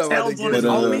care if he tells on his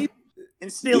homie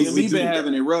and still. DME been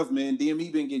having it rough, man.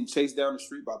 DME been getting chased down the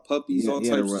street by puppies, all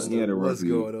types of stuff. What's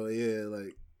going on? Yeah,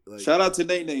 like shout out to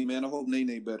Nene, man. I hope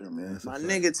Nene better, man. My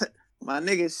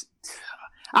niggas.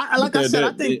 I said,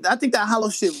 I think that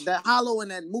Hollow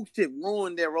and that Mook shit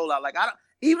ruined their rollout. Like,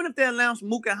 even if they announce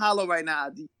Mook and Hollow right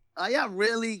now, are y'all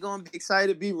really gonna be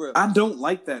excited? Be real. I don't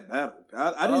like that battle.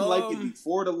 I didn't like it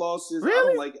before the losses. Really? I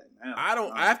don't like it now. I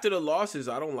don't. After the losses,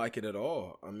 I don't like it at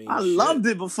all. I mean, I loved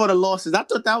it before the losses. I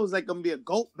thought that was like gonna be a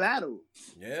GOAT battle.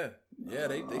 Yeah,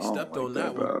 they stepped on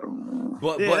that one.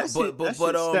 But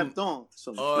stepped on.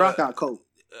 So rock out coat.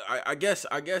 I guess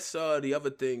the other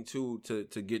thing too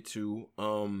to get to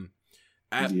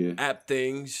app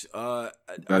things. Gotta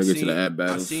get to the app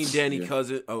battles. I seen Danny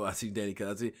Cousin. Oh, I see Danny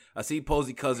Cousin. I see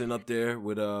Posey Cousin up there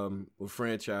with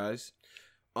Franchise.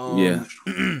 I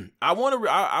want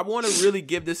to really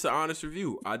give this an honest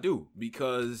review. I do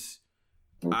because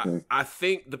I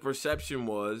think the perception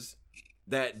was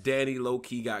that Danny low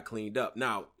key got cleaned up.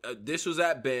 Now this was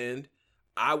at Bend.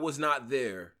 I was not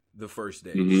there the first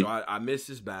day, so I missed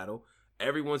this battle.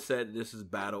 Everyone said this is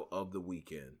battle of the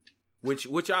weekend, which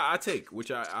I take, which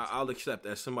I'll accept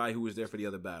as somebody who was there for the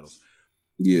other battles.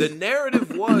 Yeah. The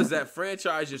narrative was that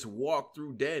Franchise just walked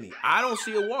through Danny. I don't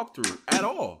see a walkthrough at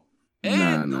all,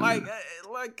 and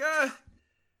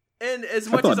and as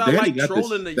much as I like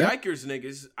trolling the Yikers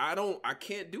niggas, I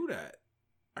can't do that.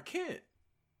 I can't.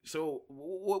 So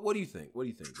what do you think? What do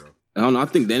you think, bro? I don't know. I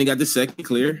think Danny got the second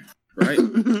clear. Right,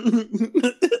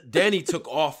 Danny took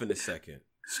off in the second,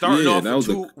 starting off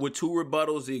with two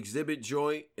rebuttals: the exhibit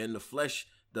joint and the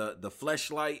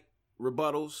fleshlight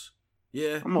rebuttals.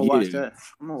 Yeah, I'm gonna watch that.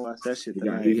 I'm gonna watch that shit.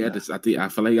 He had this. I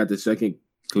feel like he got the second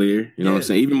clear. You know what I'm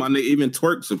saying? Even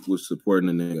Twerk was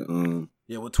supporting the nigga.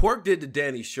 Yeah, what Twerk did to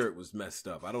Danny's shirt was messed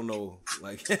up. I don't know,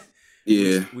 like,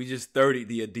 yeah, we just 30'd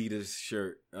the Adidas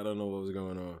shirt. I don't know what was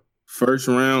going on. First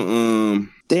round,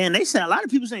 damn, they said a lot of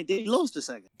people saying Danny lost the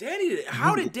second.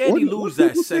 How did Danny lose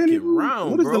that second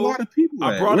round, bro? A lot of people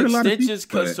I brought extensions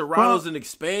because Serrano's an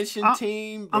expansion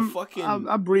team. I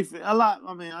briefly,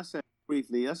 I said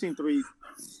briefly. I seen 3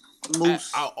 moves.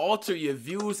 I'll alter your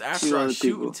views after I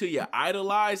shoot until you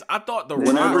idolize. I thought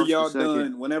whenever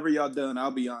y'all done,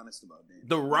 I'll be honest about that.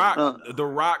 The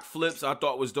Rock flips I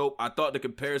thought was dope. I thought the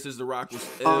comparisons to Rock was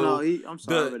ill. Oh no, I'm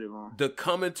sorry, I read it wrong. The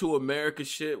coming to America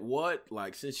shit. What?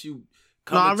 Like since you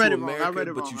coming to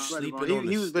America, but you sleeping on the stairs.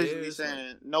 He was basically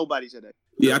saying nobody said that.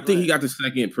 Yeah, I think he got the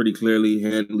second pretty clearly,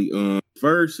 handily.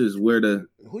 First is where the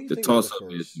toss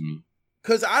up is.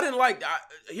 Because I didn't like.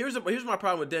 Here's my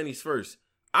problem with Danny's first.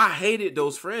 I hated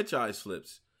those Franchise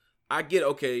flips. I get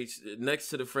okay. Next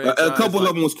to the franchise, a couple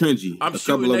of them was cringy. I'm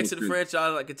shooting next to the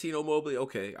franchise like Cuttino Mobley.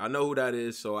 Okay, I know who that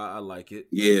is, so I like it.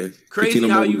 Yeah, crazy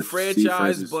how you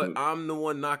franchise, but I'm the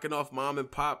one knocking off mom and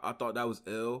pop. I thought that was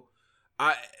ill.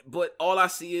 But all I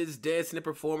see is dancing and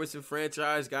performance and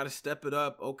franchise. Got to step it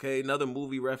up. Okay, another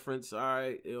movie reference. All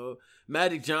right,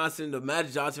 Magic Johnson, the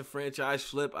Magic Johnson franchise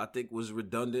flip, I think was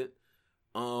redundant.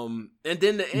 And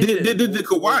then the did the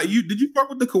Kawhi? Did you fuck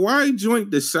with the Kawhi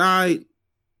joint? The side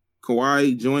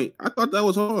Kawhi joint? I thought that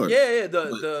was hard. Yeah.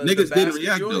 The niggas didn't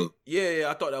react joint. Though. Yeah,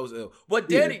 I thought that was ill. But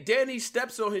Danny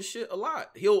steps on his shit a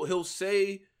lot. He'll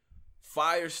say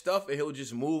fire stuff and he'll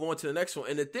just move on to the next one.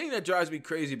 And the thing that drives me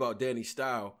crazy about Danny's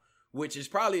style, which is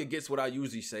probably against what I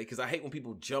usually say, because I hate when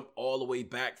people jump all the way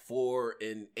back 4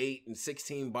 and 8 and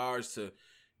 16 bars to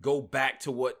go back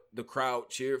to what the crowd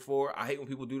cheered for. I hate when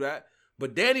people do that.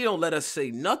 But Danny don't let us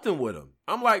say nothing with him.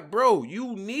 I'm like, bro,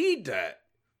 you need that.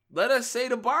 Let us say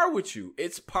the bar with you.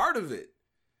 It's part of it.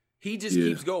 He just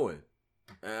keeps going.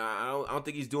 I don't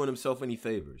think he's doing himself any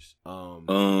favors.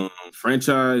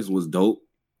 Franchise was dope.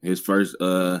 His first.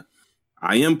 I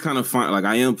am kind of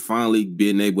I am finally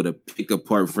being able to pick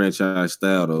apart franchise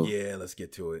style though. Yeah, let's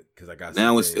get to it because I got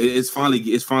now. It's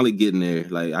finally getting there.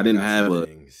 Like I didn't have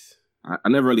I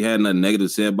never really had nothing negative to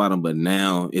say about him, but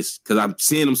now it's because I'm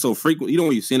seeing him so frequent. You know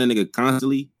when you're seeing a nigga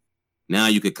constantly, now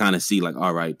you could kind of see like,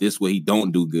 all right, this way he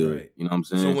don't do good. Right. You know what I'm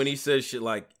saying? So when he says shit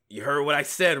like, you heard what I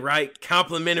said, right?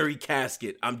 Complimentary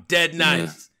casket. I'm dead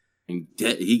nice. Yeah. And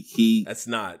he that's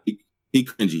not. He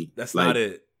cringy. That's like, not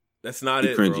it. That's not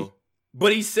it, cringy. Bro.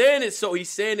 But he's saying it. So he's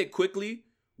saying it quickly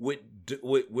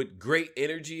with great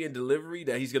energy and delivery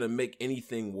that he's gonna make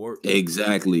anything work.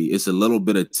 Exactly. It's a little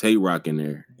bit of Tay-Rock in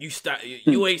there.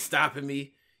 You ain't stopping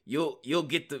me. You'll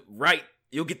get the right.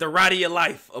 You'll get the ride of your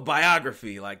life, a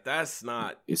biography. Like that's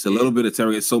not. It's a little bit of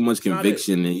Tay-Rock. It's so much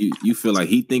conviction, and you feel like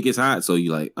he think it's hot. So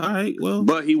you like, all right, well.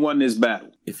 But he won this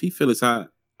battle. If he feel it's hot,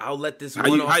 I'll let this. How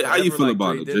you feel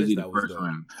about it? Just the first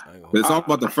round. Let's talk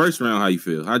about the first round. How you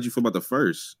feel? How'd you feel about the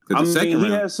first? Because the second round,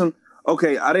 he had some.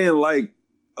 Okay, I didn't like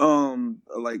a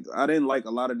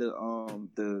lot of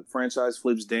the franchise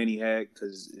flips Danny had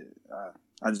because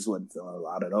I just wasn't feeling a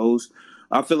lot of those.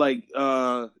 I feel like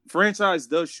franchise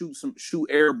does shoot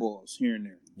air balls here and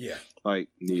there. Yeah,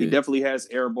 he definitely has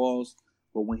air balls,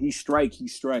 but when he strike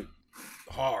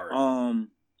hard.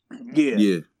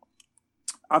 Yeah.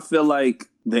 I feel like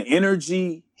the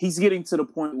energy he's getting to the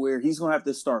point where he's gonna have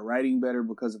to start writing better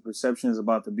because the perception is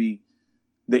about to be.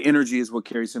 The energy is what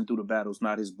carries him through the battles,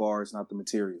 not his bars, not the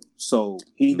material. So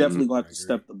he definitely going to have to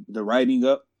step the writing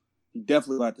up. He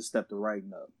definitely going to have to step the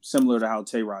writing up, similar to how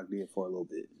Tay-Rock did for a little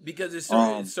bit. Because it's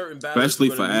certain battles,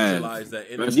 especially for Av. That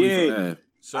energy. Yeah,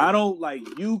 I don't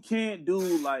you can't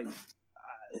do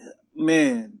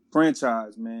man,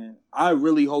 franchise, man. I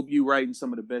really hope you writing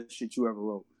some of the best shit you ever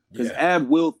wrote. Because Av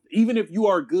will, even if you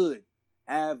are good,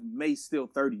 Av may still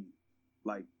 30 you.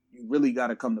 Like you really got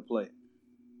to come to play.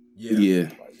 Yeah.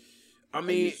 I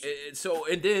mean,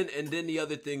 and then the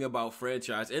other thing about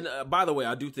franchise, and by the way,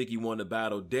 I do think he won the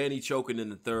battle. Danny choking in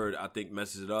the third, I think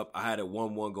messes it up. I had it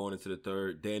 1-1 going into the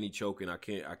third. Danny choking, I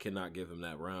cannot give him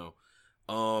that round.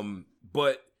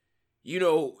 But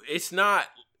it's not.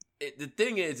 The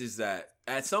thing is that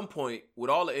at some point, with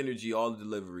all the energy, all the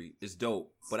delivery, it's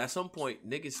dope. But at some point,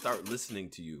 niggas start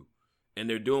listening to you, and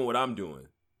they're doing what I'm doing.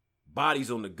 Bodies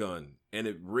on the gun, and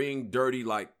it ring dirty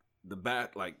like. The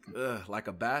bat like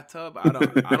a bathtub.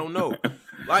 I don't know.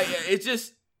 Like it's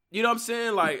just you know what I'm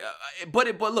saying. Like,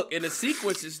 but look, in the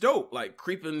sequence it's dope. Like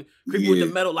creeping with the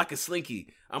metal like a slinky.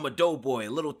 I'm a doughboy,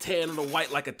 a little tan, a little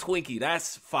white like a Twinkie.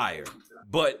 That's fire.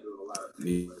 But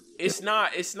it's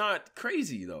not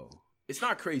crazy though. It's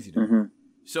not crazy though. Mm-hmm.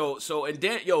 So and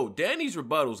Danny's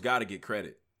rebuttals got to get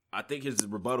credit. I think his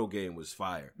rebuttal game was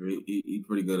fire. He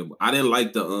pretty good. I didn't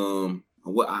like the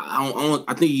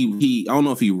I think he I don't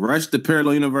know if he rushed the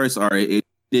parallel universe or it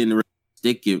didn't really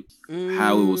stick it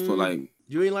how it was for like.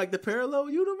 You ain't like the parallel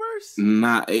universe?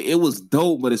 Nah, it was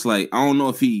dope, but it's like I don't know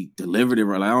if he delivered it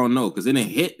right. Like, I don't know because it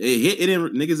didn't hit. It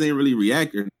didn't. Niggas ain't really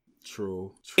react.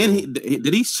 True. And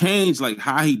did he change like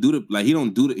how he do the like he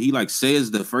don't do it? He like says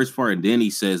the first part and then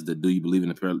he says the do you believe in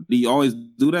the parallel? Do you always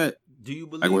do that? Do you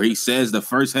believe like where he says the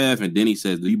first half and then he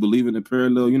says, "Do you believe in the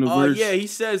parallel universe?" Oh yeah, he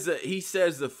says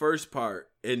the first part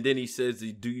and then he says,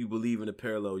 "Do you believe in the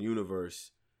parallel universe?"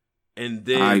 And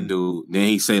then I do. Then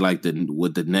he say like the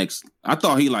next. I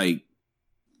thought he like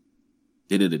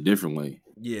did it a different way.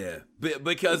 Yeah,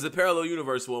 because the parallel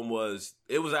universe one was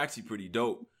actually pretty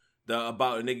dope.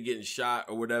 About a nigga getting shot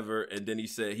or whatever, and then he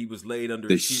said he was laid under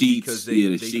the a sheet because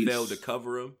they sheets. failed to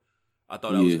cover him. I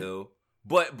thought that was ill.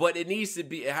 But it needs to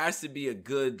be. It has to be a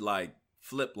good like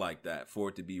flip like that for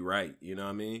it to be right. You know what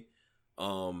I mean?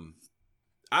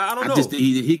 I don't know.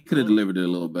 He could have delivered it a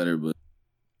little better, but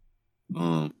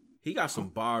he got some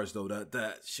bars though.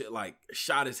 That shit like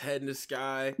shot his head in the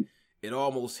sky. It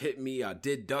almost hit me. I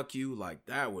did duck you. Like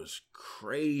that was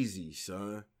crazy,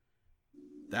 son.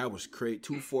 That was crazy.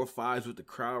 2 4 5s with the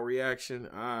crowd reaction.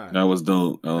 That was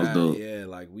dope. That was dope. Yeah,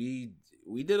 like we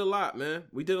did a lot, man.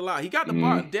 We did a lot. He got the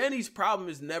bar. Danny's problem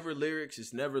is never lyrics.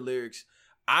 It's never lyrics.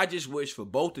 I just wish for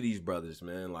both of these brothers,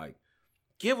 man, like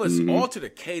give us alter the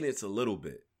cadence a little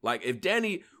bit. Like if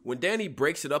when Danny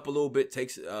breaks it up a little bit,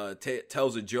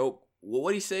 tells a joke. Well,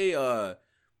 what'd he say?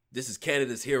 This is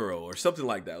Canada's hero or something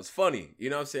like that. It was funny. You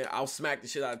know what I'm saying? I'll smack the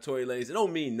shit out of Tory Lanez. It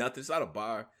don't mean nothing. It's not a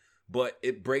bar, but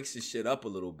it breaks the shit up a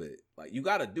little bit. Like you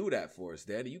got to do that for us,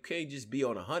 Danny. You can't just be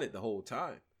on 100 the whole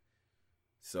time.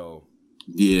 So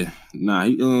yeah, nah.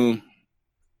 It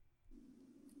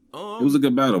was a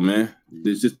good battle, man.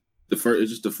 It's just the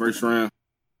first round.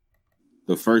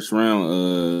 The first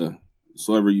round, it's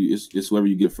whoever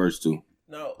you get first to.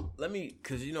 No,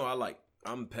 because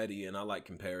I'm petty and I like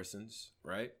comparisons,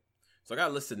 right? So I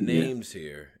got a list of names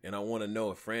here, and I want to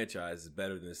know if franchise is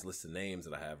better than this list of names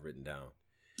that I have written down.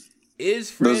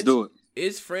 Let's do it.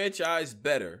 Is franchise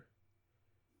better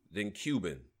than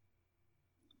Cuban?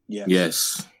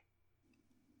 Yes.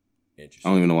 Interesting. I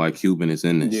don't even know why Cuban is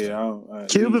in this. Yeah,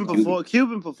 Cuban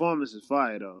performance is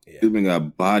fire though. Yeah. Cuban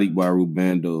got bodied by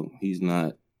Rubando. He's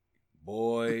not.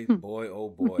 Boy, oh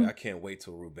boy! I can't wait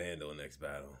till Rubando next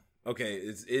battle. Okay,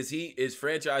 is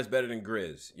franchise better than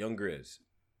Grizz? Young Grizz?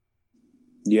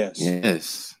 Yes.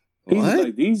 Yes.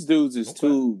 Like these dudes is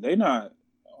too. They not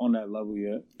on that level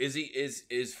yet.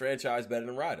 Is franchise better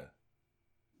than Ryder?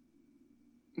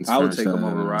 I would take him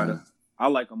over Ryder. I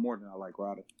like him more than I like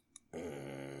Ryder.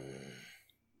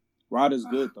 Ryder's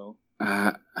good though.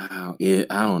 I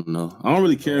don't know. I don't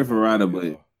really care for Ryder,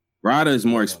 but Ryder is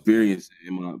more experienced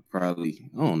than probably.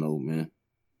 I don't know, man.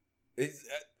 I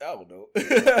don't know.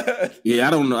 Yeah,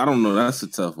 I don't know. That's a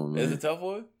tough one, man. It's a tough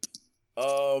one.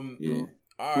 Yeah.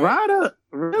 All right. Ryder,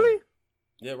 really?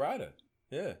 Yeah, Ryder.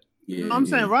 Yeah. I'm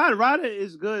saying Ryder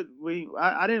is good.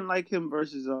 I didn't like him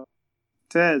versus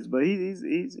Taz, but he's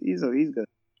good.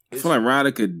 I feel like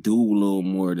Ryder could do a little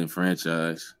more than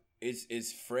franchise.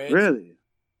 Is French really?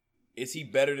 Is he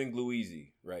better than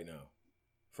Gluezy right now?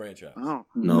 Franchise? Oh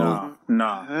no.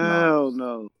 Hell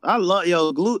no. I love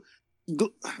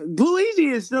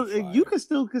Gluezy is still. You can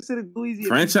still consider Gluezy.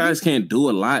 Franchise can't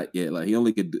do a lot yet. Like he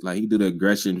only could he do the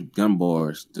aggression gun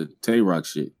bars, the Tay-Rock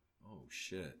shit. Oh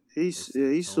shit.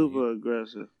 He's super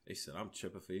aggressive. They said I'm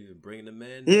tripping for even bringing the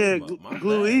man. Yeah,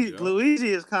 Gluezy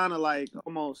is kind of like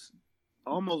almost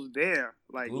there.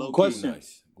 Like Glue, question.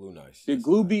 Glue nice. Did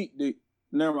Glue beat?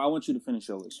 Never. I want you to finish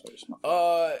your list first.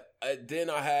 Then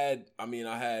I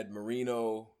had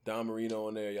Marino, Don Marino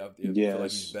in there. You feel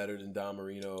like he's better than Don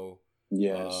Marino.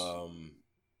 Yes.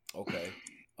 Okay.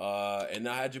 And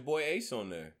I had your boy Ace on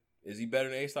there. Is he better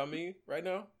than Ace? I mean, right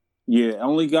now? Yeah, I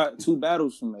only got 2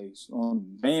 battles from Ace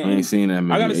on band. I ain't seen that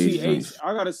many. I gotta see Ace.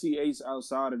 I gotta see Ace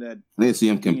outside of that. I didn't see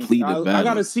him complete the battle. I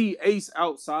gotta see Ace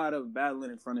outside of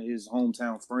battling in front of his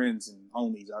hometown friends and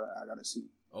homies. I gotta see.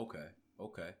 Okay.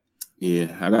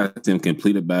 Yeah, I gotta see him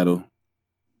complete a battle.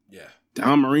 Yeah.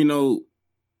 Don Marino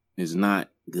is not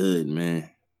good, man.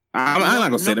 I'm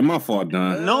not gonna say that. My fault,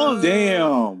 Don. No,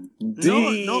 damn.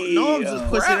 Norm's just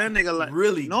pushing that nigga like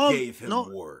really gave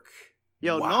him work.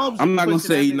 Yo, wow. I'm not gonna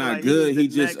say he's not good. He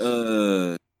just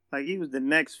like he was the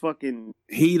next fucking.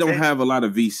 He don't have a lot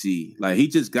of VC. Like he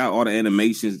just got all the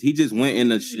animations. He just went in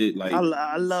the shit like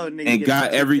I love nigga and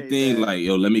got everything. Like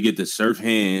yo, let me get the surf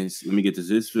hands. Let me get the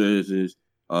this.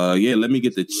 Let me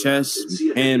get the chest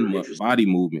and body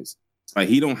movements. Like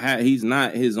he's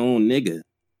not his own nigga.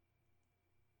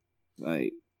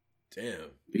 Like damn,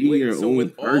 be your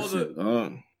own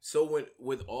person. So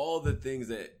with all the things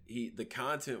that the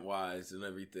content wise and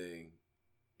everything,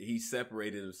 he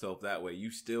separated himself that way.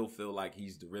 You still feel like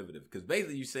he's derivative because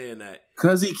basically you saying that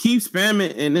because he keeps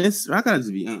spamming and this. I gotta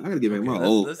get back my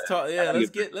old. Let's talk. Yeah,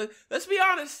 let's be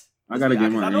honest. I gotta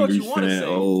get my angry fan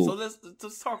old. So let's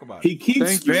talk about it. He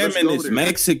keeps spamming this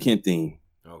Mexican thing.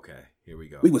 Okay, here we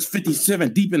go. We was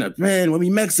 57 deep in the band when we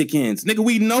Mexicans, nigga.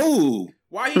 We know.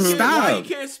 Why he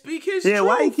can't speak his truth?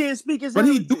 Why he can't speak his? But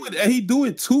he do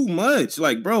it too much.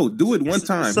 Like, bro, do it one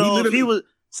time. So if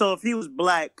he was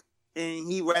black and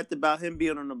he rapped about him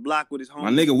being on the block with his homies,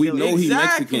 my nigga, we know he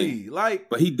exactly. Mexican. Like,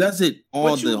 but he does it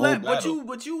all the whole battle.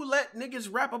 But you let niggas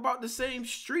rap about the same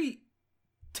street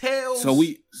tales. So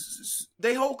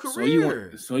they whole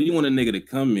career. So you want a nigga to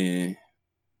come in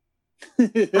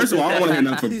First of all, I don't want to hear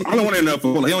nothing. I don't want to hear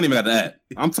nothing. He don't even got that.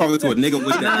 I'm talking to a nigga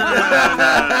with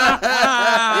that.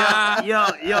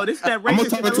 Yo, this that racist. I'm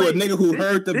talking to a nigga who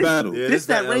heard the battle. Yeah, this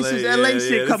that racist LA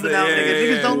shit coming out, nigga.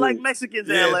 Niggas don't like Mexicans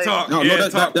in LA.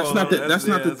 That's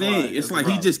not the thing. It's like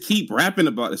he just keep rapping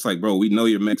about. It's like, bro, we know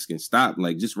you're Mexican. Stop.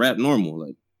 Like, just rap normal.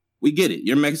 Like, we get it.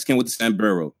 You're Mexican with the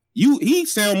sombrero. He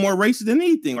sound more racist than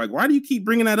anything. Like, why do you keep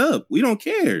bringing that up? We don't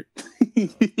care.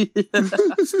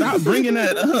 Stop bringing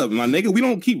that up, my nigga. We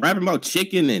don't keep rapping about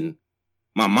chicken and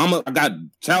my mama. I got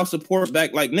child support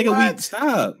back. Like, nigga, we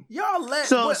stop. Y'all let.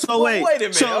 So wait. Wait a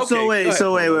minute.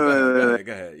 Wait.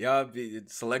 Go ahead. Y'all be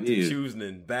selective choosing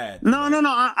and bad. No.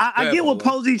 I get what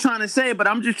Posey trying to say, but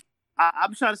I'm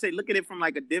trying to say, look at it from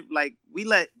like a like we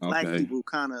let black people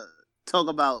kind of talk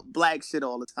about black shit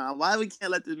all the time. Why we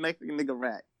can't let this Mexican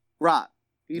nigga rock?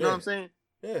 You know what I'm saying?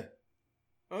 Yeah.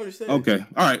 I understand. Okay.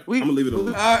 All right. I'm gonna leave it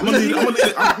alone. I'm gonna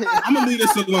leave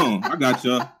this alone. I got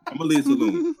y'all. I'm gonna leave this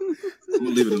alone. I'm gonna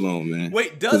leave it alone, man.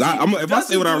 Wait, if I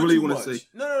say what I really want to say.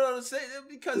 No. Say it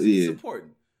because it's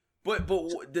important. But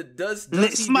does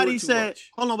somebody said?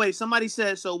 Hold on, wait. Somebody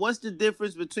said. So what's the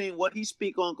difference between what he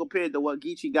speak on compared to what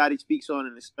Geechee Gotti speaks on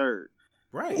in his third?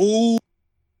 Right. Ooh.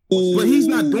 But he's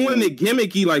not doing it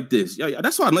gimmicky like this.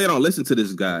 That's why I don't listen to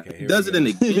this guy. Okay, he does it in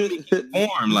a gimmicky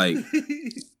form, like.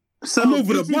 So I'm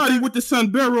over the body with the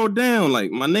sombrero down,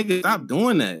 like my nigga. Stop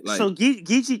doing that. Like, so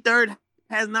Geechee third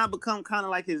has not become kind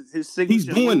of like his signature. He's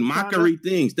doing mockery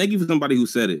things. Thank you for somebody who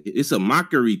said it. It's a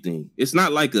mockery thing. It's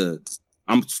not like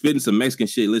I'm spitting some Mexican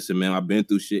shit. Listen, man, I've been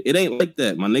through shit. It ain't like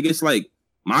that, my nigga. It's like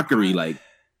mockery. Like,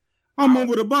 I'm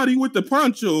over the body with the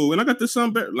poncho, and I got the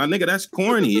sombrero. Like, nigga, that's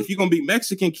corny. If you're gonna be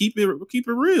Mexican, keep it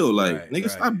real. Like, nigga,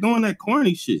 stop doing that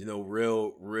corny shit. You know,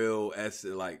 real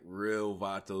like real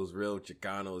vatos, real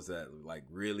Chicanos that like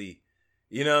really,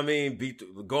 you know what I mean,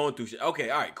 going through shit. Okay,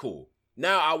 all right, cool.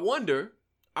 Now I wonder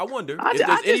if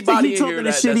there's anybody in here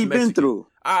that's he been through.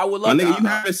 I would love. My nigga, you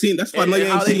haven't seen. That's why you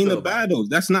ain't seen the battles.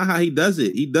 That's not how he does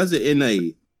it. He does it in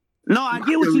a. No, I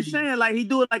get what you're saying. Like he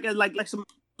do it like some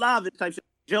live type shit,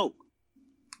 joke.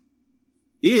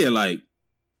 Yeah, like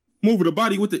move the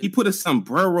body with he put a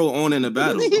sombrero on in the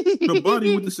battle. The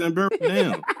body with the sombrero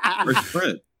down.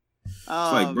 Respect.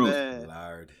 Oh, like, bro. Man.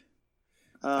 Lord.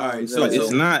 All right, so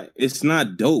it's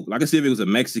not dope. Like I said, if it was a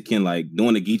Mexican like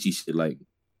doing the Geechee shit, like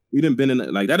we done been in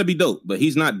like that'd be dope. But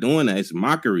he's not doing that. It's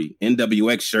mockery.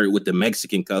 NWX shirt with the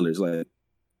Mexican colors. Like,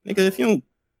 nigga, if you don't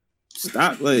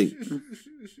stop, like.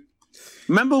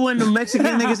 Remember when the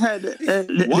Mexican niggas had the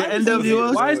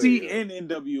NWX? Why is he in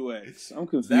NWX? I'm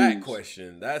confused.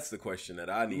 That's the question that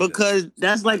I need. Because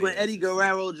that's like when Eddie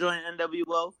Guerrero joined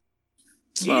NWO.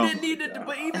 He didn't need to,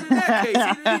 but even in that case, he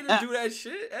didn't need to do that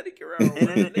shit. Eddie Guerrero.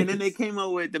 And then they came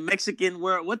up with the Mexican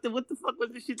world. What the fuck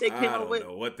was the shit they came up with? I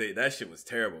don't know that shit was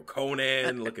terrible.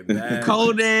 Conan looking bad.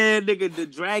 Conan, nigga, the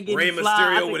dragon. Rey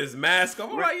Mysterio with his mask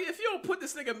on. I'm like, if you don't put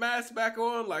this nigga mask back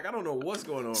on, like I don't know what's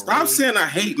going on. Stop saying I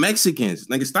hate Mexicans,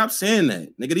 nigga. Stop saying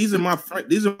that, nigga. These are my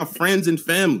friends and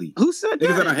family. Who said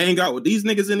niggas that I hang out with? These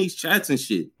niggas in these chats and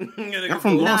shit. I'm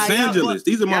from Los Angeles.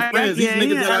 These are my friends. These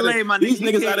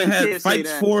niggas that I had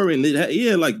fights for and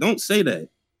like don't say that.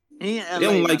 They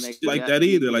don't like shit like that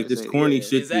either. Like this corny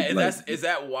shit. Is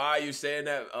that why you're saying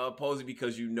that, Posey?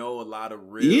 Because you know a lot of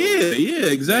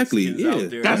real exactly.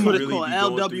 That's what it's called.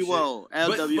 LWO.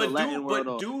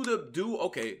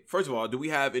 Okay. First of all, do we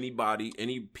have any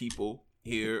people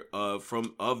here of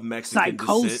Mexican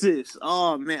Psychosis. descent?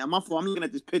 Oh man, my fault. I'm looking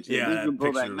at this picture. Yeah, that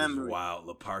picture back memory. Wow,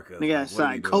 La Parka. Nigga got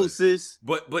Psychosis.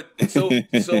 But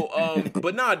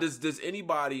does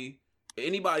anybody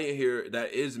in here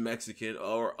that is Mexican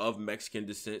or of Mexican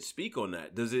descent speak on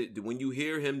that? Does it, when you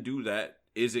hear him do that,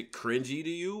 is it cringy to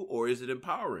you or is it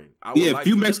empowering? If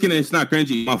you Mexican and it's not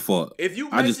cringy, my fault. If you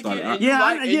Mexican, let's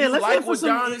hear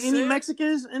from any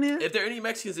Mexicans in here. If there are any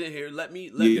Mexicans in here, let me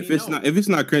know. If it's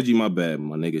not cringy, my bad,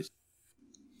 my niggas.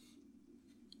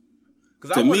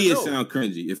 To me, it sound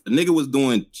cringy. If the nigga was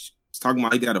talking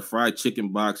about he got a fried chicken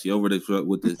box, he over the truck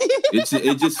with this.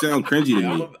 It just sound cringy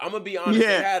to me. I'm gonna be honest.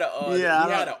 They had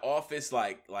an office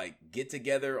like get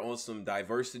together on some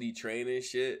diversity training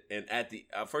shit. And at the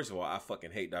first of all, I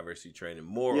fucking hate diversity training.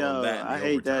 More on that. I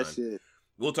hate that shit.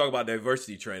 We'll talk about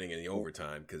diversity training in the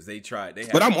overtime because they tried.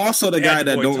 But I'm also the guy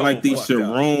that don't like these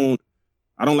Sharon.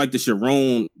 I don't like the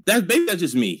Sharon. That's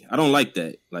just me. I don't like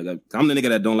that. Like I'm the nigga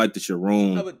that don't like the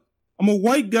Sharon. I'm a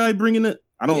white guy bringing it.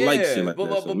 I don't like shit like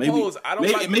that. So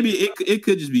maybe it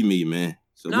could just be me, man.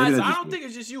 So I don't think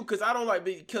it's just you because I don't like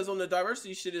because on the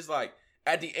diversity shit is like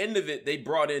at the end of it they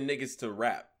brought in niggas to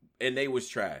rap and they was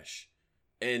trash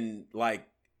and like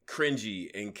cringy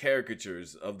and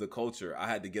caricatures of the culture, I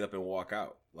had to get up and walk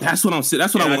out. Like, that's what I'm saying.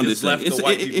 That's what I wanted to say. Left the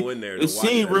white people in there. It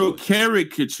seemed real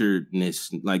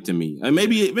caricaturedness, like to me. And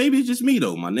maybe it's just me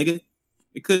though, my nigga.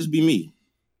 It could just be me.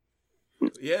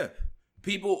 Yeah,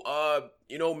 people.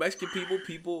 Mexican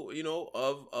people,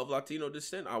 of Latino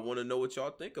descent. I want to know what y'all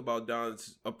think about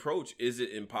Don's approach. Is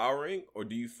it empowering, or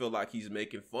do you feel like he's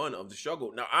making fun of the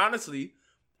struggle? Now, honestly,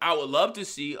 I would love to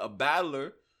see a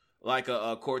battler like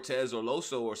a Cortez or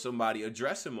Loso or somebody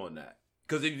address him on that.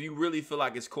 Because if you really feel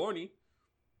like it's corny,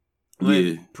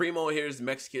 Primo here is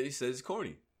Mexican, he says it's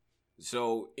corny.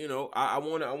 So, I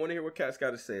want to hear what Cat's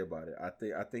got to say about it.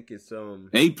 I think it's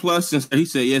A+, since he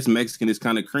said yes, Mexican is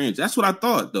kind of cringe. That's what I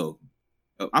thought though.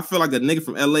 I feel like a nigga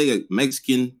from LA, a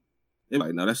Mexican, they're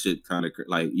like, no, that shit kind of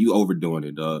like you overdoing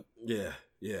it, dog. Yeah.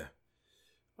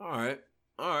 All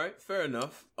right, fair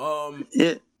enough.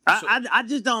 Yeah, I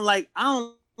just don't like. I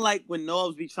don't like when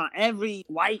Norbs be trying. Every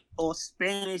white or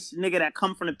Spanish nigga that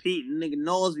come from the Pete, nigga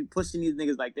Norbs be pushing these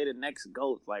niggas like they're the next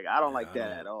GOAT. Like I don't like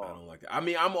that at all. I don't like that. I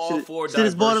mean, I'm all for diversity. Shit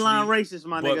is borderline racist,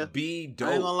 my nigga. But be dope.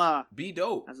 I ain't gonna lie. Be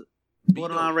dope.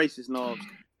 Borderline racist, Norbs.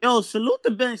 Yo, salute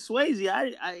to Ben Swayze.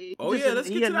 Let's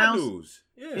get to that news.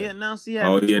 Yeah. He announced he had.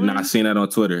 I seen that on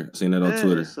Twitter.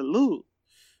 Twitter. Salute.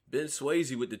 Ben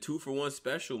Swayze with the 2-for-1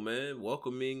 special, man.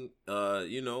 Welcoming,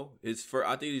 his first.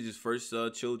 I think it's his first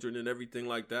children and everything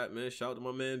like that, man. Shout out to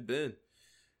my man Ben.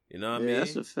 You know what I mean?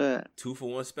 That's a fact.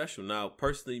 2-for-1 special. Now,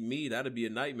 personally, that'd be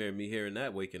a nightmare. Me hearing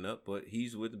that, waking up, but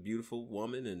he's with a beautiful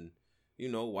woman and.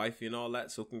 Wifey and all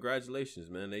that. So congratulations,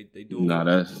 man. They do. Nah,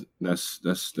 that's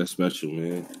special,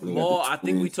 man. More, I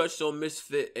think we touched on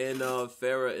Misfit and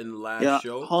Farrah in the last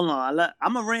show. Hold on,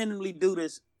 I'm gonna randomly do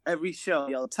this every show.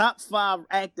 Yo, top 5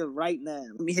 active right now.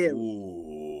 Let me hear it.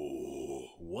 Ooh,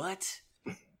 what?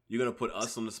 You're gonna put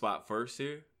us on the spot first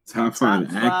here? Top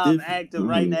 5 active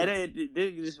right now.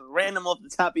 They just random off the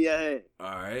top of your head. All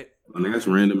right. I mean, that's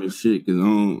random as shit because I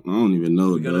don't even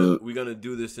know. We gonna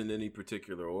do this in any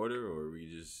particular order, or we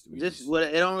just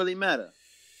it don't really matter.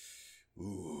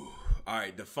 Ooh. All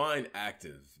right. Define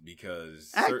active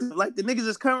because active like the niggas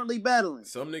is currently battling.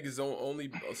 Some niggas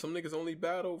only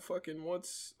battle fucking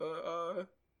once.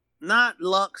 Not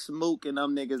Lux, Mook, and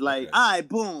them niggas. Like, okay. All right,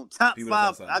 boom, top people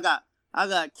 5. I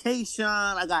got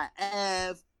K-Shine. I got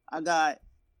Av. I got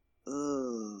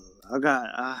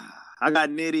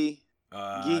Nitty.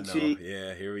 Geechee.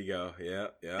 Yeah, here we go. Yeah.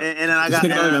 And then I got. I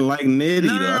don't even like Nitty.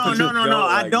 No.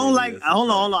 I don't like. Hold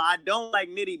on. I don't like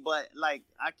Nitty, but like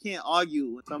I can't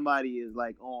argue when somebody is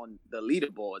like on the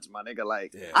leaderboards, my nigga.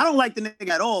 Like I don't like the nigga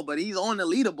at all, but he's on the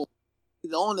leaderboard.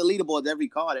 He's on the leaderboards every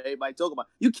card that everybody talk about.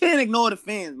 You can't ignore the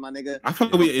fans, my nigga. I feel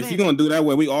like if you're gonna do that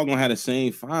way, we all gonna have the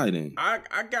same fight then. I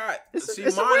got list,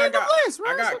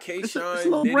 I got K-Shine, it's a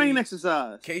little brain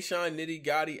exercise. K-Shine, Nitty,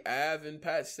 Gotti, Av, and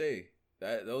Pat Stay.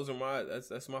 Those are my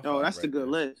that's my. Oh, that's a good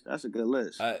list. That's a good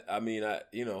list. I mean,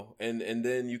 and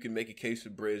then you can make a case for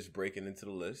Brizz breaking into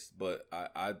the list, but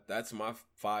I that's my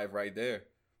 5 right there.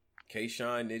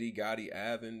 K-Shine, Nitty, Gotti,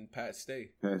 Av, and Pat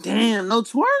Stay. Damn, no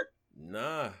twerk.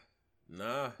 Nah.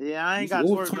 Yeah, I ain't got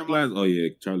twerk.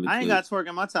 Charlie. I ain't got twerk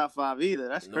in my top 5 either.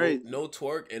 That's crazy. No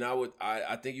twerk, and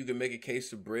I think you can make a case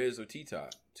for Brizz or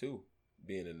T-Top too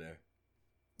being in there.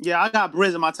 Yeah, I got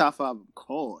Brizz in my top 5, of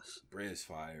course. Brizz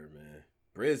fire, man.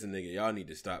 Brizz a nigga, y'all need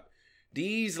to stop.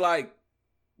 These like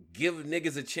give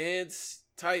niggas a chance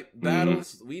type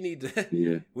battles. We need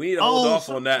to hold off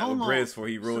on that with Brizz before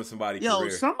he ruins somebody's career.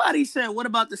 Somebody said, what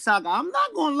about the Saga? I'm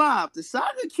not gonna lie. If the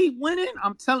Saga keep winning,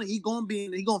 I'm telling you, he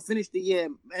gonna finish the year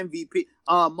MVP.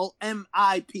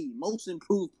 MIP, most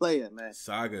improved player, man.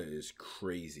 Saga is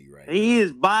crazy right now. He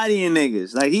is bodying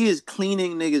niggas. Like he is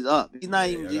cleaning niggas up. He's not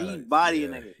even he's bodying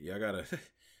niggas. Y'all gotta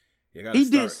he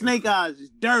did Snake Eyes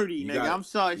dirty, nigga. I'm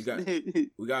sorry.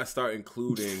 We gotta start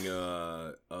including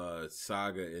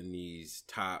Saga in these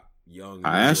top young.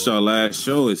 I asked y'all last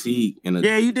show, is he in the?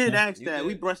 Yeah, you did ask that.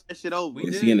 We brushed that shit over.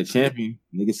 Is he in the champion?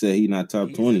 Nigga said he not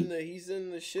top 20. He's in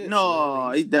the shit.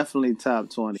 No, he's definitely top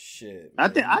 20. Shit.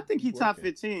 Man. I think he top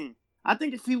 15. I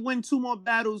think if he win 2 more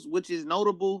battles, which is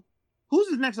notable, who's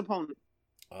his next opponent?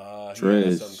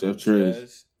 Trez. Chef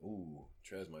Trez. Ooh.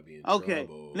 Trez might be in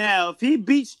trouble. Now, if he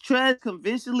beats Trez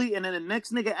convincingly, and then the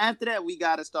next nigga after that, we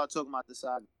gotta start talking about the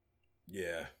Saga.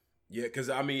 Yeah, because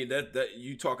I mean that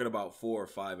you talking about 4 or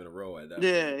 5 in a row at that.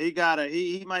 Yeah, point. He gotta.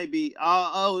 He might be.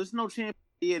 There's no champion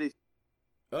yet.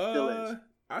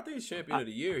 I think it's champion of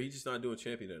the year. He's just not doing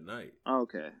champion of the night.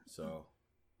 Okay. So,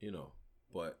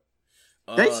 but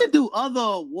they should do other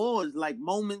awards like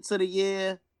moments of the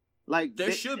year. Like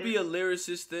there should be a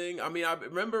lyricist thing. I mean, I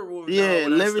remember when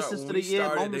lyricist of the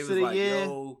year, moments of the year.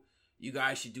 you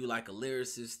guys should do like a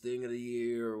lyricist thing of the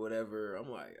year or whatever. I'm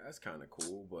like, that's kind of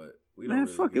cool, but we Man, don't.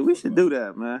 Really fuck it. We should do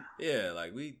that, man. Yeah,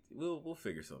 like we'll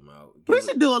figure something out. We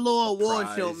should do a little award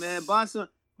show, man. Buy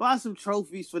some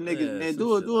trophies for niggas, man.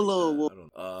 Do a little award.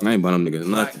 I ain't buying them niggas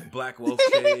nothing. Black Wealth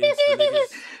chains for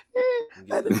niggas.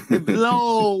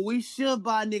 No, we should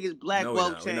buy niggas Black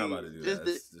Wealth chains.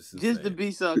 Just to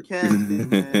be sarcastic,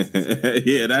 man.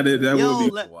 Yeah, that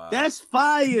would be. That's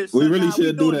fire. We really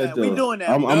should do that, though. We doing that.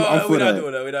 I'm for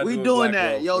that. We doing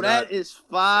that. Yo, that is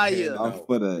fire. I'm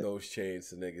for that. Those chains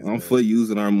to niggas. I'm for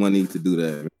using our money to do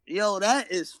that. Yo,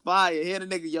 that is fire. Here the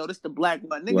nigga, yo, this the Black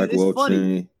one. Nigga, Black it's Wealth funny.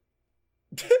 chain.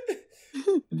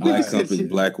 Black Compass,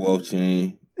 Black Wealth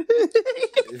chain.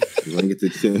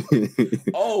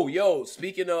 Oh, yo,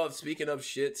 speaking of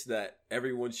shits that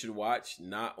everyone should watch,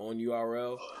 not on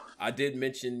URL. I did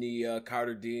mention the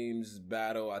Carter Deems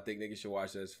battle. I think niggas should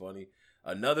watch that. It's funny.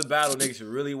 Another battle niggas should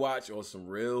really watch on some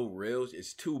real.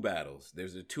 It's 2 battles.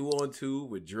 There's a 2-on-2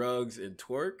 with Drugs and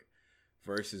Twerk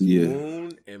versus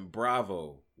Moon and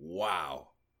Bravo. Wow.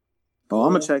 Oh,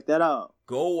 I'm gonna check that out.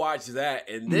 Go watch that,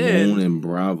 and then Moon and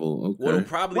Bravo. Okay. What'll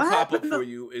probably pop up for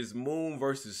you is Moon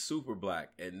versus Super Black,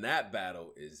 and that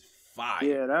battle is fire.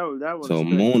 Yeah, that was. So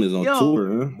Moon is on tour,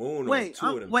 huh? Moon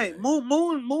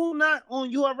Moon not on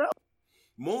URL.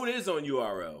 Moon is on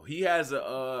URL. He has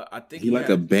a, I think he like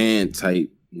a band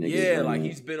type. Nigga, yeah, like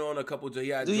he's been on a couple. He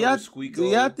had do y'all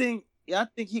think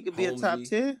he could be a top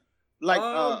 10? Like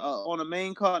on a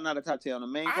main card, not a top 10 on a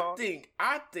main card.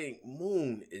 I think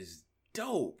Moon is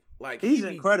dope. Like he's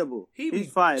incredible.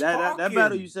 He's fire. That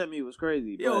battle you sent me was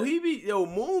crazy. Yo,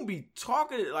 Moon be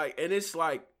talking like, and it's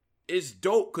like it's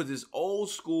dope because it's old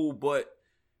school, but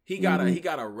he got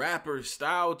a rapper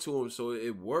style to him, so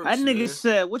it works. That nigga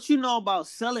said, "What you know about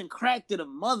selling crack to the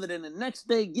mother, then the next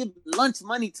day give lunch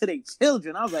money to their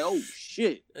children?" I was like, "Oh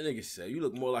shit." That nigga said, "You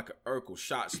look more like an Urkel.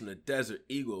 Shots from the Desert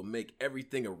Eagle make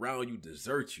everything around you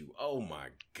desert you." Oh my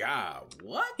god,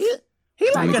 what? He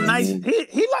like a nice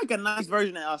he like a nice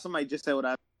version of somebody just said what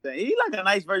I said. He like a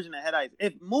nice version of Head Ice.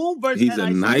 If Moon versus He's a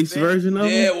nice version of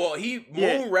him? Yeah, well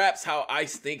Moon raps how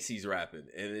Ice thinks he's rapping.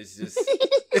 And it's just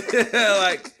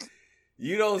like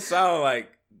you don't sound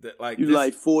like you this.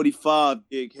 Like 45,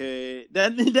 big head.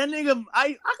 That nigga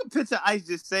I can picture Ice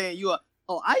just saying you are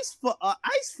Ice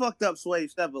fucked up Swave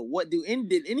stuff, but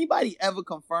did anybody ever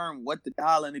confirm what the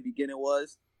dollar in the beginning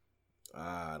was?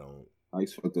 I don't.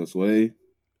 Ice fucked up Swave.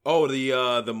 Oh,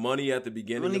 the money at the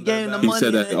beginning. When he gave him the money, he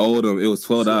said that they owed him. It was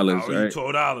 $12, right?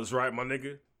 $12, right, my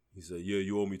nigga? He said, "Yeah,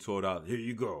 you owe me $12. Here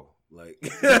you go." Like,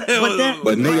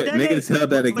 but niggas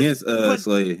held that against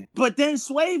Swave. But then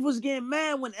Swave was getting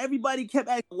mad when everybody kept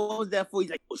asking, "What was that for?" He's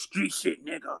like, "Street shit,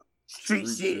 nigga. Street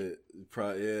shit."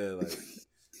 Yeah, like.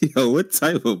 Yo, what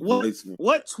type of voice?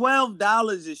 What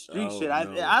 $12 is street shit?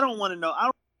 I don't want to know.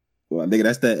 Well, nigga,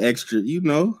 that's that extra, you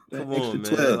know. Come on, man.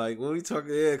 12. Like, when we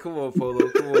talking, yeah, come on, Polo,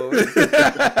 come on.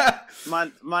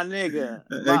 my nigga.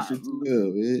 Extra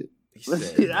 12, man. He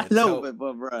said, I know it,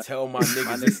 but bro. Tell my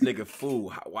niggas this nigga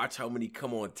fool. Watch how many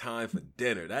come on time for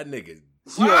dinner. That nigga.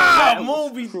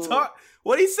 Moon be talk.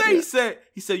 What he say? Yeah.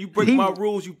 He said, you break my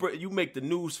rules, you make the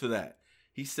news for that.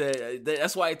 He said,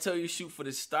 that's why I tell you shoot for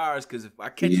the stars, because if I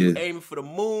catch you aiming for the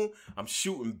moon, I'm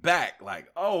shooting back. Like,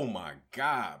 oh my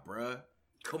God, bruh.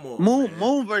 Come on,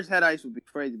 Moon versus Head Ice would be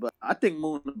crazy, but I think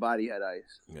Moon and Body Head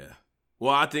Ice. Yeah,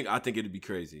 well, I think it'd be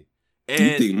crazy. And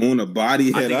you think Moon a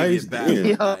Body Head Ice?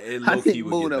 I think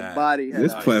Moon a Body Head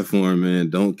Ice. This platform,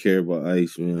 man, don't care about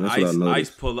Ice, man. That's what I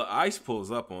know. Ice pulls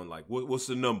up on like, what's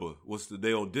the number?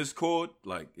 They on Discord?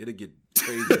 Like, it'll get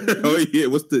crazy. Oh yeah,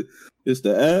 it's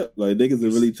the app? Like niggas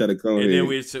will really try to come in. And then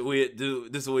we do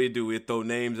this is what we do. We throw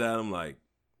names at them. Like,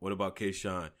 what about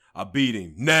K-Shine? I beat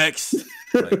him. Next.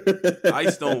 Like,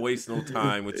 Ice don't waste no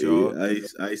time with y'all. Yeah,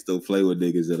 Ice don't play with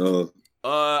niggas at all.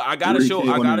 I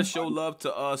gotta show love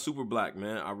to Super Black,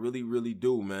 man. I really, really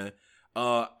do, man.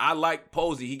 I like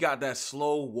Posey. He got that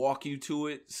slow walk you to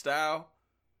it style.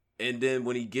 And then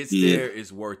when he gets there,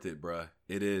 it's worth it, bruh.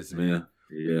 It is, man.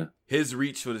 Yeah. His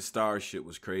reach for the stars shit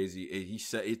was crazy.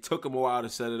 It took him a while to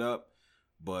set it up,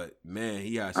 but man,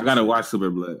 he has. I gotta watch Super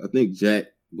Black. I think Jack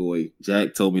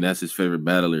told me that's his favorite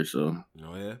battler. So.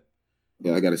 Oh yeah.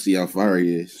 Yeah, I gotta see how far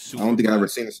he is. Super I don't think I've ever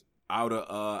seen it. Out of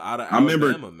I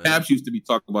remember Caps used to be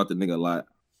talking about the nigga a lot.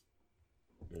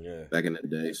 Yeah. Back in the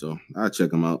day, so I'll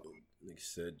check him out. Nigga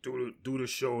said, do the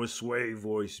show in Swave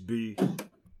voice, B.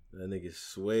 That nigga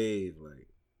Swave, like,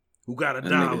 who got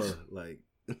 $1? Like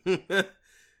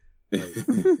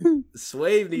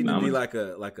Swave need to be like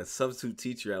a substitute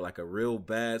teacher at like a real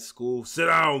bad school. Sit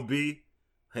down, B.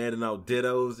 Handing out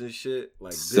dittos and shit.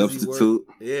 Like substitute.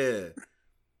 Yeah.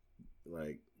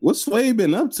 Like What's Sway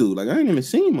been up to? Like I ain't even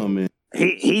seen my man.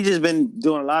 He just been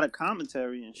doing a lot of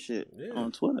commentary and shit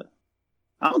on Twitter.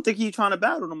 I don't think he's trying to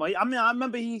battle no more. I mean, I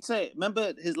remember his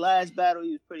last battle,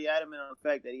 he was pretty adamant on the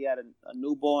fact that he had a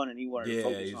newborn and he wanted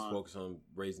to focus on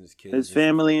raising his kids, his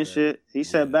family and shit. He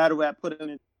said battle rap put him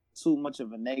in too much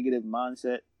of a negative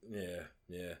mindset. Yeah.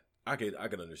 I can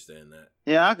understand that.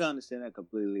 Yeah, I can understand that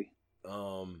completely.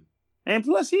 And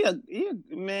plus he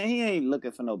ain't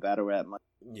looking for no battle rap money.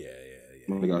 Yeah.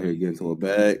 He out here getting to a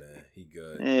bag. He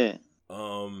good. Yeah.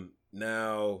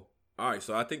 Now, all right.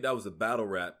 So I think that was the battle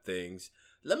rap things.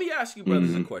 Let me ask you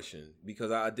brothers a question,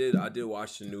 because I did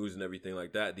watch the news and everything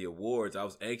like that. The awards. I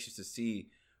was anxious to see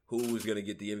who was gonna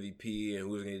get the MVP and who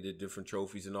was gonna get the different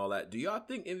trophies and all that. Do y'all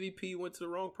think MVP went to the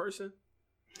wrong person?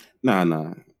 Nah.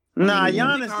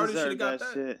 Giannis deserved that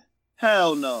shit.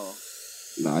 Hell no.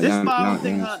 Nah, this why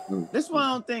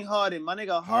I don't think Harden. My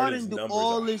nigga Harden do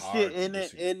all this shit and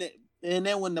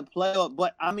then when the playoff,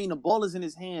 but I mean the ball is in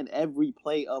his hand every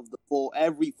play of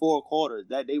every 4 quarters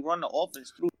that they run the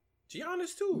offense through.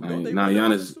 Giannis too.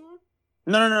 Giannis.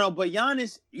 No. But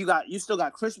Giannis, you still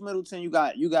got Chris Middleton. You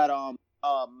got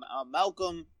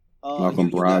Malcolm.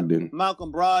 Malcolm Brogdon.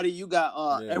 Malcolm Brogdon. You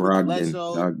got Eric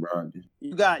Bledsoe.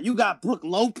 You got Brook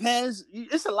Lopez.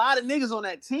 It's a lot of niggas on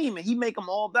that team, and he make them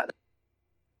all better.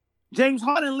 James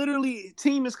Harden literally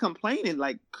team is complaining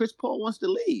like Chris Paul wants to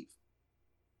leave.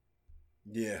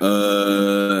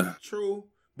 Yeah. True.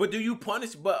 But do you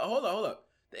punish? But hold up.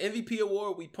 The MVP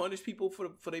award, we punish people for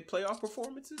their playoff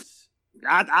performances.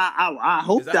 I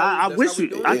hope that. I wish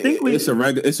you. I think it's a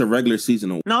regular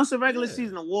season award. No, it's a regular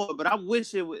season award, but I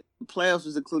wish playoffs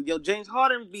was included. Yo, James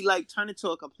Harden would be like turned into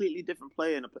a completely different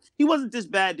player in the play. He wasn't this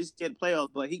bad this year in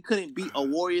playoffs, but he couldn't beat a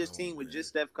Warriors team with just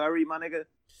Steph Curry, my nigga.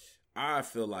 I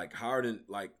feel like Harden,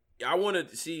 like I wanted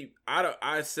to see.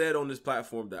 I said on this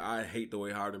platform that I hate the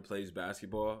way Harden plays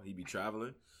basketball. He be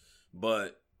traveling,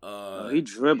 but he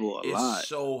dribble a lot. It's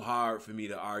so hard for me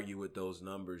to argue with those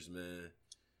numbers, man.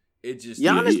 It just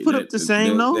Giannis put up the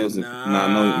same though. No.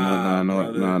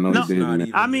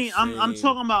 I mean, I'm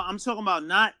talking about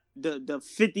not the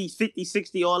 50,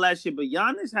 60, all that shit. But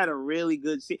Giannis had a really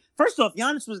good season. First off,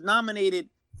 Giannis was nominated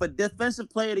for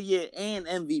Defensive Player of the Year and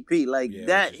MVP. Like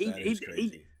that,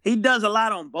 he does a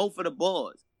lot on both of the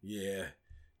boards. Yeah,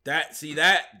 that's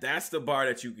the bar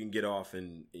that you can get off,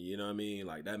 and you know what I mean.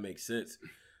 Like that makes sense.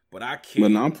 But I can't.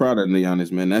 But no, I'm proud of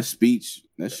Giannis, man. That speech,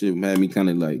 that shit had me kind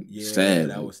of like sad.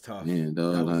 That was tough. Yeah,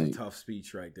 dog, that was a tough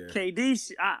speech right there. KD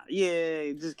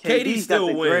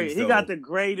still wins. He got the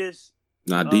greatest.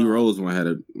 Nah, D Rose had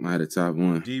a top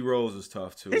one. D Rose was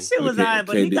tough too. His shit was alright,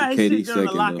 but he got his shit during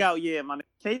the lockout year, man.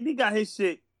 KD got his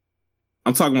shit.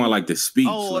 I'm talking about like the speech.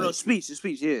 Oh, the speech,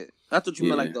 yeah. I thought you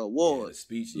meant like the award. Yeah, the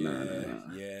speech,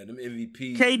 yeah, them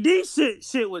MVP. KD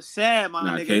shit was sad,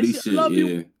 my nigga. KD shit,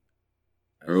 yeah.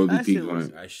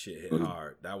 That shit hit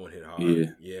hard. That one hit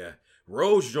hard. Yeah.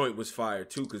 Rose joint was fire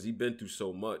too because he been through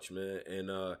so much, man. And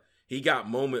he got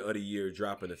moment of the year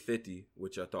dropping a 50,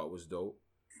 which I thought was dope.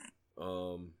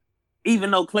 Even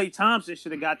though Klay Thompson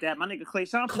should have got that, my nigga Klay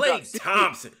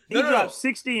Thompson. He dropped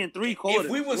 60 in 3 quarters.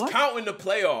 If we was counting the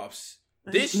playoffs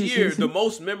this year, the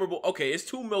most memorable. Okay, it's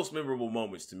 2 most memorable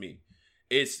moments to me.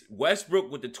 It's Westbrook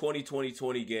with the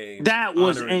 20-20-20 game. That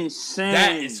was insane.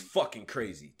 That is fucking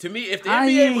crazy. To me, if the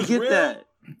NBA was real,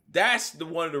 that's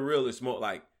one of the realest moments.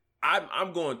 Like,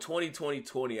 I'm going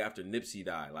 20-20-20 after Nipsey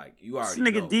died. Like, you already know.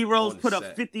 This nigga D-Rose put up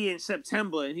 50 in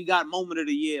September, and he got moment of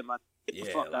the year, man.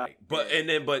 But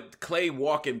Klay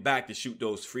walking back to shoot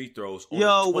those free throws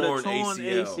on with a torn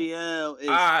ACL is crazy.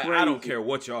 I don't care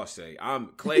what y'all say.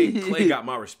 Klay got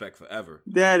my respect forever.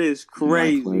 That is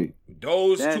crazy.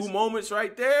 Those 2 moments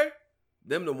right there,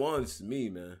 them the ones to me,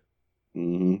 man.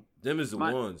 Mm-hmm. Them is the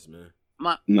ones, man.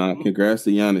 Congrats to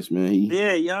Giannis, man.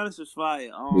 Giannis was fire.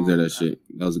 He did that shit.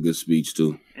 That was a good speech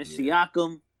too. And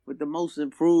Siakam with the most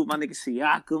improved, my nigga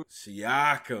Siakam,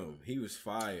 he was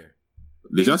fire.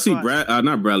 Did y'all see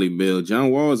not Bradley Beal? John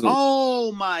Wall was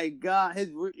oh my God,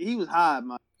 he was high,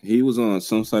 man. He was on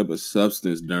some type of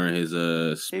substance during his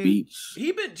speech.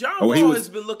 John Wall has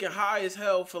been looking high as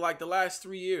hell for like the last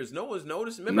 3 years. No one's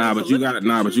noticed. But you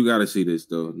gotta see this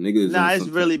though, niggas. It's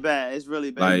really bad. It's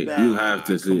really bad. Like you have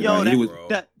to see. Yo, like, you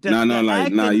like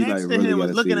next to him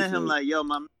was looking at him like, yo,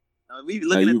 my. We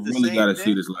looking at the same thing. You really gotta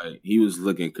see this. Like he was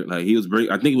looking like he was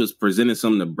I think he was presenting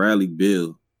something to Bradley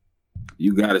Beal.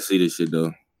 You gotta see this shit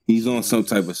though. He's on some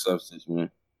type of substance,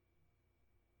 man.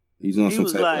 He's on some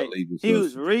type of illegal substance. He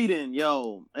was reading,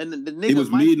 yo, and the nigga. He was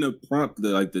reading the prompt,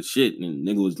 the shit, and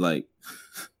the nigga was like,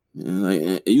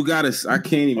 you gotta. I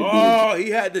can't even. He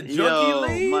had the junkie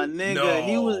lead. My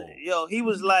nigga, he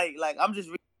was like I'm just.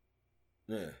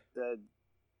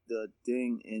 the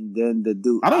thing, and then the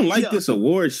dude. I don't like this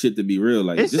award shit to be real.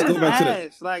 Like, just go back to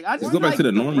the I just go back to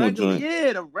the normal regular, joint.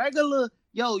 Yeah, the regular.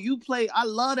 Yo, you play. I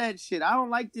love that shit. I don't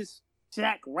like this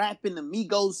Shaq rapping the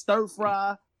Migos stir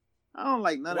fry. I don't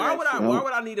like none of that. Why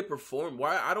would I need to perform?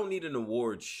 I don't need an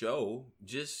award show.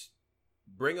 Just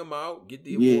bring them out, get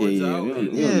the awards out. We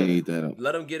don't need that.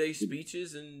 Let them get their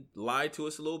speeches and lie to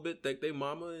us a little bit, thank their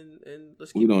mama, and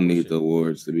let's keep We don't need the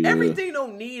awards to be everything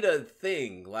don't need a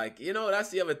thing. Like,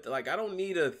 that's the other like I don't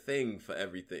need a thing for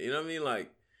everything. You know what I mean?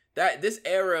 Like that this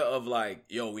era of like,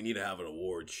 yo, we need to have an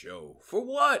award show. For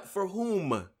what? For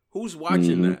whom? Who's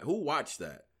watching that? Who watched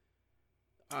that?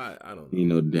 I don't know. You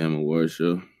know, damn award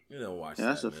show. You don't watch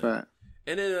that's that. That's a fact.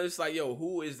 And then it's like, yo,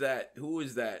 who is that? Who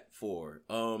is that for?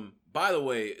 By the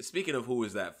way, speaking of who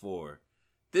is that for,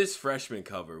 this freshman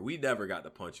cover, we never got the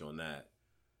punch on that.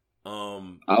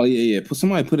 Oh yeah.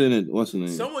 Somebody put in it. What's the name?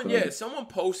 Someone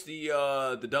post the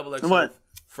double XL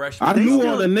freshman. I knew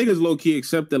all the niggas low key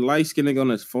except the light skinned nigga on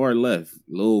the far left,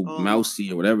 Lil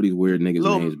Mousy or whatever these weird niggas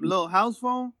names. Lil House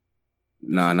Phone?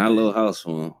 Nah, not Lil House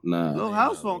Phone. Nah. Lil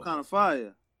House Phone kind of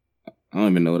fire. I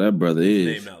don't even know what that brother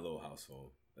is. His name not Lil House Phone.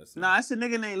 Nah, it's a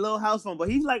nigga named Lil House Phone, but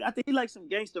I think he like some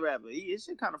gangster rapper. His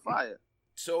shit kind of fire.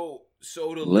 So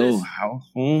the Lil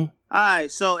House Phone. All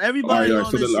right, so everybody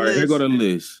on this list. Here go the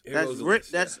list.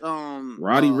 That's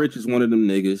Roddy Ricch is one of them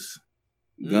niggas.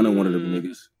 Gunna one of them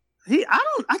niggas.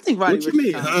 I think Roddy Ricch. What you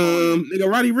mean?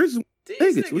 Nigga, Roddy Ricch.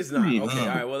 Niggas not. Okay, all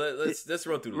right. Well, let's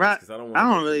run through this because I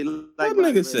don't really like. What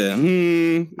nigga said?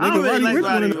 I don't really like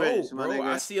Roddy Ricch, bro.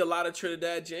 I see a lot of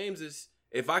Trinidad Jameses.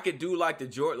 If I could do like the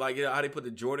Jordan, like how they put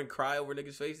the Jordan cry over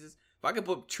niggas' faces. If I could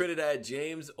put Trinidad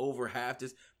James over half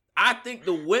this, I think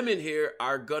the women here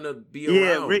are gonna be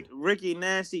around. Yeah, Ricky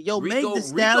Nasty. Yo, Meg Thee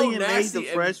Stallion made the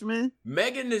freshman.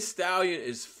 Megan Thee Stallion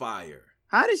is fire.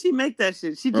 How did she make that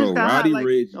shit? She just got Roddy like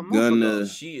Ricch, Gunna.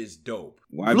 She is dope.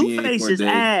 Blueface is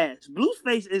ass.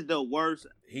 Blueface is the worst.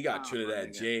 He got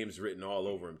Trinidad James written all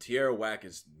over him. Tierra Whack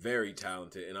is very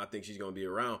talented, and I think she's gonna be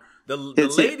around. The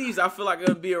ladies, I feel like are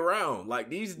gonna be around. Like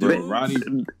these dudes. Roddy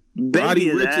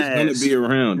Ricch is gonna be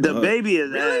around. The baby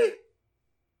is ass.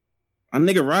 A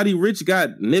nigga Roddy Ricch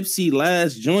got Nipsey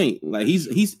last joint. Like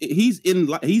he's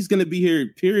gonna be here.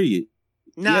 Period.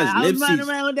 Nah, I was running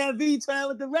around with that V-twin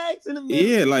with the racks in the middle.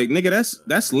 Yeah, like nigga,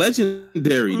 that's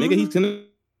legendary. Nigga, he's gonna.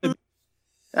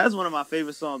 That's one of my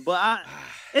favorite songs. But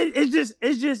it's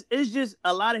just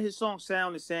a lot of his songs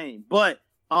sound the same. But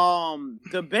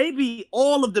the baby,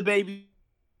 all of the baby,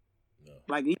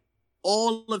 like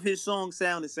all of his songs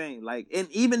sound the same. Like,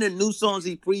 and even the new songs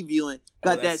he previewing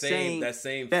got that same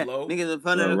flow.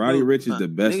 Roddy Ricch is the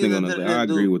best thing on the list. I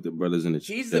agree with the brothers in the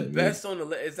chat. He's the best on the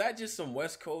list. Is that just some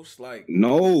West Coast like?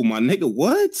 No, my nigga,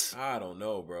 what? I don't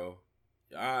know, bro.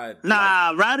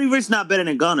 Roddy Ricch not better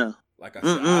than Gunna. Like I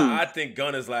said, I think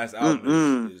Gunna's last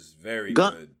album is very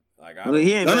good. Like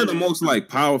Gunna the most like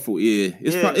powerful. Yeah,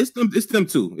 it's them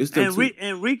two. It's them two.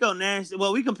 And Rico Nasty.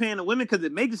 Well, we comparing the women because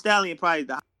Megan Thee Stallion probably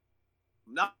the.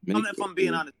 If I'm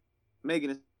being honest,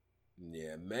 Megan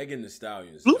Thee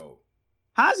Stallion is dope.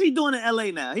 How's he doing in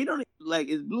LA now? He don't like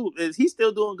is he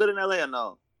still doing good in LA or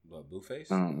no?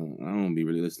 Blueface? I don't be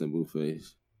really listening to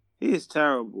Blueface. He is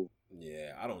terrible.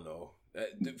 Yeah, I don't know.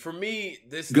 For me,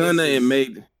 this Gunna and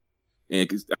Meg. Yeah.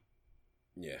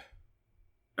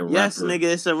 Yes, nigga,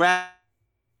 it's a rap.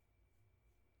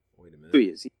 Wait a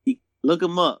minute. Look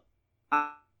him up.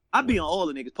 I be on all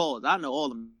the niggas' pause. I know all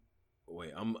of them.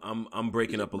 Wait, I'm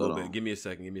breaking up a little bit. Give me a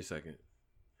second.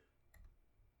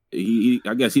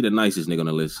 I guess he the nicest nigga on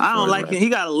the list. I don't like him. He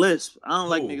got a lisp. I don't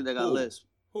like niggas that got a lisp.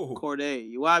 Corday,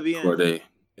 you YBN. Corday.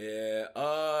 Yeah.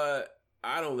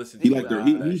 I don't listen to he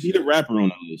the rapper on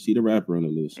the list. He the rapper on the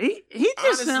list. He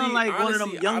just sound like one of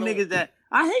them young niggas that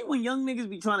I hate when young niggas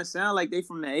be trying to sound like they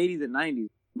from the 80s and 90s.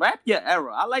 Rap your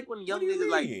era. I like when young niggas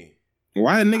like.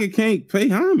 Why a nigga can't pay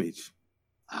homage?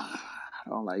 I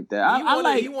don't like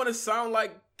that. He want to sound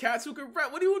like cats who can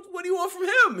rap. What do you want from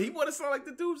him? He want to sound like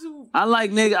the dudes who. I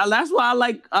like nigga. That's why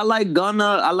I like Gunna.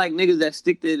 I like niggas that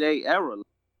stick to their era.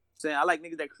 Saying I like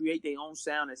niggas that create their own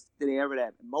sound and stick to their era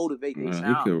that motivate their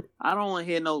sound. I don't want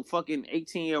to hear no fucking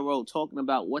 18-year-old talking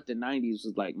about what the 90s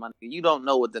was like. My nigga, you don't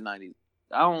know what the 90s.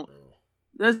 I don't.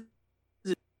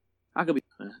 I could be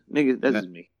niggas. That's just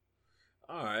me.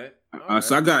 All right.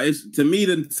 So I got to me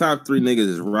the top three niggas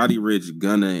is Roddy Ricch,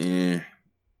 Gunna, and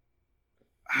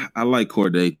I like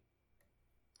Corday.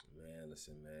 Man,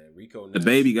 listen, man, Rico. The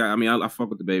baby guy. I mean, I fuck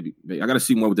with the baby. I gotta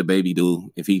see more what the baby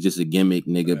do. If he just a gimmick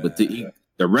nigga, but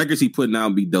the records he putting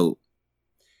out be dope.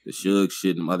 the Suge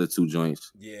shit, and them other 2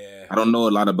 joints. Yeah. I don't know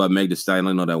a lot about Meg Thee Stallion.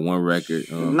 I know that one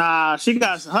record. Nah, she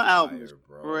got her album.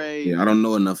 Great. Yeah, I don't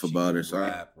know enough about her. So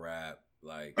rap.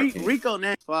 Like Rico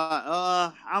Nasty.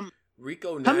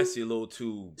 Rico Nasty a little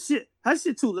too. Shit, her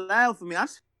shit too loud for me.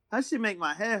 Her shit make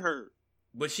my head hurt.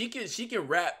 But she can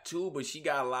rap too. But she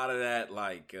got a lot of that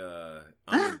like.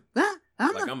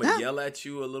 Like I'm gonna yell at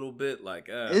you a little bit, like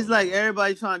it's like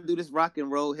everybody trying to do this rock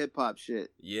and roll hip hop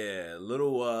shit. Yeah,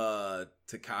 little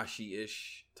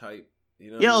Tekashi-ish type.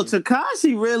 You know? Yo,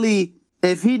 Tekashi really,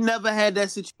 if he never had that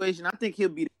situation, I think he'll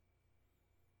be.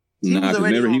 Nah,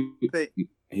 remember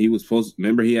he was supposed.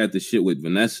 Remember he had the shit with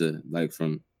Vanessa, like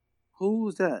from. Who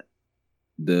was that?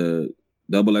 The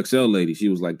XXL lady. She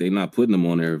was like, they not putting him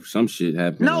on there. Some shit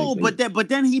happened. No, like but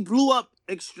then he blew up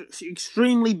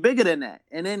extremely bigger than that.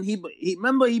 And then he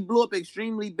remember he blew up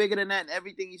extremely bigger than that. And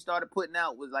everything he started putting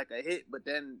out was like a hit. But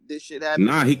then this shit happened.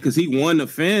 Nah, because he won the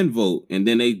fan vote, and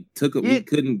then they took him. He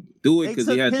couldn't do it because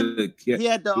he had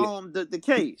the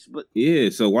case. But yeah,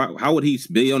 so how would he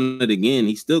be on it again?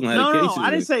 He still gonna have the case. No,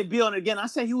 I didn't say be on it again. I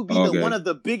said he would be one of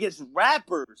the biggest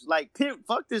rappers. Like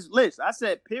fuck this list. I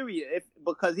said period.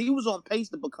 Because he was on pace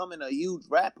to becoming a huge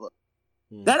rapper.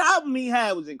 That album he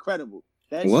had was incredible.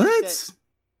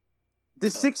 The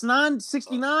 69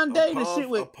 day, the shit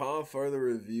with upon further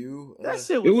review. That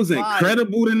shit was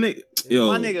incredible to nigga.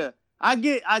 Yo, my nigga, I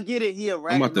get it. He a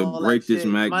rapper. I'm about to break this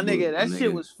Mac. My nigga, that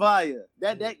shit was fire.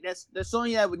 That's the song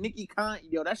you had with Nicki Khan.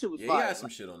 Yo, that shit was fire. He had some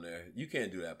shit on there. You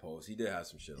can't do that pose. He did have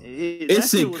some shit on there.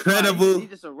 It's incredible. He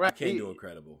just a rap. I can't do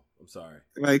incredible. I'm sorry.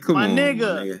 Like, come on,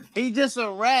 nigga. He just a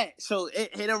rat. So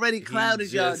it already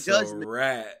clouded y'all judgment. A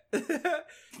rat.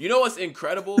 You know what's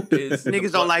incredible is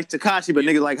niggas don't like Tekashi, but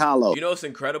niggas like Hollow. You know what's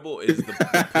incredible is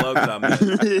the plugs I met.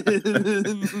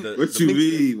 What you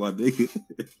mean, my nigga?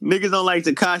 Niggas don't like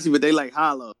Tekashi, but they like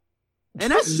Hollow.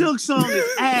 And that Suge song is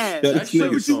ass. That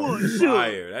shit is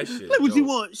fire. That shit. Like what you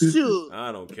want, Suge.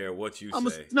 I don't care what you I'ma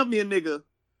say. Snub me a nigga.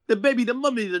 The baby, the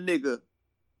mummy, the nigga.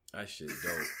 That shit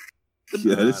dope.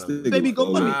 Baby,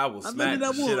 go money. I will smack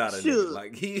the shit out of nigga.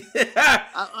 Like he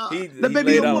the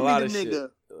baby go money, the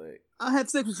nigga. Like, I had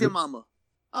sex with your mama.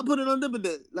 I put it on them.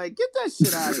 Like, get that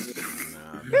shit out of here.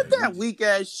 Get that weak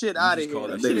ass shit out of here.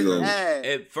 That shit is ass.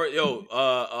 And for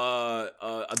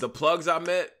the plugs I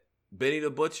met, Benny the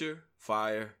Butcher,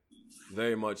 fire,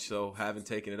 very much so. Haven't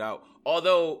taken it out.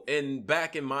 Although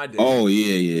back in my day,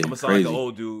 I'm gonna sound like an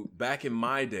old dude. Back in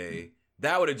my day,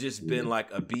 that would have just been like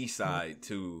a B-side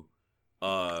to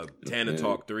Tana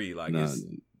Talk 3. Like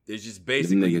it's just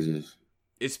basically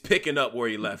it's picking up where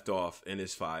he left off and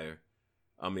it's fire.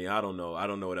 I mean, I don't know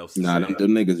what else to say.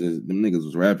 Them niggas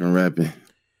was rapping.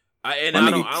 I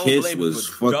don't blame him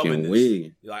for dubbing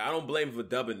this. Like, I don't blame him for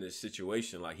dubbing this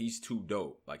situation. Like, he's too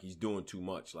dope. Like, he's doing too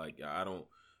much. Like,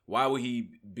 why would he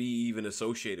be even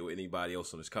associated with anybody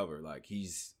else on his cover? Like,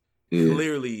 he's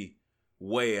clearly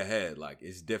way ahead. Like,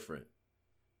 it's different.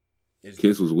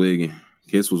 Kiss was wigging.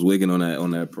 Kiss was wigging on that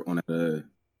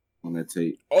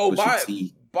tape. Oh,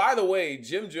 by the way,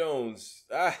 Jim Jones,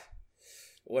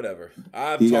 whatever.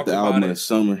 I've talked about the album it. In the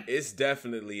summer. It's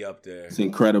definitely up there. It's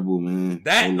incredible, man.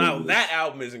 That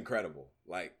album is incredible.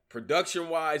 Like, production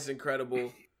wise,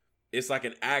 incredible. It's like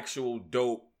an actual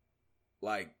dope,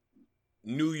 like,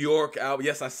 New York album.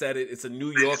 Yes, I said it. It's a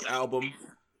New York album.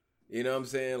 You know what I'm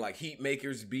saying? Like,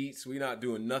 Heatmakers beats. We not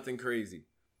doing nothing crazy.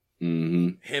 Mm-hmm.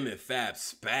 Him and Fab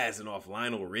spazzing off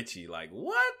Lionel Richie. Like,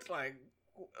 what? Like,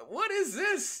 what is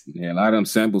this? Yeah, a lot of them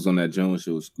samples on that Jones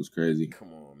show was crazy.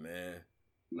 Come on, man.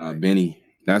 Nah, Benny.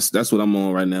 That's what I'm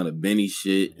on right now. The Benny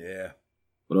shit. Yeah.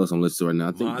 What else I'm listening to right now?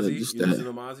 I think Mozzie? You listen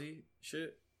to Mozzie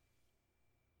shit?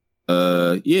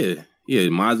 Yeah,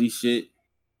 Mozzie shit.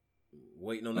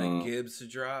 Waiting on that Gibbs to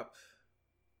drop.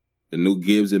 The new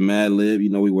Gibbs and Madlib,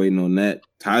 we waiting on that.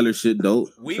 Tyler shit dope.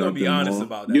 We gonna be honest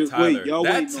about that.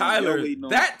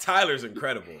 That Tyler's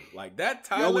incredible. Like that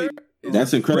Tyler.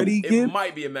 That's incredible. It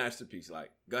might be a masterpiece. Like,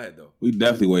 go ahead though. We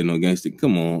definitely waiting on Gangsta.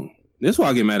 Come on. That's why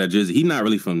I get mad at Jizzy. He not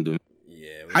really from the.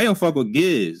 Yeah. How you fuck with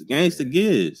Gibbs? Gangsta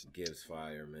Gibbs. Gibbs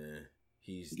fire, man.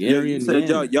 He's Gary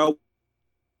and y'all.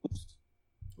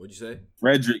 What'd you say?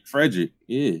 Frederick.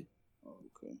 Yeah.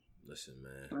 Okay. Listen,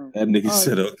 man. That nigga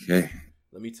said okay.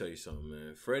 Let me tell you something,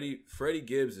 man. Freddie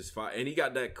Gibbs is fire, and he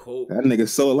got that quote. That nigga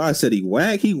so alive. Said he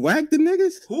whacked the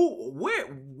niggas.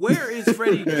 Where is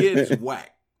Freddie Gibbs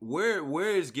whack?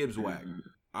 Where is Gibbs whack?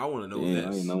 I want to know this. I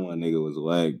didn't know one nigga was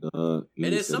whack, dog.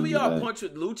 And then some of y'all punch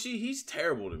with Lucci. He's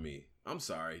terrible to me. I'm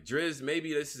sorry, Driz.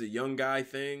 Maybe this is a young guy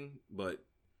thing, but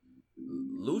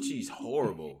Lucci's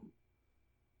horrible.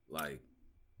 Like,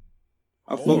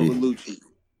 I fuck with Lucci.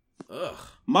 Ugh.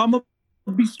 Mama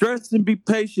be stressed and be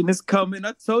patient. It's coming.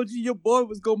 I told you your boy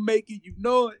was gonna make it. You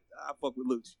know it. I fuck with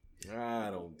Lucci. I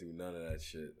don't do none of that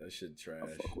shit. That shit trash. I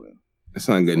fuck with him. It's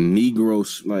like a Negro,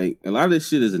 like a lot of this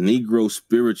shit is a Negro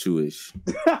spiritualish.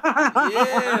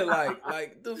 Yeah,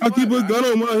 like the I keep a gun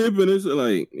on my hip and it's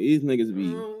like these niggas be.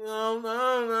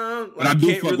 No. But I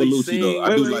do fuck with Lucci though.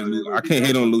 I do like. I can't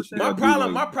hate on Lucci. My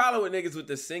problem with niggas with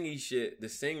the singy shit, the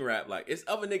sing rap, like it's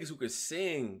other niggas who could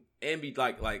sing and be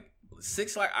like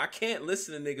 6 Lack. I can't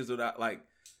listen to niggas without like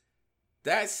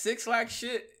that 6 Lack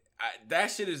shit.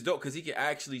 That shit is dope because he can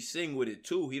actually sing with it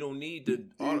too. He don't need the.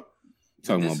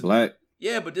 Talking about Black.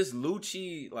 Yeah, but this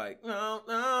Lucci, like,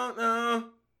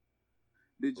 no.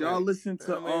 Did y'all listen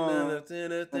to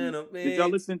did y'all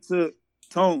listen to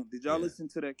Tone? Did y'all listen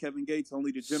to that Kevin Gates?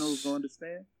 Only the generals gonna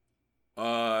understand.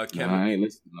 Kevin. Nah, I ain't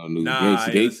listening to no new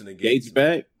Gates. Gates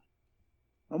back.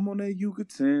 I'm on that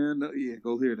Yucatan. Yeah,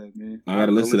 go hear that, man. I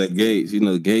gotta listen to that Gates. You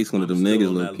know, Gates one of them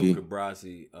niggas. Low key. Luca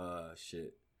Brasi,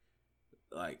 shit.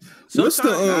 Like, what's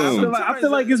the? I feel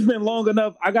like it's been long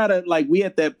enough. I gotta we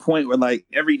at that point where like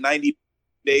every 90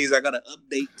 days I gotta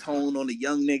update Tone on the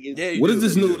young niggas. Yeah, what is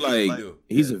this new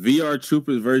he's a VR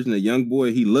Troopers version of Young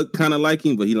Boy. He looked kind of like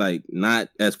him, but he like not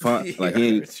as pop. Like he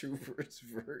ain't Troopers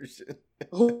version.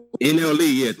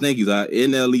 NLE, yeah, thank you.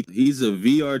 NLE. He's a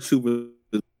VR Trooper.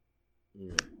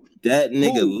 That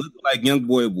nigga looked like Young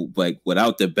Boy, like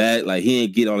without the bat. Like he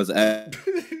ain't get on his ass.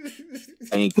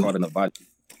 I ain't caught in the body.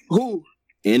 Who?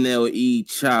 NLE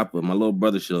Chopper. My little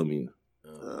brother showed me.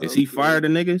 Is he fired the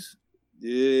niggas?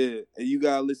 Yeah, and you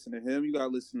gotta listen to him. You gotta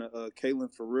listen to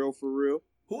Kaylin for real.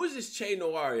 Who is this Che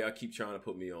Noir y'all keep trying to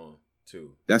put me on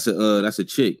to? That's a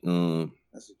chick.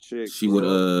 That's a chick. She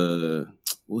would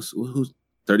who's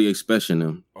 38 Special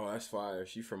them. Oh, that's fire.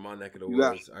 She from my neck of the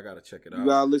woods. I gotta check it out. You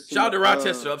gotta listen. Shout out to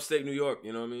Rochester, upstate New York.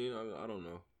 You know what I mean? I don't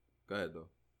know. Go ahead though.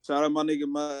 Shout out my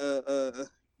nigga,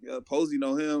 Posey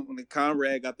know him when the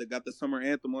Conrad got the summer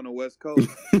anthem on the West Coast.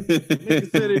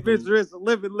 Nigga said adventurous,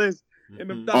 limitless.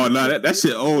 Oh no, that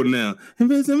shit old now.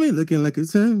 Imagine me looking like a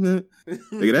time.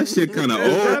 Nigga, that shit kind of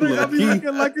old. I be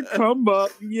looking like a come up.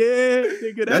 Yeah,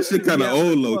 nigga, that shit kind of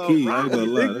old, low key. I ain't gonna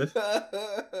lie.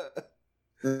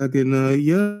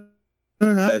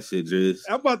 That shit just.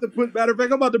 I'm about to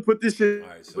put this shit.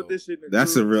 Right, so this shit.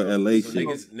 That's a real LA shit.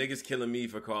 Niggas killing me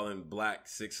for calling Black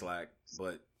 6 Lack,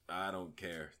 but I don't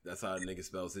care. That's how a nigga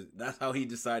spells it. That's how he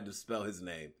decided to spell his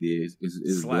name. Yeah,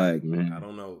 it's Black, man. I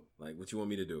don't know. Like, what you want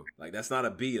me to do? Like, that's not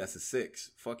a B. That's a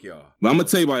 6. Fuck y'all. But I'm gonna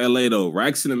tell you about LA though.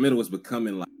 Racks in the Middle was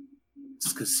becoming like,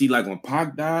 cause see, like when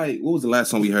Pac died, what was the last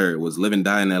song we heard? It was "Live and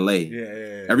Die in LA."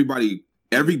 Yeah.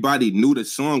 Everybody knew the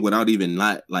song without even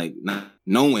not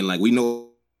knowing. Like we know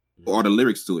all the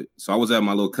lyrics to it. So I was at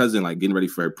my little cousin, like getting ready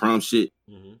for her prom shit.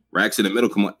 Mm-hmm. Racks in the Middle,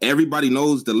 come on. Everybody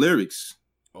knows the lyrics.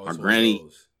 Our granny.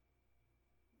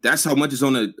 That's how much is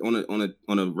on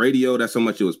the radio. That's how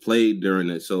much it was played during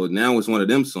it. So now it's one of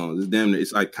them songs.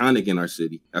 It's iconic in our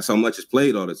city. That's how much it's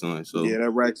played all the time. So yeah,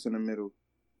 that Racks in the Middle.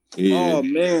 Yeah. Oh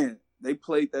man, they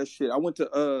played that shit. I went to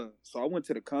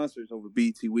the concerts over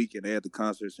BT weekend. They had the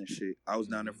concerts and shit. I was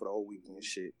down there for the whole weekend and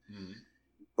shit. Mm-hmm.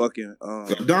 Fucking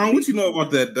Don, what you know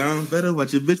about that, Don? Better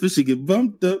watch your bitch when she get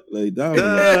bumped up. Like Don.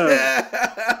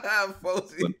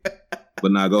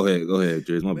 But nah, go ahead,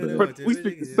 Driz. My bad. We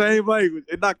speak the same language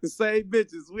and knock the same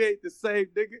bitches. We ain't the same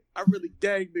nigga. I really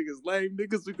gang niggas, lame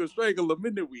niggas. We can strangle them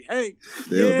and then we hang.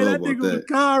 That nigga was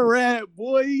Conrad,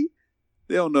 boy.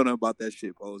 They don't know nothing about that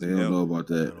shit, Posey. They don't know about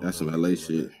that. That's some LA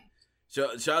shit. Shout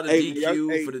out to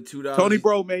DQ for the $2. Tony,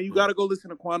 bro, man, you gotta go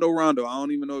listen to Quando Rondo. I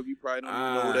don't even know if you probably don't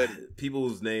even know who that is.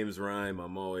 People's names rhyme. I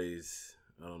don't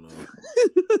know.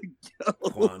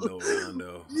 Quando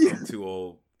Rondo. I'm too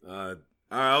old.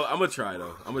 All right, I'm gonna try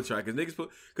though.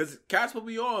 Because cats put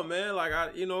me on, man. Like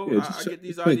I get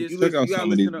these ideas. You gotta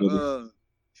listen to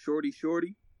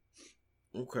Shorty.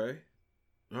 Okay.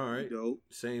 All right. Dope.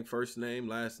 Same first name,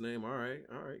 last name. All right,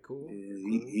 cool.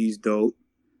 Yeah, he's dope.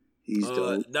 He's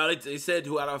dope. Now they said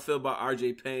how do I feel about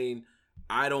RJ Payne.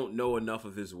 I don't know enough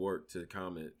of his work to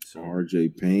comment. So.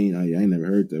 RJ Payne, I ain't never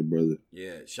heard that, brother.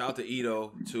 Yeah, shout out to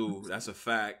Ito too. That's a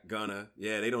fact. Gunna.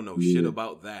 Yeah, they don't know shit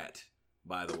about that.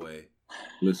 By the way.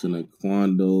 Listen to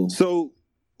Quando. So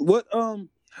what Tom,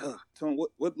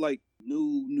 what like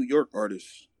New York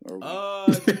artists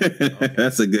okay.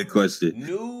 That's a good question.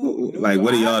 New like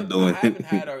what are y'all doing?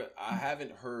 I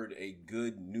haven't heard a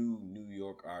good New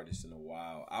York artist in a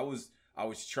while. I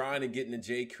was trying to get into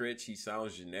Jay Critch. He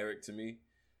sounds generic to me.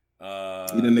 He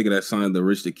the nigga that signed the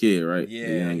Rich the Kid, right?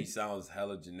 Yeah, he sounds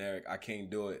hella generic. I can't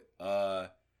do it.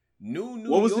 New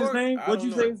what was York, his name? What'd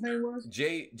you say his name was?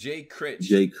 Jay Critch.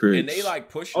 Jay Critch. And they like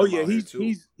pushing. Oh him yeah, out here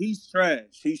too. he's trash.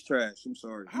 He's trash. I'm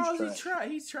sorry. How is he trash?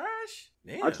 He's trash.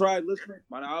 Damn. I tried listening.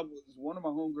 One of my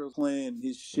homegirls playing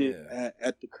his shit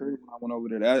at the crib when I went over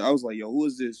there. I was like, "Yo, who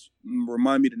is this?"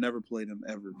 Remind me to never play them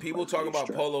ever. People talk about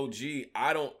trash. Polo G.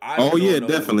 I don't. Oh yeah,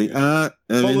 definitely.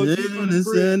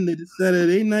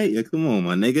 Saturday night. Yeah, come on,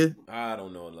 my nigga. I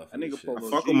don't know enough. That nigga Polo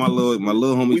Fuck with my little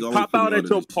homies. We pop out at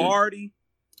your party.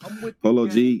 I'm with Polo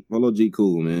G,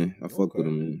 cool, man. I fuck with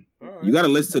him, man. Right. You gotta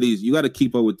listen to these. You gotta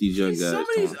keep up with these young guys. Some of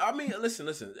these, I mean, listen.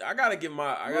 I gotta give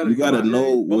my. You gotta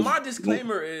know. But my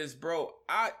disclaimer is, bro.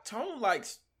 Tone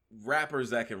likes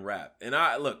rappers that can rap, and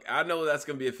I know that's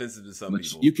gonna be offensive to some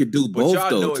people. You can do both,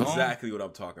 but y'all know Tone. exactly what I'm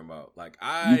talking about. Like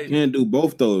you can't do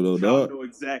both though, dog. Know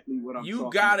exactly what I'm. You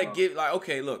gotta get like,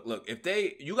 okay, look. If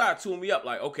you gotta tune me up.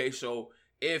 Like, okay, so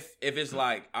if it's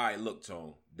like, all right, look,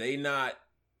 Tone, they not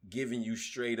giving you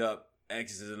straight up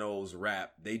X's and O's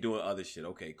rap. They doing other shit.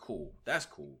 Okay, cool. That's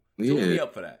cool. Tune me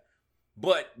up for that.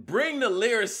 But bring the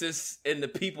lyricists and the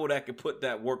people that can put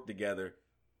that work together.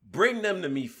 Bring them to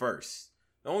me first.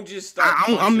 Don't just start.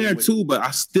 I'm there too, but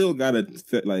I still gotta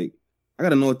I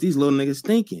gotta know what these little niggas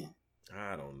thinking.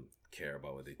 I don't care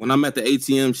about what they think. When I'm at the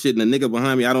ATM shit and the nigga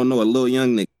behind me, I don't know a little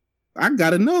young nigga. I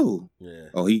gotta know. Yeah.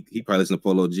 Oh, he probably listen to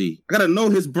Polo G. I gotta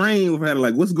know his brain.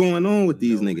 Like, what's going on with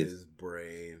these niggas? His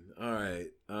brain. All right.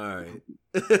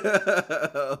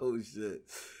 Oh shit.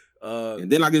 And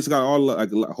then I just got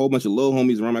a whole bunch of little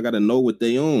homies around. I got to know what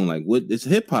they own. Like, what it's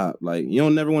hip hop. Like, you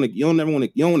don't want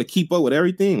to keep up with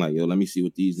everything. Like, yo, let me see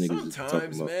what these niggas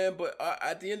sometimes, man. But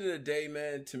at the end of the day,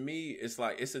 man, to me, it's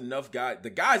like it's enough guys.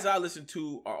 The guys I listen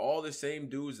to are all the same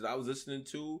dudes that I was listening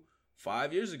to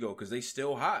 5 years ago because they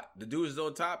still hot. The dudes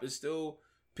on top is still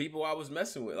people I was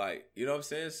messing with. Like, you know what I'm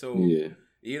saying? So yeah.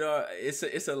 You know,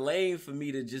 it's a lane for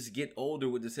me to just get older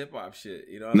with this hip hop shit.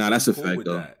 You know, that's a fact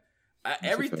though.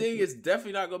 Everything is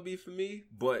definitely not gonna be for me,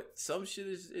 but some shit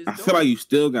is I feel like you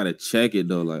still gotta check it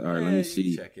though. Like, all right, let me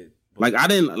see. Check it. Like, I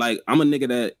didn't like. I'm a nigga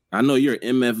that I know you're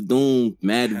MF Doom,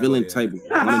 Mad Villain type.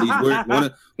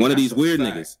 One of these weird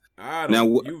niggas.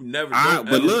 You've never.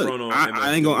 But look,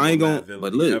 I ain't gonna.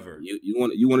 But look, you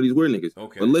one of these weird niggas.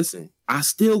 Okay. But listen, I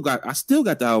still got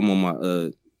the album on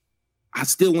my I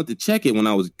still went to check it when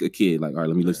I was a kid. Like, all right,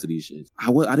 let me listen to these shits.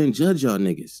 I didn't judge y'all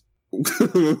niggas.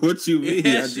 What you mean?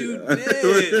 Yes, you did. What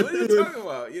are you talking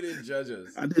about? You didn't judge us.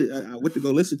 I did. I went to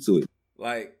go listen to it.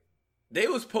 Like, they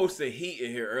was posting heat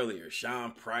in here earlier.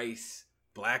 Sean Price,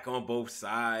 Black on Both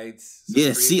Sides.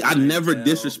 Yeah, see, I never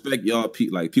disrespect y'all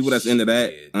people that's into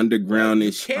that underground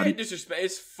and shit. You can't disrespect.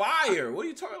 It's fire. What are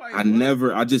you talking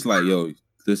about? I just like, yo,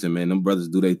 listen, man, them brothers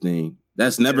do their thing.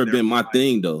 That's never been my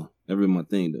thing, though. Never been my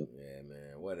thing, though. Yeah,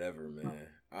 man. Whatever, man.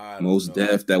 Most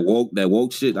deaf, that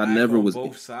woke shit. I never was.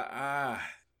 Both sides.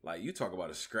 Like, you talk about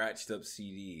a scratched up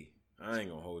CD. I ain't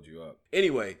gonna hold you up.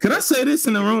 Anyway, could I say this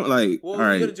in the room? Like, well, all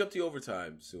right, we're gonna jump to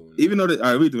overtime soon. Even though, all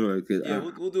right, we do it. Yeah,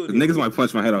 we'll do it. Niggas might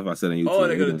punch my head off if I said it on YouTube. Oh,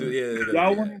 they're gonna do it. Yeah,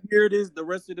 y'all want to hear the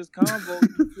rest of this convo?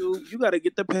 You got to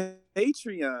get the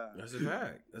Patreon. That's a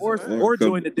fact. Or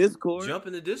join the Discord. Jump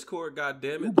in the Discord. God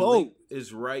damn it, the link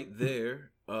is right there.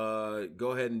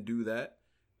 Go ahead and do that.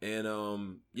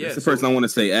 And yeah, it's the person I want to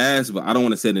say ass, but I don't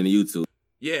want to say it in the YouTube.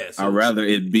 Yeah, I'd rather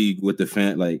it be with the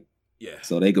fan, like, yeah,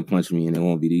 so they could punch me and it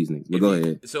won't be these niggas. But go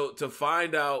ahead. So to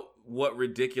find out what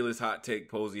ridiculous hot take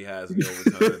Posey has in the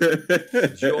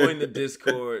overtime, join the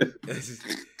Discord,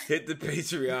 hit the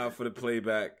Patreon for the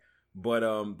playback. But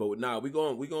nah, we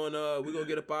gonna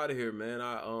get up out of here, man.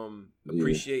 I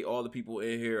appreciate all the people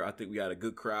in here. I think we got a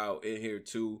good crowd in here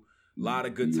too. A lot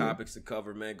of good topics to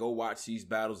cover, man. Go watch these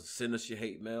battles. Send us your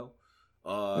hate mail.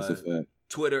 That's a fact.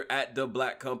 Twitter at the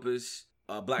Black Compass,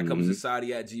 Black Compass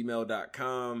Society at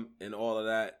gmail.com and all of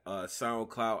that.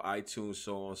 SoundCloud, iTunes,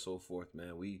 so on and so forth,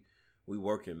 man. We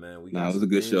working, man. It was a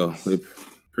good show. We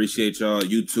appreciate y'all.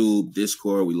 YouTube,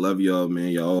 Discord. We love y'all, man.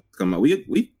 Y'all come out.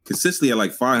 We consistently at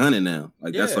like 500 now.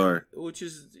 Like, that's our, which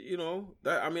is,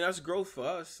 that's growth for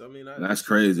us. That's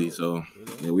crazy. So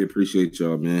yeah, we appreciate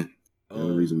y'all, man.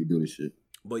 The reason we do this shit.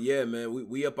 But yeah, man,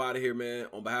 we up out of here, man.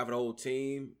 On behalf of the whole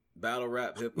team, Battle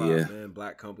Rap Hip Hop, man,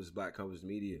 Black Compass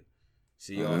Media.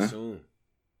 See y'all soon.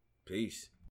 Peace.